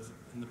sort of,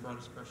 in the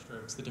broadest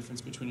brushstrokes, the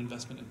difference between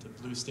investment into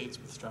blue states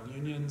with strong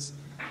unions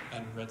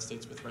and red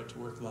states with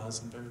right-to-work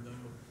laws and very low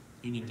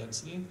union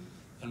density,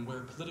 and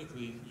where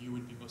politically you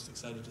would be most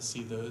excited to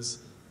see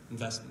those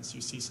investments.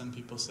 You see some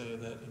people say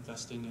that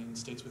investing in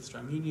states with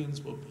strong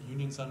unions will put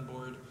unions on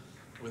board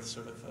with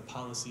sort of a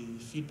policy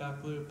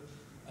feedback loop,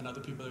 and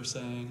other people are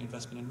saying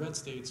investment in red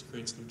states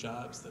creates new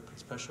jobs that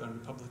puts pressure on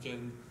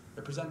Republican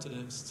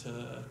representatives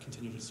to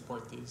continue to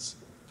support these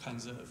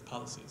kinds of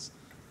policies.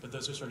 but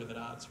those are sort of at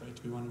odds, right?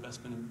 Do we want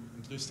investment in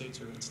blue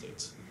states or red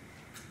states?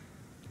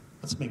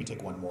 Let's maybe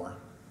take one more.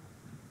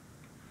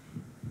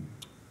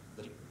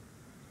 Lydia.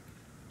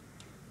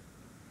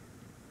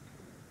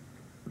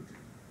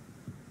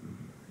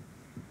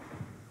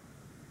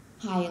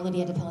 Hi,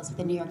 Lydia DePillis with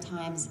the New York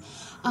Times.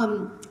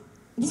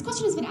 This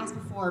question has been asked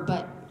before,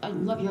 but I'd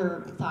love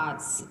your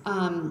thoughts.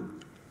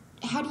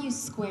 How do you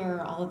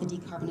square all of the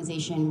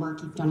decarbonization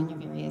work you've done in your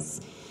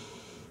various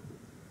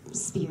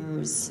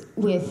spheres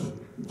with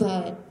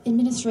the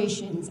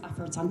administration's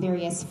efforts on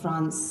various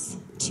fronts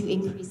to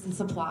increase the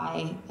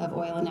supply of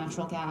oil and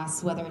natural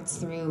gas, whether it's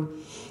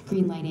through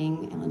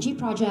greenlighting LNG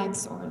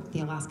projects or the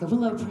Alaska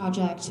Willow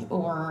project,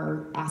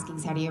 or asking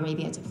Saudi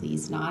Arabia to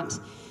please not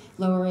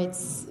lower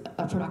its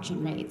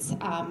production rates?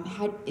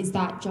 Is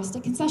that just a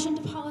concession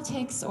to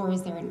politics, or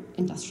is there an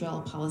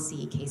industrial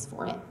policy case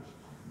for it?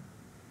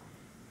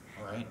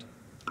 All right.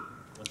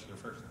 Let's go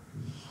first.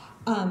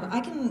 I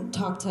can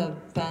talk to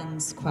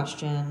Ben's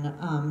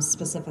question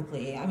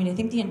specifically. I mean, I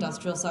think the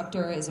industrial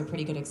sector is a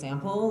pretty good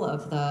example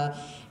of the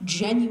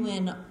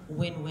genuine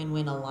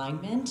win-win-win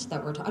alignment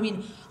that we're I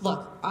mean,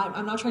 look,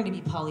 I'm not trying to be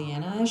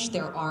Pollyanna-ish.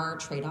 There are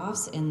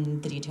trade-offs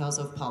in the details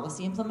of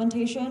policy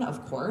implementation,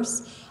 of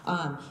course.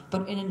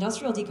 But in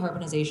industrial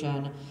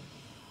decarbonization,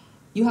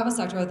 you have a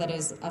sector that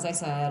is, as I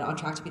said, on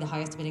track to be the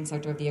highest emitting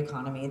sector of the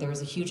economy. There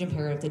is a huge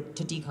imperative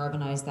to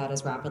decarbonize that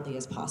as rapidly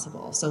as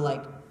possible. So,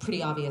 like,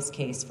 pretty obvious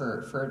case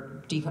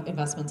for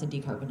investments in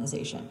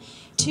decarbonization.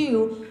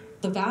 Two,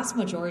 the vast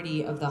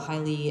majority of the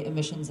highly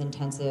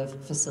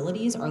emissions-intensive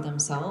facilities are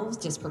themselves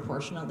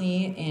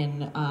disproportionately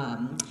in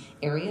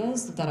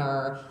areas that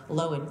are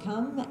low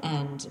income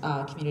and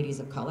communities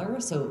of color.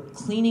 So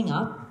cleaning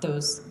up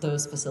those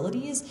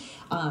facilities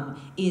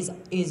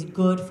is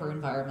good for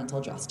environmental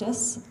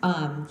justice.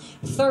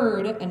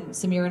 Third, and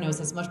Samira knows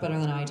this much better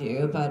than I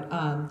do, but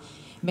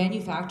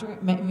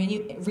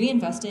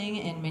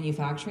reinvesting in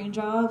manufacturing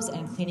jobs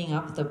and cleaning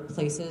up the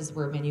places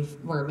where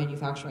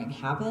manufacturing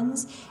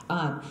happens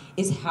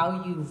is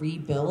how you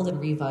rebuild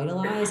and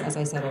revitalize, as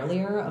I said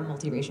earlier, a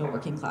multiracial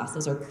working class.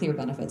 Those are clear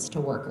benefits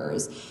to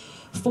workers.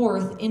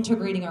 Fourth,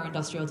 integrating our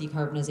industrial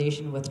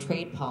decarbonization with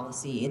trade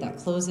policy that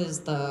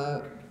closes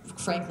the,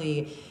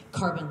 frankly,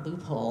 carbon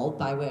loophole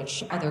by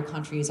which other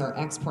countries are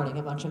exporting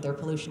a bunch of their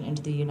pollution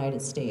into the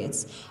United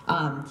States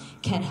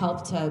can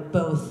help to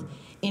both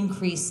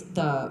increase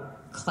the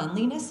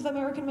cleanliness of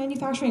American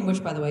manufacturing,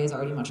 which, by the way, is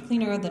already much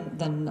cleaner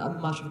than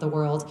much of the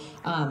world,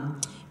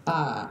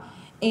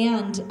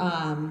 and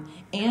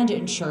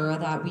ensure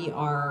that we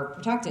are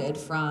protected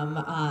from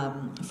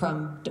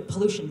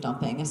pollution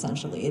dumping,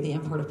 essentially, the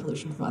import of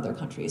pollution from other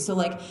countries. So,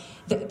 like,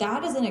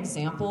 that is an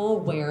example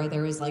where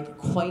there is, like,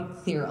 quite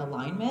clear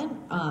alignment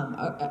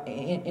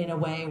in a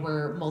way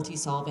where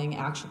multi-solving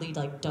actually,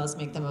 like, does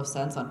make the most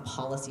sense on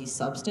policy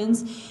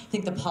substance. I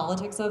think the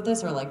politics of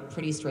this are, like,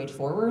 pretty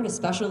straightforward,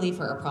 especially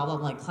for a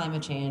problem like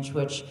climate change,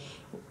 which,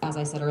 as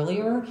I said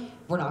earlier,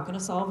 we're not going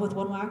to solve with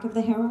one whack of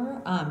the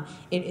hammer.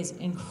 It is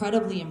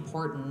incredibly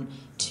important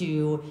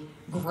to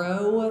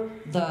grow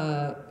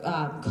the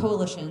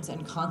coalitions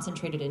and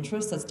concentrated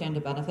interests that stand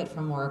to benefit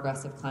from more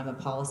aggressive climate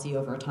policy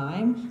over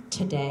time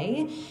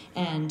today,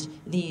 and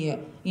the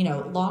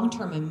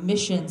long-term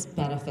emissions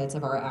benefits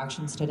of our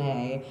actions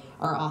today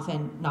are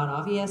often not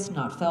obvious,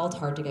 not felt,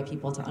 hard to get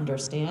people to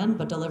understand,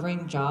 but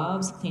delivering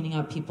jobs, cleaning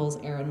up people's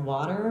air and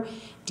water,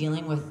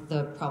 dealing with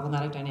the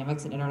problematic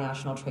dynamics in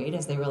international trade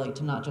as they relate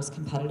to not just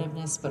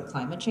competitiveness but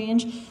climate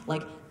change,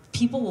 like,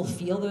 people will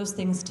feel those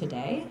things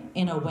today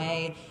in a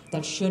way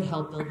that should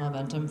help build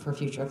momentum for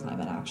future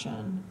climate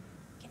action.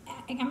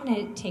 I'm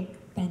going to take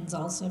Ben's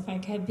also, if I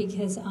could,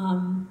 because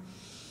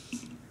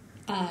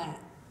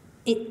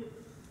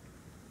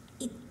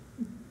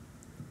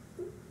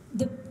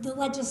the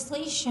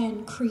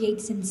legislation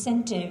creates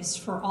incentives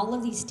for all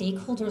of these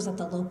stakeholders at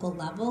the local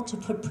level to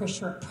put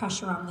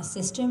pressure on the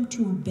system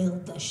to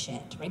build the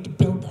shit, right? To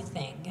build the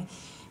thing.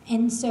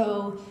 And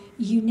so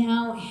you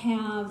now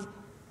have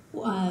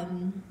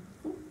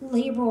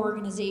labor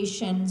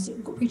organizations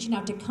reaching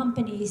out to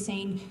companies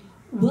saying,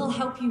 we'll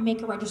help you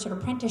make a registered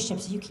apprenticeship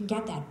so you can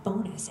get that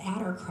bonus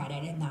adder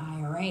credit in the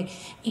IRA.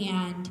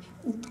 And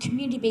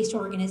community-based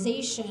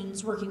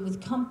organizations working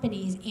with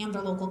companies and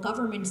their local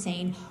government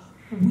saying,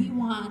 we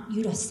want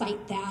you to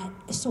site that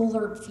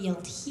solar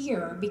field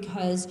here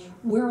because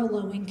we're a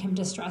low-income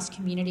distressed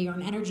community or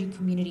an energy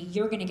community.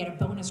 You're going to get a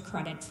bonus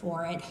credit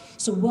for it,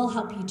 so we'll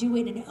help you do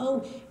it. And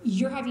oh,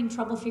 you're having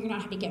trouble figuring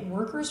out how to get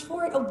workers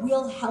for it? Oh,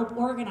 we'll help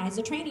organize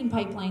the training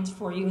pipelines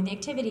for you and the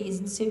activities.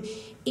 And so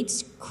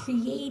it's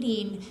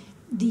creating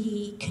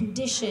the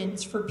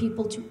conditions for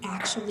people to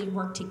actually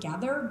work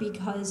together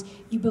because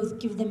you both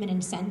give them an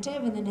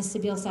incentive, and then, as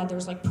Sabeel said,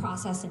 there's like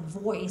process and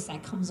voice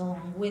that comes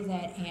along with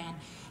it and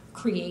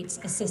creates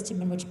a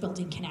system in which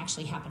building can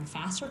actually happen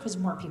faster because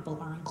more people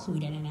are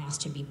included and asked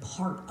to be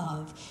part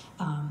of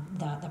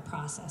the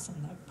process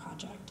and the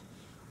project.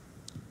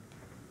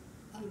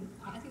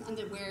 I think on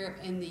the where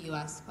in the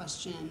U.S.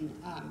 question,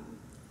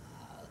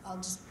 I'll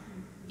just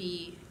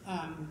be,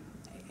 I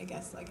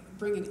guess, like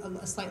bring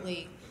a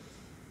slightly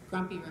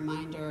grumpy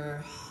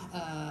reminder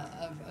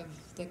of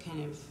the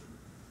kind of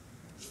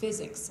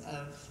physics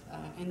of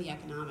and the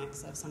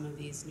economics of some of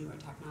these newer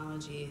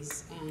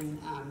technologies, and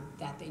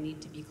that they need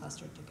to be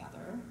clustered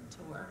together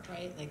to work,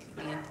 right? Like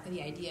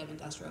the idea of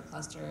industrial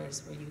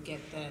clusters where you get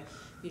the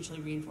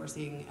mutually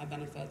reinforcing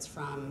benefits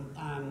from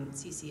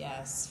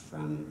CCS,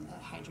 from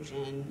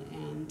hydrogen,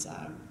 and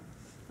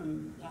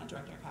from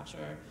direct air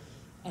capture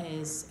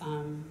is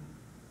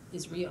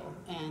real,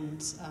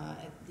 and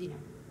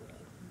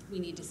we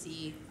need to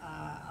see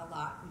a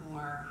lot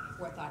more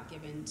forethought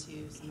given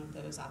to some of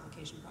those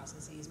application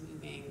processes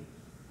moving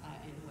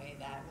in a way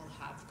that will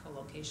have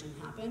co-location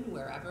happen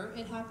wherever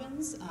it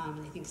happens.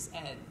 And I think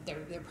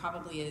there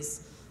probably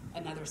is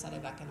another set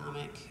of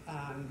economic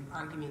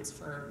arguments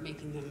for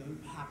making them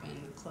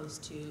happen close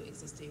to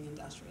existing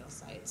industrial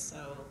sites.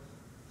 So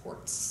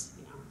ports,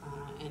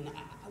 and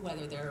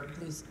whether they're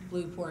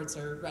blue ports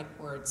or red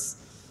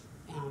ports,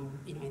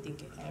 I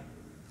think.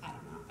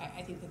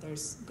 I think that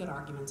there's good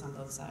arguments on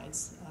both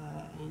sides,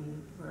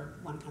 and we're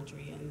one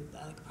country, and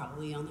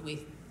probably the only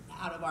way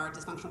out of our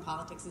dysfunctional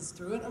politics is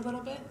through it a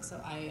little bit.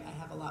 So I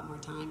have a lot more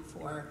time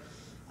for,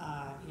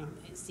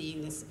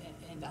 seeing this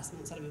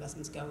set of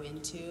investments go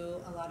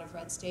into a lot of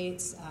red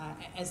states,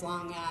 as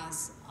long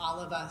as all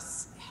of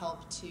us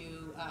help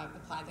to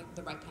apply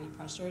the right kind of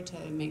pressure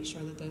to make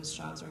sure that those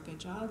jobs are good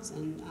jobs,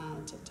 and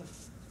to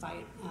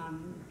fight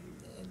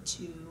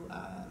to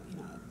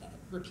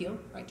repeal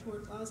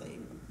right-to-work laws.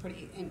 I'm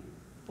pretty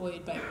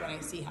buoyed by what I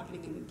see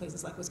happening in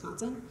places like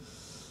Wisconsin.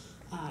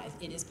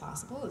 It is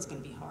possible. It's going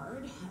to be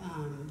hard,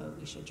 but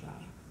we should try.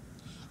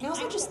 I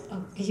also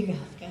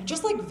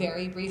just like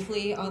very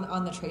briefly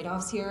on the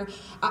trade-offs here,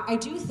 I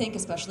do think,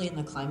 especially in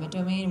the climate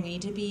domain, we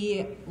need to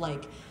be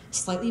like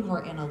slightly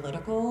more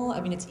analytical.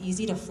 I mean, it's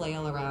easy to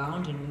flail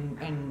around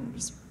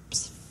and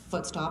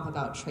foot stomp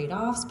about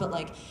trade-offs, but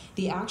like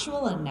the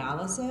actual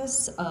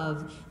analysis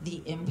of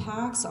the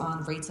impacts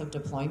on rates of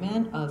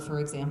deployment of,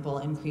 for example,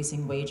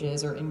 increasing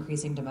wages or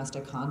increasing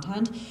domestic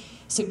content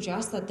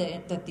suggests that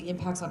the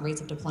impacts on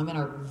rates of deployment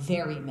are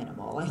very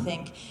minimal. I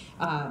think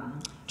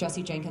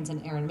Jesse Jenkins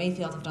and Aaron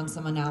Mayfield have done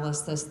some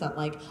analysis that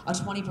like a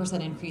 20%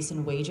 increase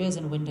in wages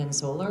in wind and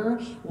solar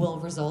will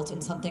result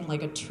in something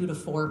like a 2 to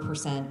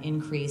 4%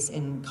 increase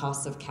in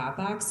costs of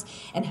CapEx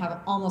and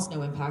have almost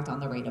no impact on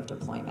the rate of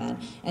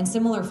deployment. And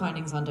similar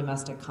findings on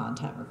domestic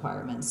content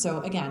requirements.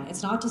 So again,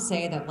 it's not to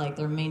say that like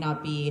there may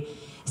not be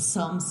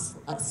some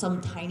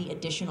tiny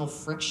additional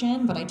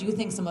friction, but I do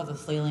think some of the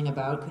flailing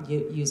about could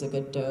use a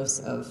good dose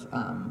of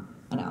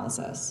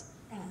analysis.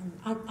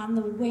 On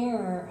the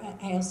where,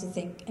 I also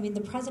think,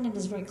 the president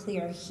is very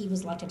clear. He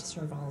was elected to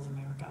serve all of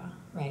America,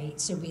 right?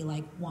 So we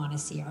want to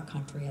see our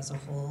country as a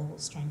whole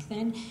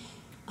strengthen.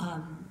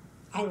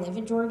 I live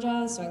in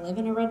Georgia, so I live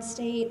in a red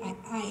state.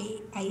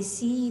 I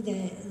see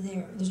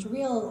there's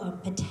real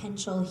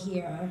potential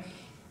here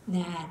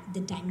that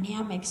the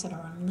dynamics that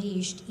are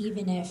unleashed,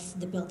 even if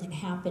the building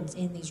happens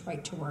in these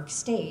right-to-work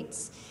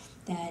states,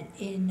 that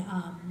in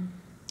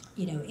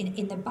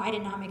the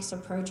Bidenomics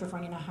approach of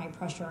running a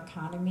high-pressure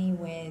economy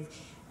with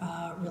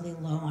really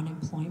low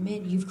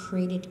unemployment, you've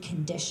created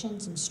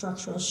conditions and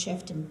structural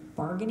shift in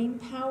bargaining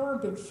power,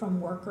 but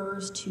from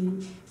workers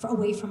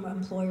away from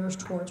employers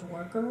towards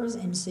workers,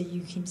 and so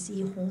you can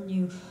see whole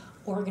new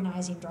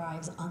organizing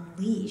drives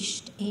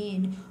unleashed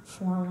in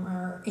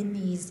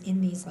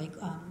these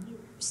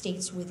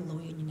states with low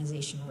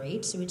unionization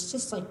rates. So it's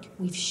just like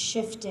we've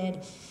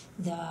shifted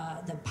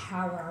the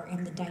power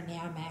and the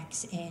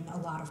dynamics in a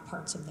lot of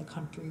parts of the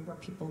country where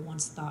people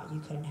once thought you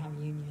couldn't have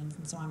unions.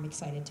 And so I'm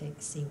excited to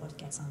see what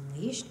gets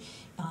unleashed,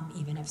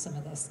 even if some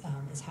of this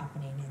is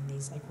happening in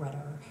these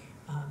redder,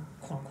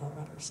 quote-unquote,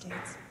 redder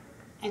states.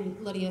 And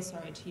Lydia,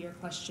 sorry, to your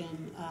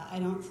question, I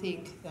don't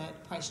think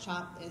that price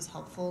chop is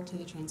helpful to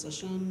the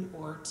transition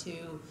or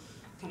to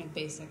kind of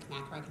basic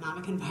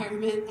macroeconomic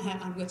environment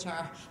on which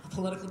our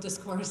political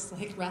discourse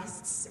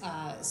rests.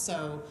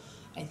 So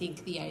I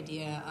think the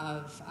idea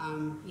of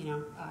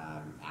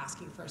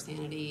asking for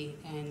sanity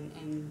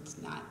and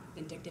not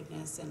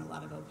vindictiveness in a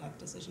lot of OPEC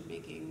decision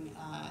making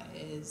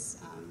is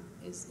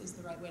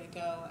the right way to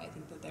go. I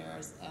think that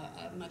there's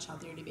a much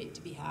healthier debate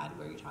to be had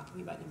where you're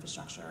talking about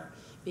infrastructure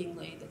being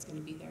laid that's going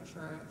to be there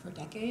for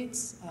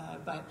decades.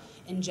 But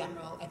in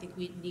general, I think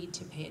we need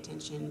to pay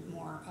attention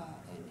more,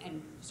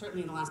 and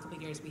certainly in the last couple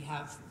of years we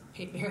have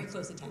paid very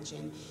close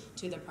attention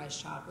to the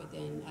price chop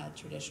within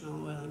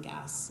traditional oil and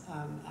gas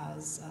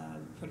as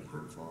pretty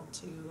harmful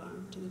to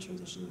the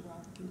transition that we're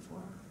all looking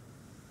for.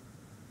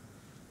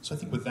 So I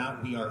think with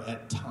that, we are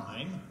at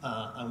time.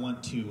 I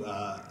want to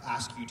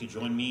ask you to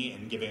join me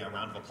in giving a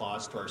round of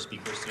applause to our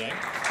speakers today.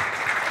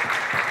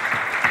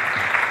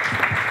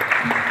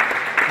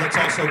 Let's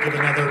also give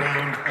another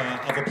round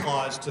of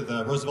applause to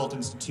the Roosevelt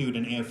Institute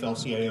and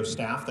AFL-CIO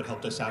staff that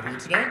helped us out here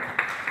today.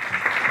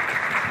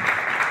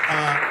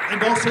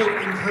 And also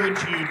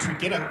encourage you to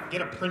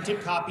get a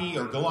printed copy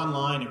or go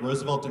online at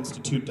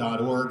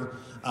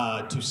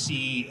rooseveltinstitute.org to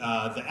see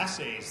the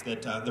essays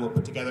that were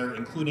put together,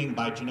 including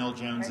by Janelle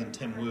Jones and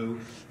Tim Wu,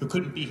 who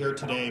couldn't be here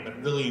today,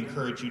 but really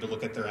encourage you to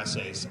look at their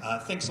essays.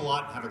 Thanks a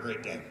lot. Have a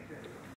great day.